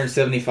it for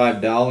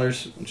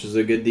 $175, which is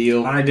a good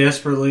deal. I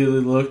desperately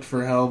looked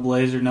for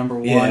Hellblazer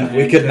 #1. Yeah,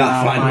 we could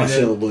not find my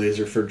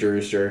Hellblazer for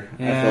Drewster.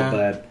 Yeah. I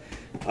felt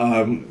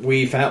bad.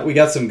 We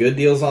got some good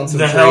deals on some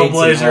the trades. The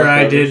Hellblazer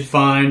I did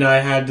find, I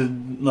had to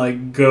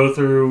go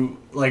through,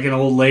 like, an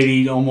old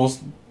lady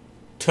almost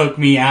took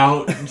me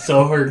out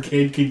so her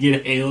kid could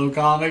get Halo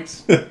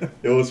comics. It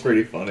was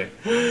pretty funny.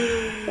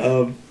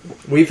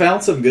 We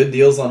found some good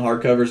deals on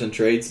hardcovers and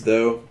trades,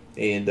 though.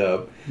 And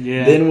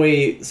then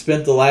we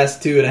spent the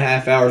last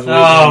 2.5 hours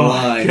waiting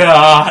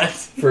online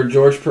for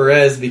George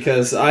Perez,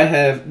 because I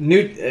have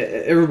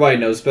everybody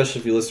knows,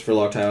 especially if you listen for a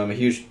long time, I'm a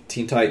huge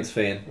Teen Titans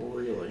fan.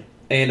 Really?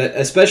 And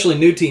especially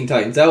New Teen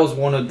Titans. That was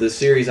one of the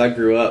series I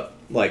grew up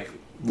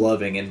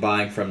loving and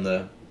buying from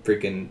the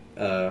freaking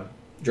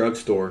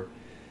drugstore.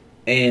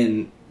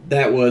 And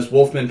that was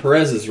Wolfman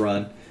Perez's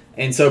run.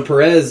 And so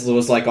Perez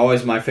was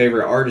always my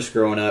favorite artist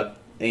growing up.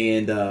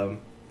 And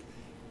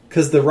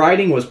because the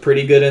writing was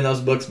pretty good in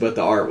those books, but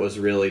the art was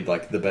really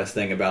the best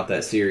thing about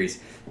that series.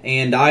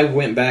 And I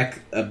went back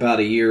about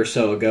a year or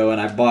so ago,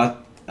 and I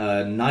bought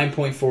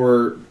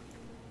 9.4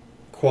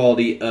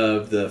 quality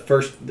of the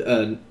first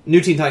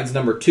New Teen Titans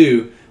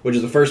 #2, which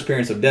is the first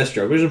appearance of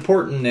Deathstroke, which is an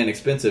important and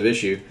expensive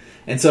issue.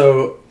 And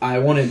so I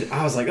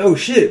was like, oh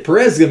shit,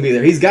 Perez is going to be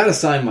there. He's got to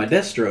sign my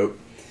Deathstroke.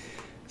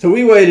 So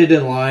we waited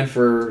in line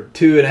for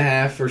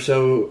 2.5 or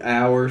so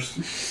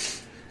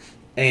hours,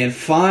 and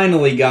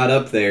finally got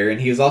up there.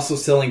 And he was also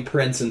selling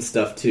prints and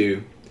stuff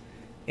too.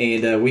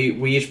 And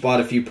we each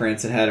bought a few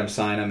prints and had him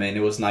sign them, and it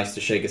was nice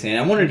to shake his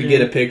hand. I wanted to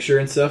get a picture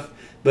and stuff,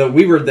 but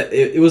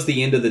it was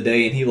the end of the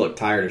day, and he looked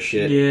tired as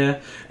shit.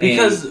 Yeah,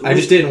 because I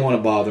just didn't want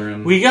to bother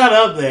him. We got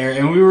up there,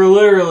 and we were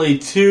literally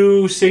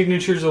 2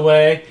 signatures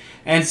away.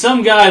 And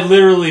some guy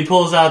literally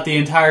pulls out the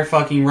entire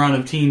fucking run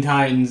of Teen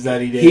Titans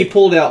that he did. He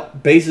pulled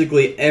out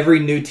basically every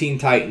new Teen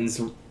Titans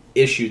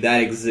issue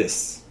that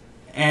exists,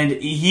 and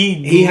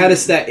he had a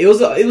stat. It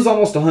was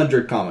almost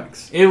 100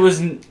 comics. It was.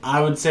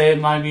 I would say it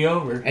might be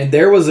over. And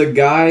there was a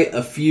guy,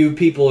 a few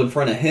people in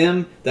front of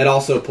him that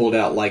also pulled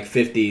out like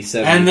 50,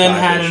 75 and then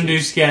had issues. him do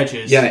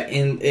sketches. Yeah,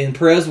 and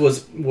Perez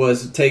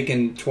was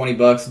taking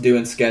 $20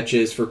 doing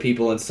sketches for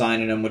people and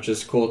signing them, which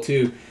is cool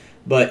too.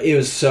 But it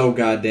was so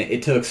goddamn...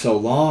 It took so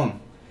long.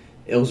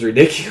 It was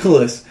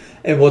ridiculous.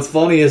 And what's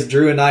funny is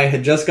Drew and I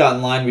had just got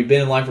in line. We'd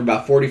been in line for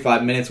about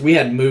 45 minutes. We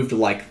had moved to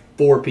like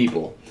 4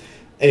 people.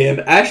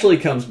 And Ashley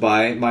comes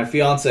by, my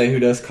fiance who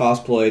does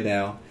cosplay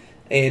now.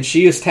 And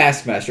she is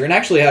Taskmaster. And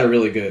actually had a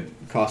really good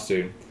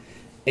costume.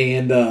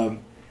 And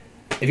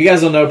if you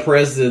guys don't know,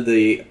 Perez did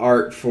the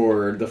art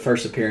for the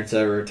first appearance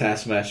ever of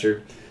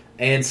Taskmaster.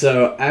 And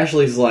so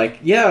Ashley's like,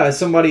 yeah,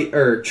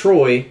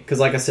 Troy, because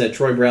like I said,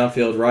 Troy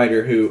Brownfield,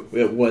 writer,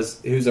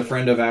 who's a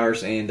friend of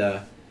ours and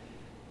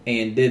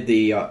did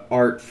the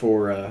art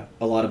for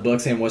a lot of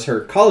books and was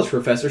her college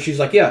professor. She's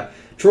like, yeah,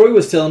 Troy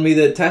was telling me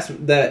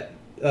that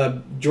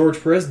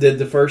George Perez did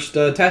the first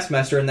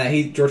Taskmaster, and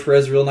that George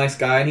Perez is a real nice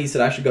guy, and he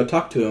said I should go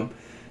talk to him.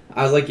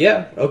 I was like,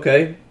 yeah,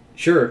 okay,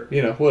 sure,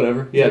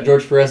 whatever. Yeah,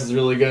 George Perez is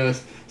really gonna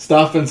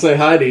stop and say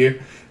hi to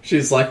you.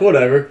 She's like,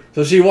 whatever.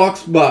 So she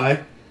walks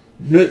by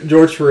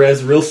George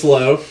Perez real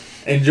slow,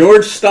 and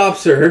George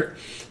stops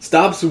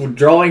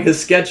drawing his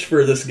sketch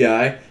for this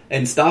guy,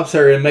 and stops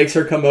her and makes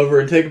her come over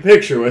and take a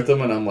picture with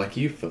him, and I'm like,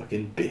 you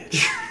fucking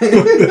bitch.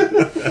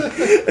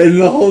 And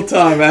the whole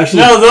time Ashley...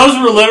 No, those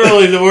were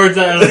literally the words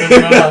out of his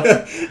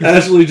mouth.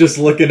 Ashley just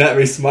looking at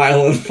me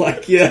smiling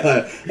like,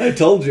 yeah, I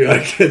told you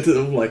I'd get to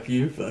them. I'm like,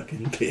 you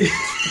fucking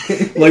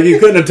bitch. Like you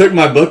couldn't have took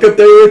my book up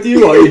there with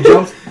you while you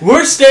jumped?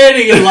 We're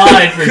standing in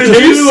line for 2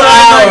 Could you sign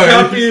my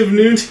hours. copy of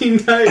New Teen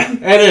Titans?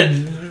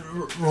 And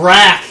a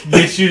rack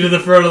gets you to the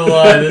front of the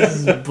line. This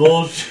is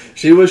bullshit.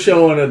 She was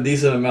showing a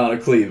decent amount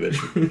of cleavage,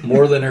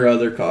 more than her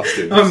other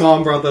costumes. My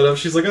mom brought that up.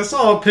 She's like, I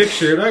saw a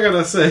picture, and I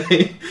gotta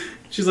say,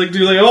 she's like,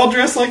 do they all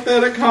dress like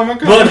that at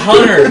Comic-Con? But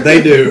Hunter,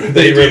 They do.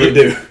 They really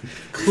do.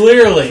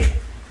 clearly,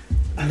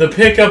 the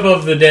pickup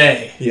of the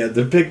day. Yeah,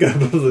 the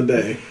pickup of the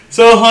day.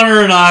 So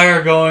Hunter and I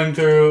are going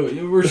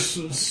through.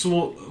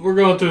 We're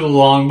going through the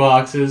long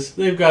boxes.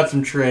 They've got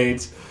some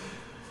trades.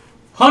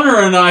 Hunter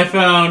and I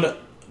found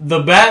the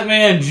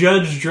Batman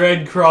Judge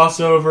Dredd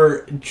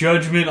crossover,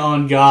 Judgment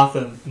on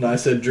Gotham. And I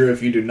said, Drew,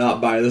 if you do not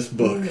buy this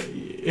book,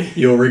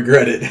 you'll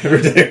regret it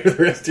every day for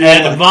the rest of your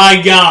life. And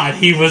by God,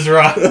 he was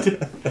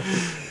right.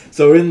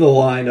 So in the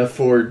line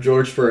for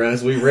George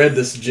Perez, we read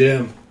this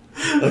gem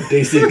of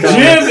DC Comics.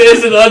 Jim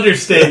is an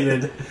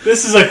understatement.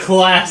 This is a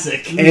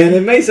classic. And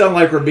it may sound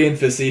like we're being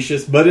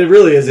facetious, but it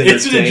really is entertaining.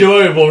 It's an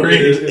enjoyable read.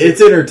 It's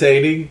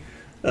entertaining.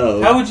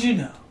 How would you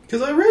know?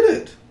 Because I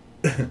read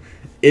it.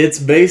 It's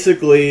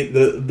basically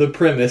the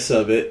premise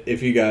of it.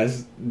 If you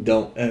guys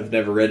have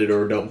never read it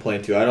or don't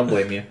plan to, I don't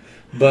blame you.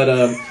 But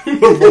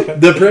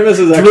the premise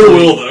is actually... Drew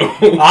will,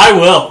 though. I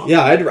will.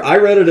 Yeah, I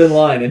read it in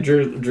line, and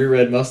Drew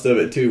read most of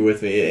it too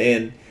with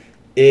me.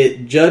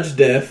 And Judge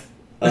Death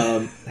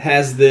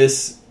has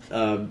this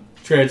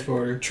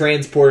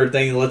transporter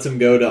thing that lets him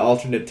go to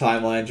alternate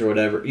timelines or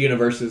whatever,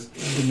 universes.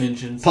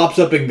 Dimensions. Pops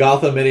up in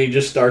Gotham, and he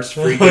just starts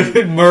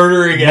freaking...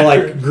 murdering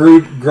like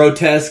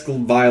grotesque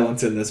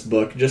violence in this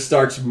book. Just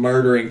starts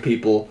murdering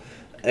people.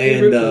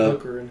 And ripped the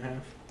hooker in half.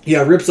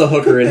 Yeah, rips a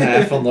hooker in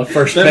half on the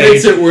first That page.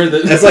 makes it worth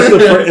it.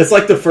 It's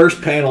like the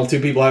first panel,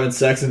 2 people having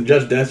sex, and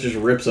Judge Death just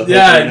rips a hooker in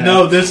half.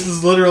 No, this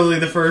is literally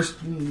the first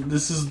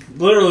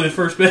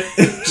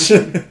page.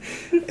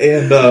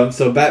 And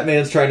so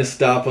Batman's trying to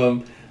stop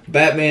him.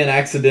 Batman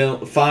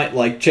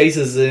accidentally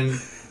chases him.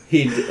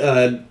 He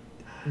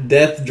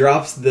Death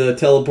drops the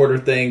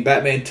teleporter thing.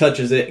 Batman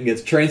touches it and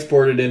gets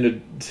transported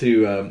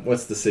into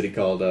what's the city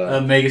called?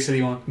 Mega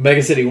City 1.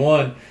 Mega City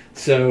 1.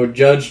 So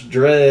Judge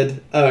Dredd,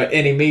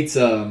 and he meets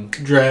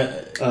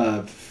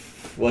Dredd.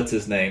 What's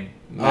his name?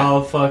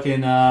 Oh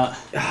fucking! Dang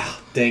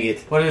it!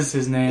 What is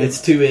his name?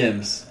 It's 2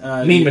 M's.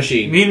 Mean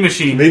Machine. Mean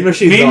Machine. Mean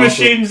Machine's Mean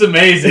awesome. Machine's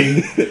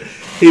amazing.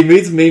 He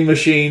meets Mean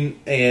Machine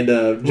and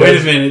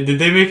Wait a minute, did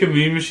they make a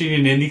Mean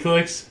Machine in Indie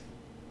Clicks?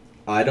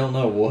 I don't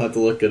know. We'll have to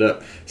look it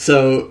up.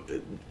 So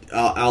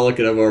I'll look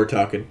it up while we're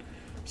talking.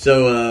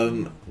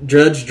 So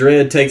Judge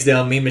Dredd takes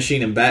down Mean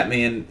Machine and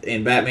Batman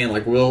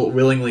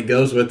willingly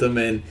goes with them.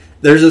 And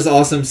there's this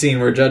awesome scene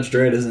where Judge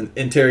Dredd is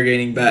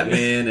interrogating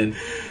Batman, and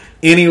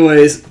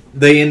Anyways,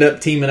 they end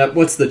up teaming up.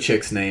 What's the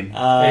chick's name?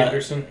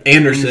 Anderson.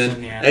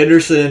 Anderson. yeah.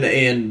 Anderson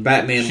and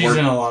Batman She's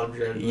in a lot of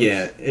Dredd books.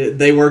 Yeah,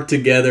 they work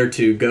together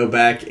to go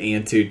back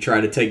and to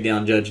try to take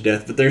down Judge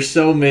Death. But there's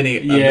so many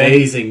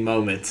amazing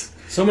moments.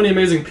 So many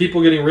amazing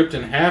people getting ripped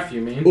in half,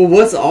 you mean? Well,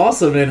 what's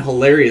awesome and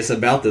hilarious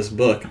about this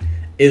book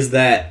is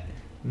that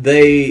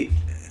they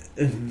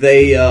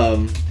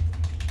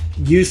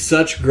use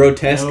such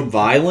grotesque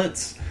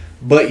violence,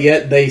 but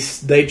yet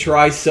they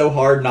try so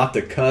hard not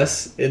to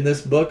cuss in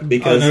this book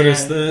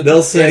because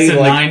they'll say it's a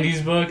like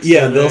 90s book.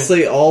 yeah, they'll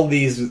say all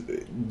these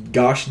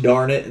gosh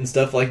darn it and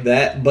stuff like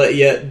that, but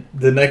yet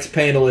the next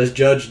panel is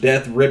Judge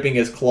Death ripping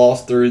his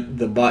claws through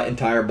the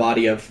entire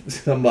body of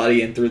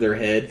somebody and through their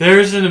head.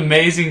 There's an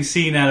amazing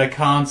scene at a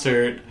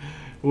concert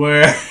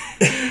where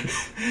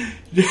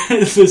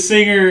the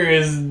singer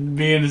is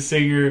being a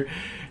singer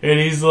and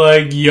he's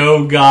like,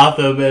 "Yo,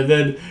 Gotham," and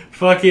then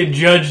fucking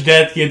Judge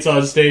Death gets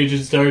on stage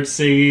and starts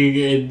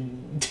singing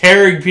and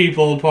tearing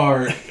people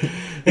apart.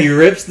 He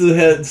rips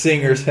the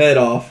singer's head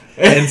off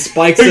and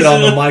spikes it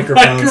on the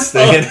microphone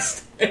stand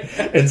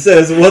and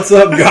says, "What's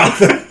up,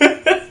 Gotham?"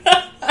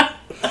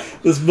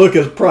 This book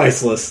is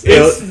priceless.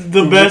 It's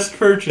the best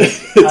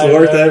purchase. It's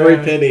worth every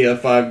penny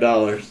of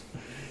 $5.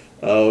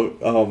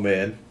 Oh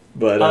man!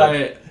 But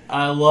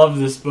I love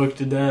this book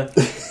to death.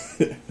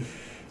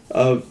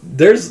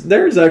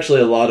 There's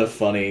actually a lot of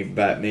funny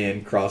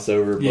Batman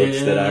crossover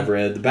books that I've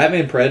read. The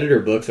Batman Predator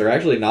books are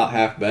actually not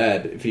half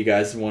bad. If you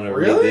guys want to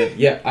read them,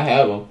 yeah, I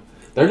have them.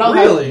 They're not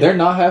they're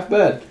not half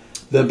bad.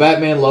 The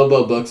Batman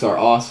Lobo books are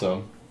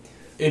awesome.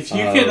 If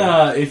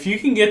you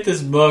can get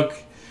this book,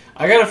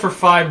 I got it for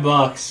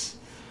 $5,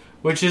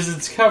 which is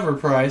its cover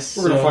price.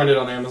 We're gonna find it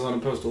on Amazon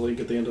and post a link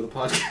at the end of the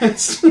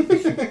podcast.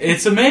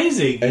 It's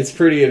amazing. It's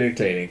pretty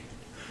entertaining.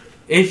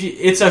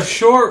 It's a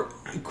short,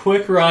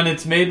 quick run.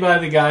 It's made by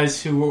the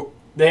guys who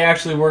they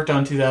actually worked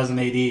on 2000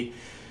 AD.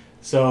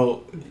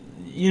 So,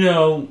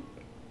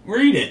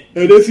 read it.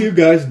 And if you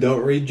guys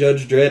don't read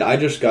Judge Dredd, I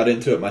just got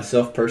into it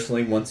myself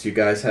personally once you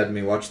guys had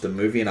me watch the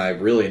movie, and I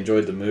really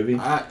enjoyed the movie.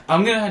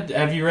 I'm gonna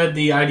have you read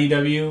the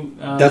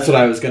IDW? That's what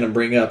I was going to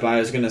bring up. I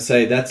was going to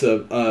say that's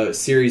a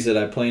series that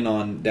I plan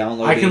on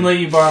downloading. I can let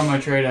you borrow my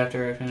trade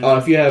after I finish. Oh,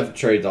 if you have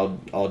trades,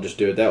 I'll just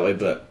do it that way.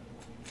 But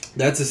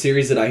that's a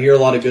series that I hear a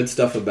lot of good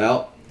stuff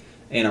about,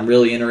 and I'm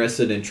really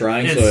interested in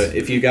trying. So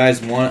if you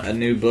guys want a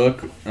new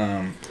book,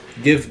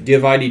 give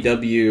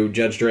IDW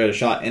Judge Dredd a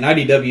shot. And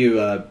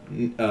IDW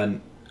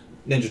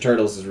Ninja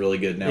Turtles is really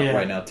good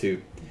right now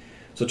too.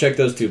 So check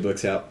those two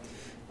books out.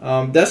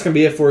 That's going to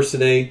be it for us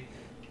today.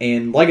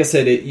 And like I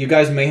said, you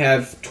guys may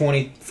have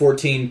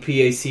 2014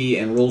 PAC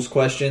and rules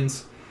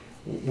questions.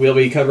 We'll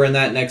be covering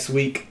that next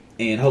week,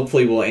 and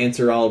hopefully we'll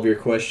answer all of your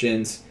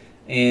questions.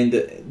 And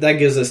that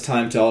gives us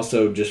time to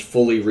also just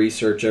fully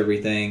research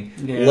everything.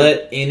 Yeah.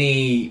 Let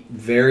any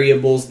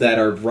variables that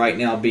are right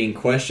now being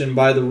questioned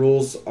by the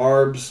rules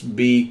ARBs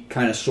be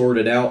kind of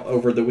sorted out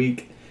over the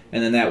week.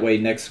 And then that way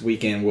next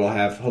weekend we'll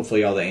have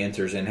hopefully all the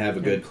answers and have a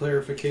good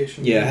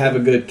clarification. Yeah, have a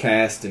good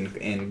cast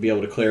and be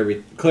able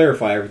to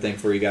clarify everything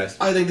for you guys.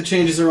 I think the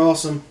changes are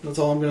awesome. That's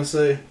all I'm going to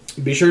say.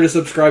 Be sure to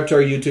subscribe to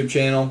our YouTube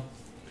channel.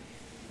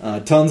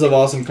 Tons of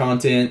awesome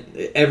content.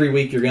 Every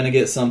week you're going to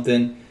get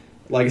something.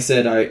 Like I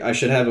said, I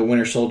should have a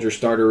Winter Soldier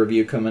starter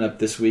review coming up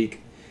this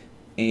week.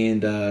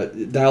 And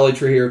Dial H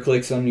for Hero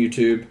Clicks on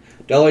YouTube.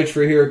 Dial H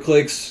for Hero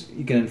Clicks,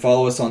 you can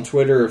follow us on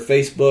Twitter or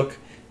Facebook.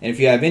 And if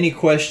you have any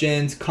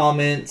questions,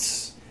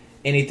 comments,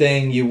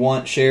 anything you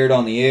want shared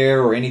on the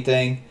air or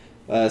anything,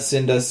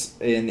 send us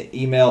an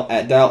email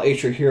at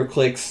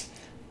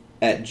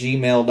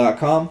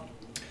dialhheroclicks@gmail.com.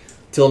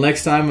 Till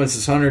next time, this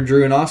is Hunter,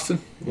 Drew, and Austin.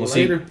 We'll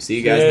see you guys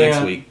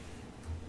next week.